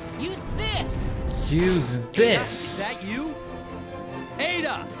 Use this. Use this. Is that you?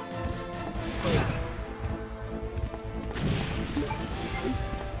 Ada!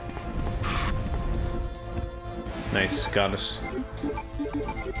 Nice, got it.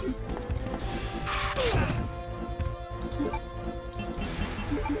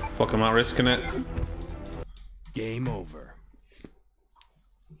 Fuck, I'm not risking it. Game over.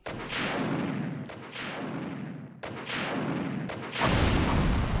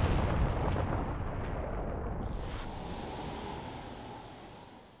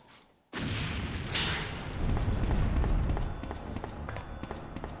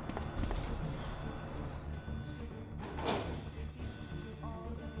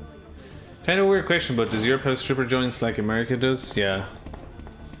 Kind of weird question, but does Europe have stripper joints like America does? Yeah.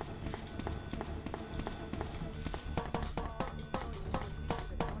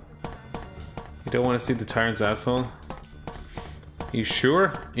 You don't want to see the tyrant's asshole? You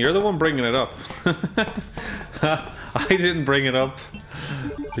sure? You're the one bringing it up. I didn't bring it up.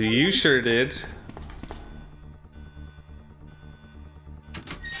 You sure did.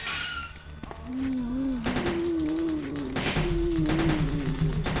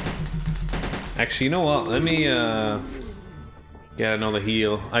 Actually, you know what? Let me get another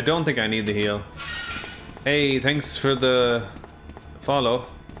heal. I don't think I need the heal. Hey, thanks for the follow.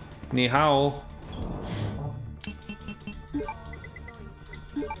 Ni hao.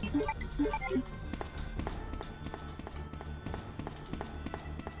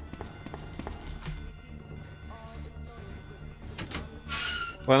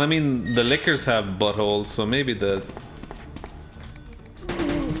 Well, I mean, the lickers have buttholes, so maybe the...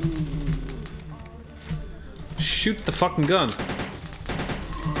 Shoot the fucking gun.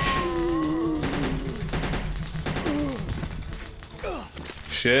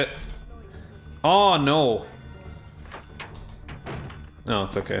 Shit. Oh, no. No,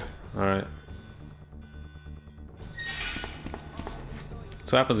 it's okay. Alright.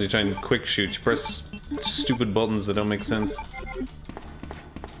 So what happens when you try and quick shoot? You press stupid buttons that don't make sense.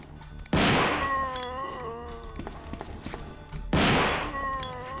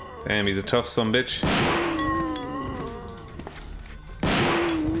 Damn, he's a tough son bitch.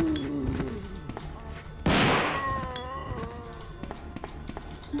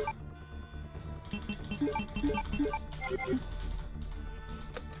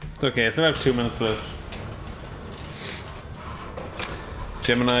 Okay, it's about 2 minutes left.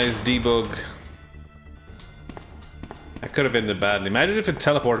 Gemini's debug. That could have ended badly. Imagine if it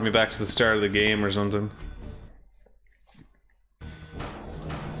teleported me back to the start of the game or something.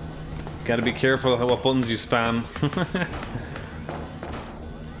 Gotta be careful what buttons you spam.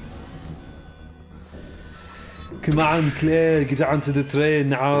 Come on, Claire, get onto the train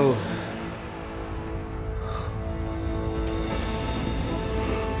now.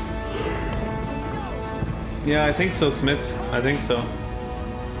 Yeah, I think so, Smith. I think so.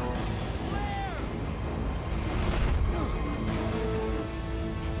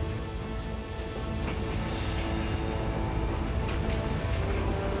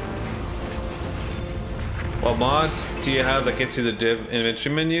 What mods do you have that gets you the div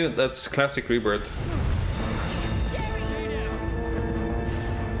inventory menu? That's Classic Rebirth.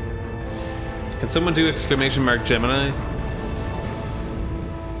 Can someone do exclamation mark Gemini?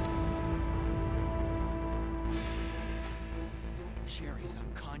 Sherry's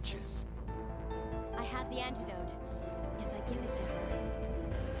unconscious. I have the antidote. If I give it to her.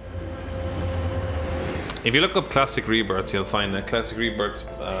 If you look up Classic Rebirth, you'll find that Classic Rebirth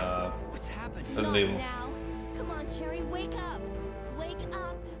What's happening? Resident Evil. Now. Come on, Sherry, wake up. Wake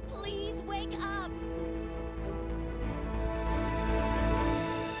up. Please wake up.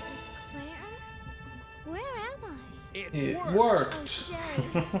 Claire? Where am I? It worked. Oh, Sherry.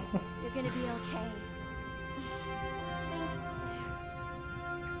 You're gonna be okay. Thanks, Claire.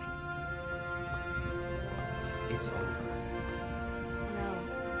 It's over. No.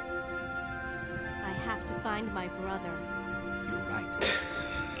 I have to find my brother. You're right.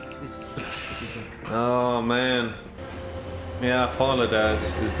 This is just the beginning. Oh man. Yeah, Haddad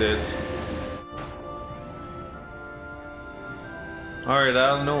is dead. Alright,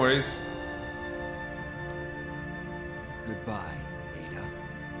 Al, no worries. Goodbye,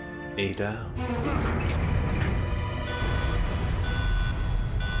 Ada. Ada.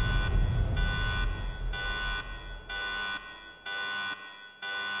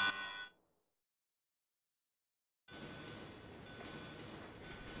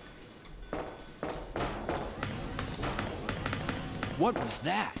 What was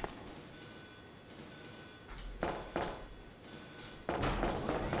that?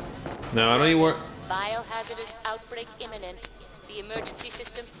 No, I know you were. Biohazardous outbreak imminent. The emergency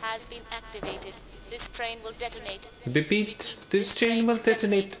system has been activated. This train will detonate. Repeat, this chain will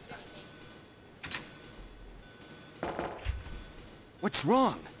detonate. What's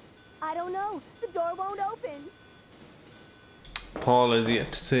wrong? I don't know. The door won't open. Paul has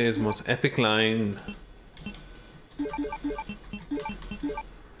yet to say his most epic line.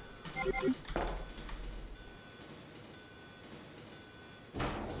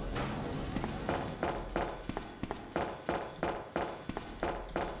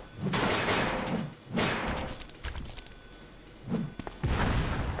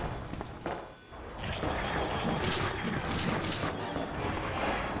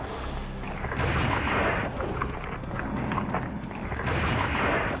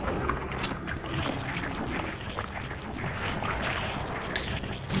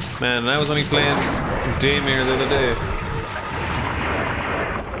 Man, I was only playing Daymare the other day.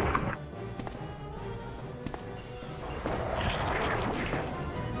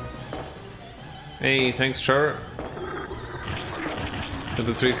 Hey, thanks, Char. For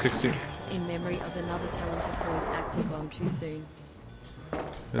the 360. In memory of another talented voice actor gone too soon.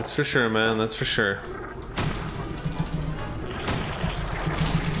 That's for sure, man. That's for sure.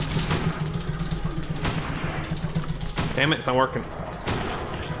 Damn it, it's not working.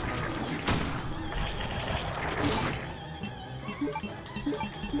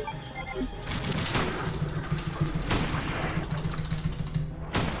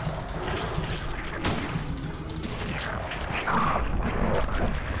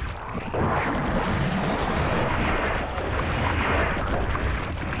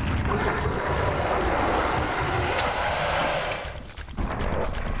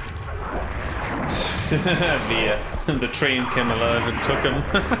 Via. The train came alive and took him.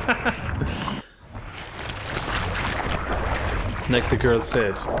 Like the girl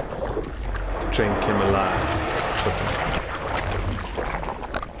said, the train came alive, took him.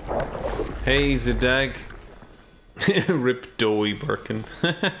 Hey, Zadag. Rip Doughy Birkin.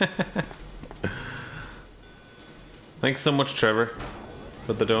 Thanks so much, Trevor,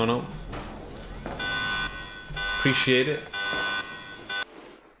 for the dono. Appreciate it.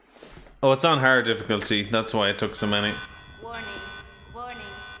 Oh, it's on hard difficulty. That's why it took so many. Warning, warning.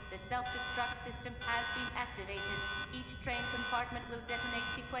 The self-destruct system has been activated. Each train compartment will detonate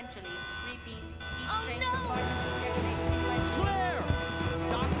sequentially. Repeat, each train compartment will detonate sequentially. Claire!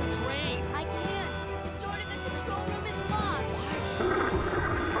 Stop the train! I can't. The door to the control room is locked.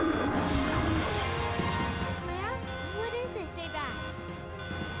 Claire? What is this? Stay back.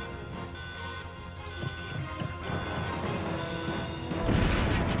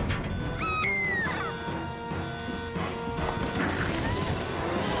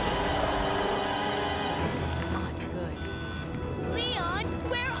 This is not good. Leon,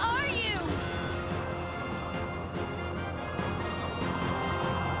 where are you?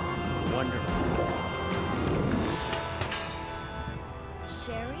 Wonderful.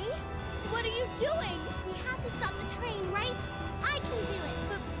 Sherry? What are you doing? We have to stop the train, right? I can do it.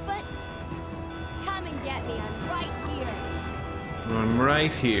 But come and get me. I'm right here. I'm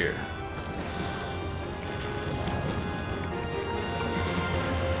right here.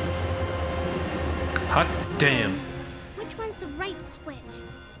 Hot damn. Which one's the right switch?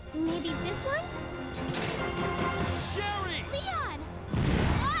 Maybe this one? Sherry! Leon!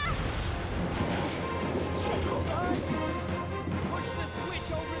 Ah! I can't hold on. Push the switch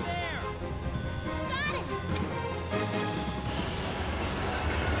over there! Got it!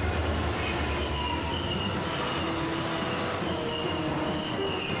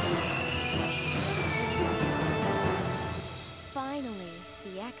 Finally,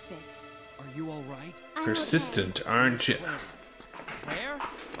 the exit. Are you all right? I'm Persistent, aren't you? Claire?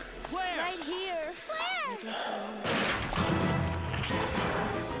 Claire! right here. Claire! I guess we're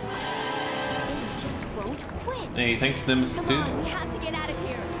They just won't quit. Hey, thanks, Nemesis Come too. on, we have to get out of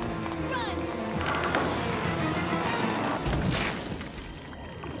here. Run!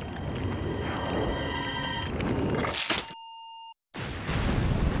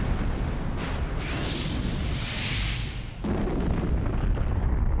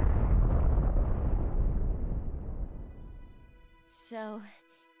 So,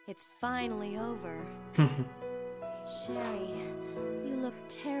 it's finally over. Sherry, you look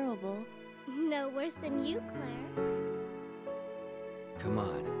terrible. No worse than you, Claire. Come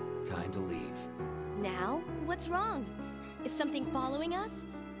on, time to leave. Now? What's wrong? Is something following us?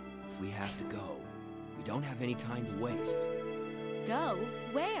 We have to go. We don't have any time to waste. Go?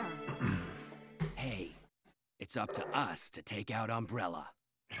 Where? Hey, it's up to us to take out Umbrella.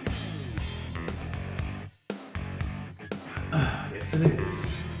 Yes, it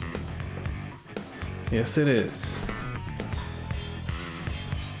is. Yes, it is.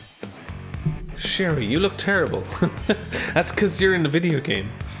 Sherry, you look terrible. That's because you're in the video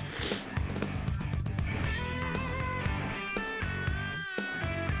game.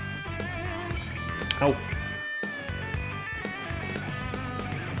 Ow.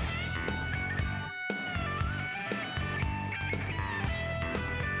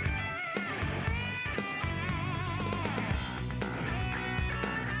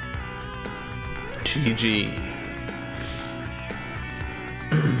 GG.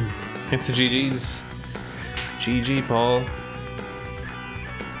 It's the GG's. GG, Paul.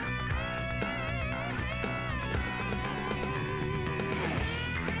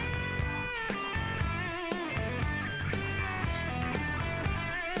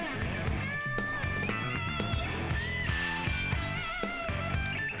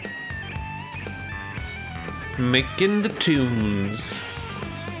 Making the tunes.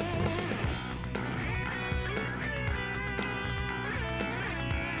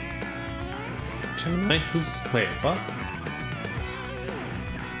 Gemini? Who's... Wait, what?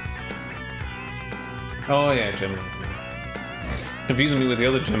 Oh yeah, Gemini. Confusing me with the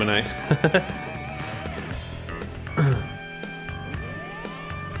other Gemini.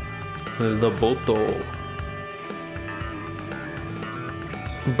 The Boto.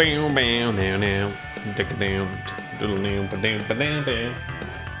 Bam bam now now. Take it down. Doodle down, ba down, ba down, down.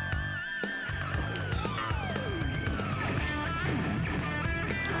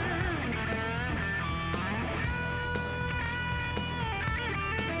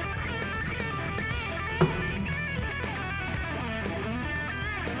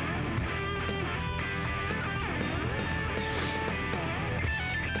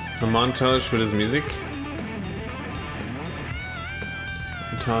 A montage with his music.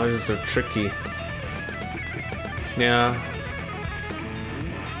 Montages are tricky. Yeah.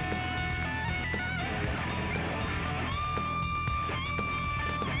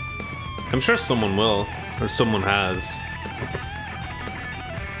 I'm sure someone will, or someone has.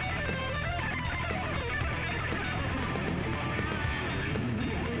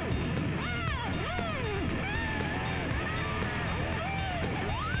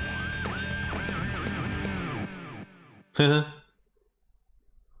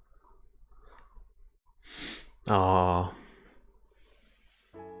 Aww.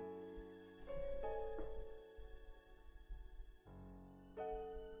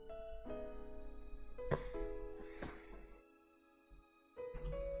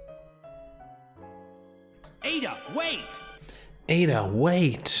 Ada, wait! Ada,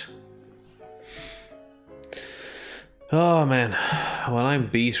 wait! Oh man, well I'm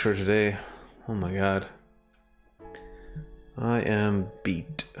beat for today. Oh my god. I am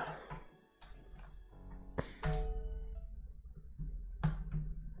beat.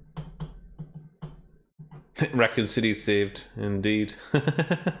 Raccoon City saved, indeed.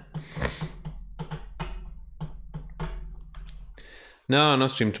 No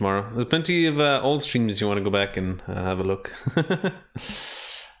stream tomorrow. There's plenty of old streams you want to go back and have a look.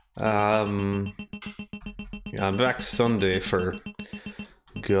 Yeah, I'm back Sunday for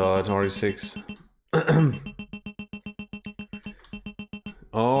God, RE6.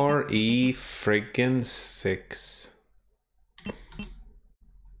 RE friggin' 6.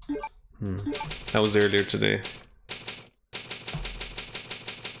 That was earlier today.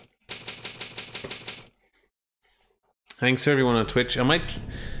 Thanks for everyone on Twitch. I might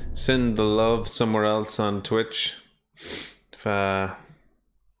send the love somewhere else on Twitch. If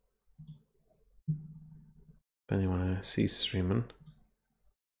anyone I see streaming.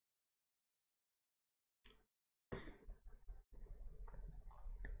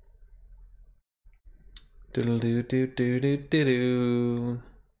 Diddle doo doo doo doo doo doo.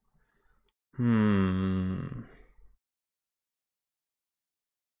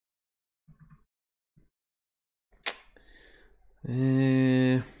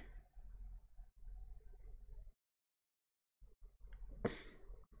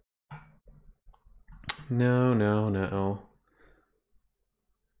 No.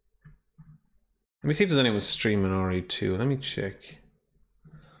 Let me see if there's anyone streaming RE2. Let me check.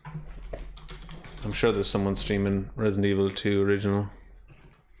 I'm sure there's someone streaming Resident Evil 2 original.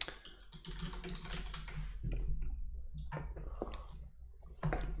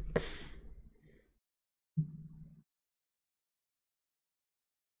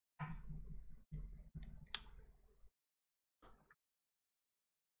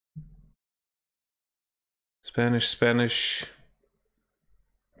 Spanish.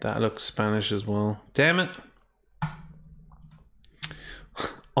 That looks Spanish as well. Damn it.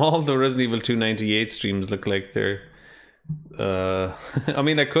 All the Resident Evil 2 98 streams look like they're I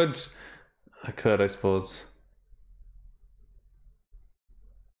mean I could I suppose.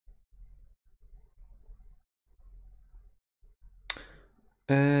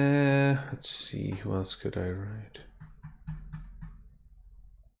 Let's see, who else could I write?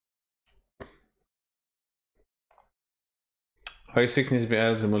 RE6 needs to be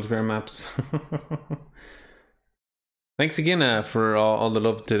added to the multiplayer maps. Thanks again for all the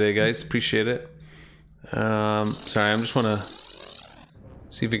love today, guys. Appreciate it. Sorry, I just want to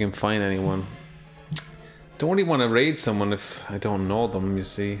see if we can find anyone. Don't really want to raid someone if I don't know them, you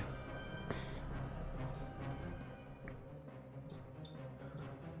see.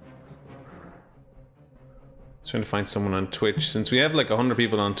 Trying to find someone on Twitch. Since we have like 100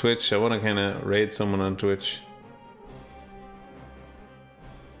 people on Twitch, I want to kind of raid someone on Twitch.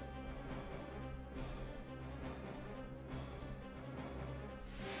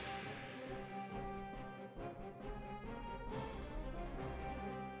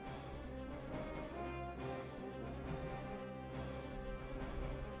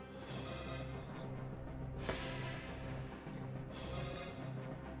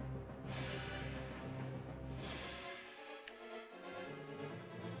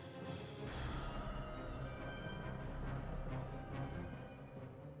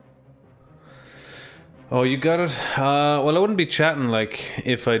 Oh, you got it? Well, I wouldn't be chatting, like,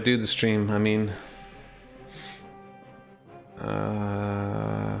 if I do the stream. I mean...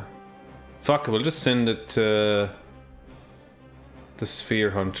 fuck it, we'll just send it to... the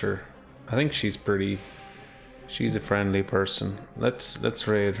Sphere Hunter. I think she's pretty... she's a friendly person. Let's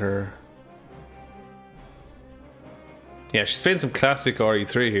raid her. Yeah, she's playing some classic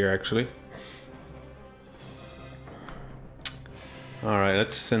RE3 here, actually. Alright,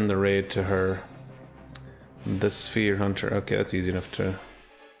 let's send the raid to her. The Sphere Hunter. Okay, that's easy enough to...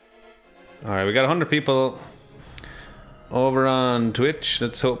 Alright, we got 100 people over on Twitch.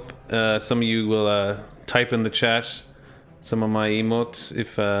 Let's hope some of you will type in the chat some of my emotes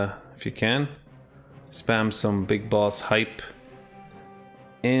if you can. Spam some big boss hype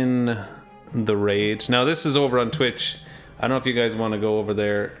in the raid. Now this is over on Twitch. I don't know if you guys want to go over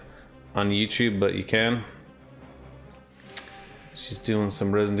there on YouTube, but you can. She's doing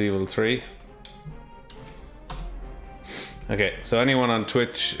some Resident Evil 3. Okay, so anyone on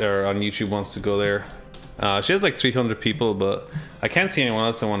Twitch or on YouTube wants to go there. She has like 300 people, but I can't see anyone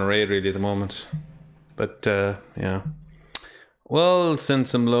else I want to raid really at the moment. But yeah. Well, send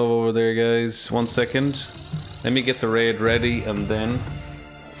some love over there, guys. 1 second. Let me get the raid ready and then...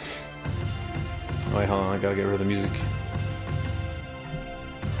 Oh, wait, hold on, I gotta get rid of the music.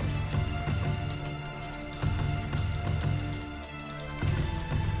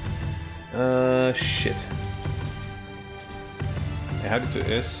 Shit. Hey, how do you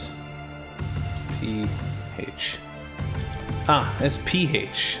say S? P H. Ah,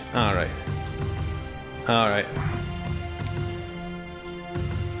 S-P-H. Alright. Alright.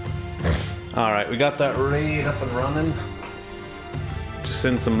 Alright, we got that raid up and running. Just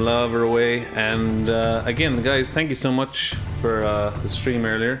send some love our way. And again, guys, thank you so much for the stream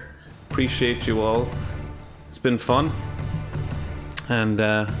earlier. Appreciate you all. It's been fun. And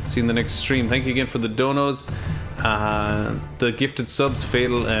see you in the next stream. Thank you again for the donos, the gifted subs,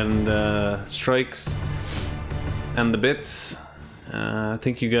 Fatal and Strikes, and the bits.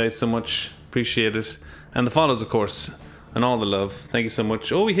 Thank you guys so much. Appreciate it. And the follows, of course, and all the love. Thank you so much.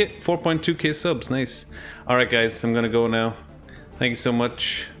 Oh, we hit 4.2k subs. Nice. Alright, guys, I'm gonna go now. Thank you so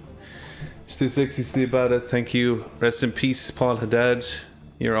much. Stay sexy, stay badass. Thank you. Rest in peace, Paul Haddad.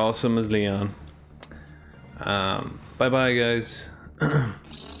 You're awesome as Leon. Bye bye, guys.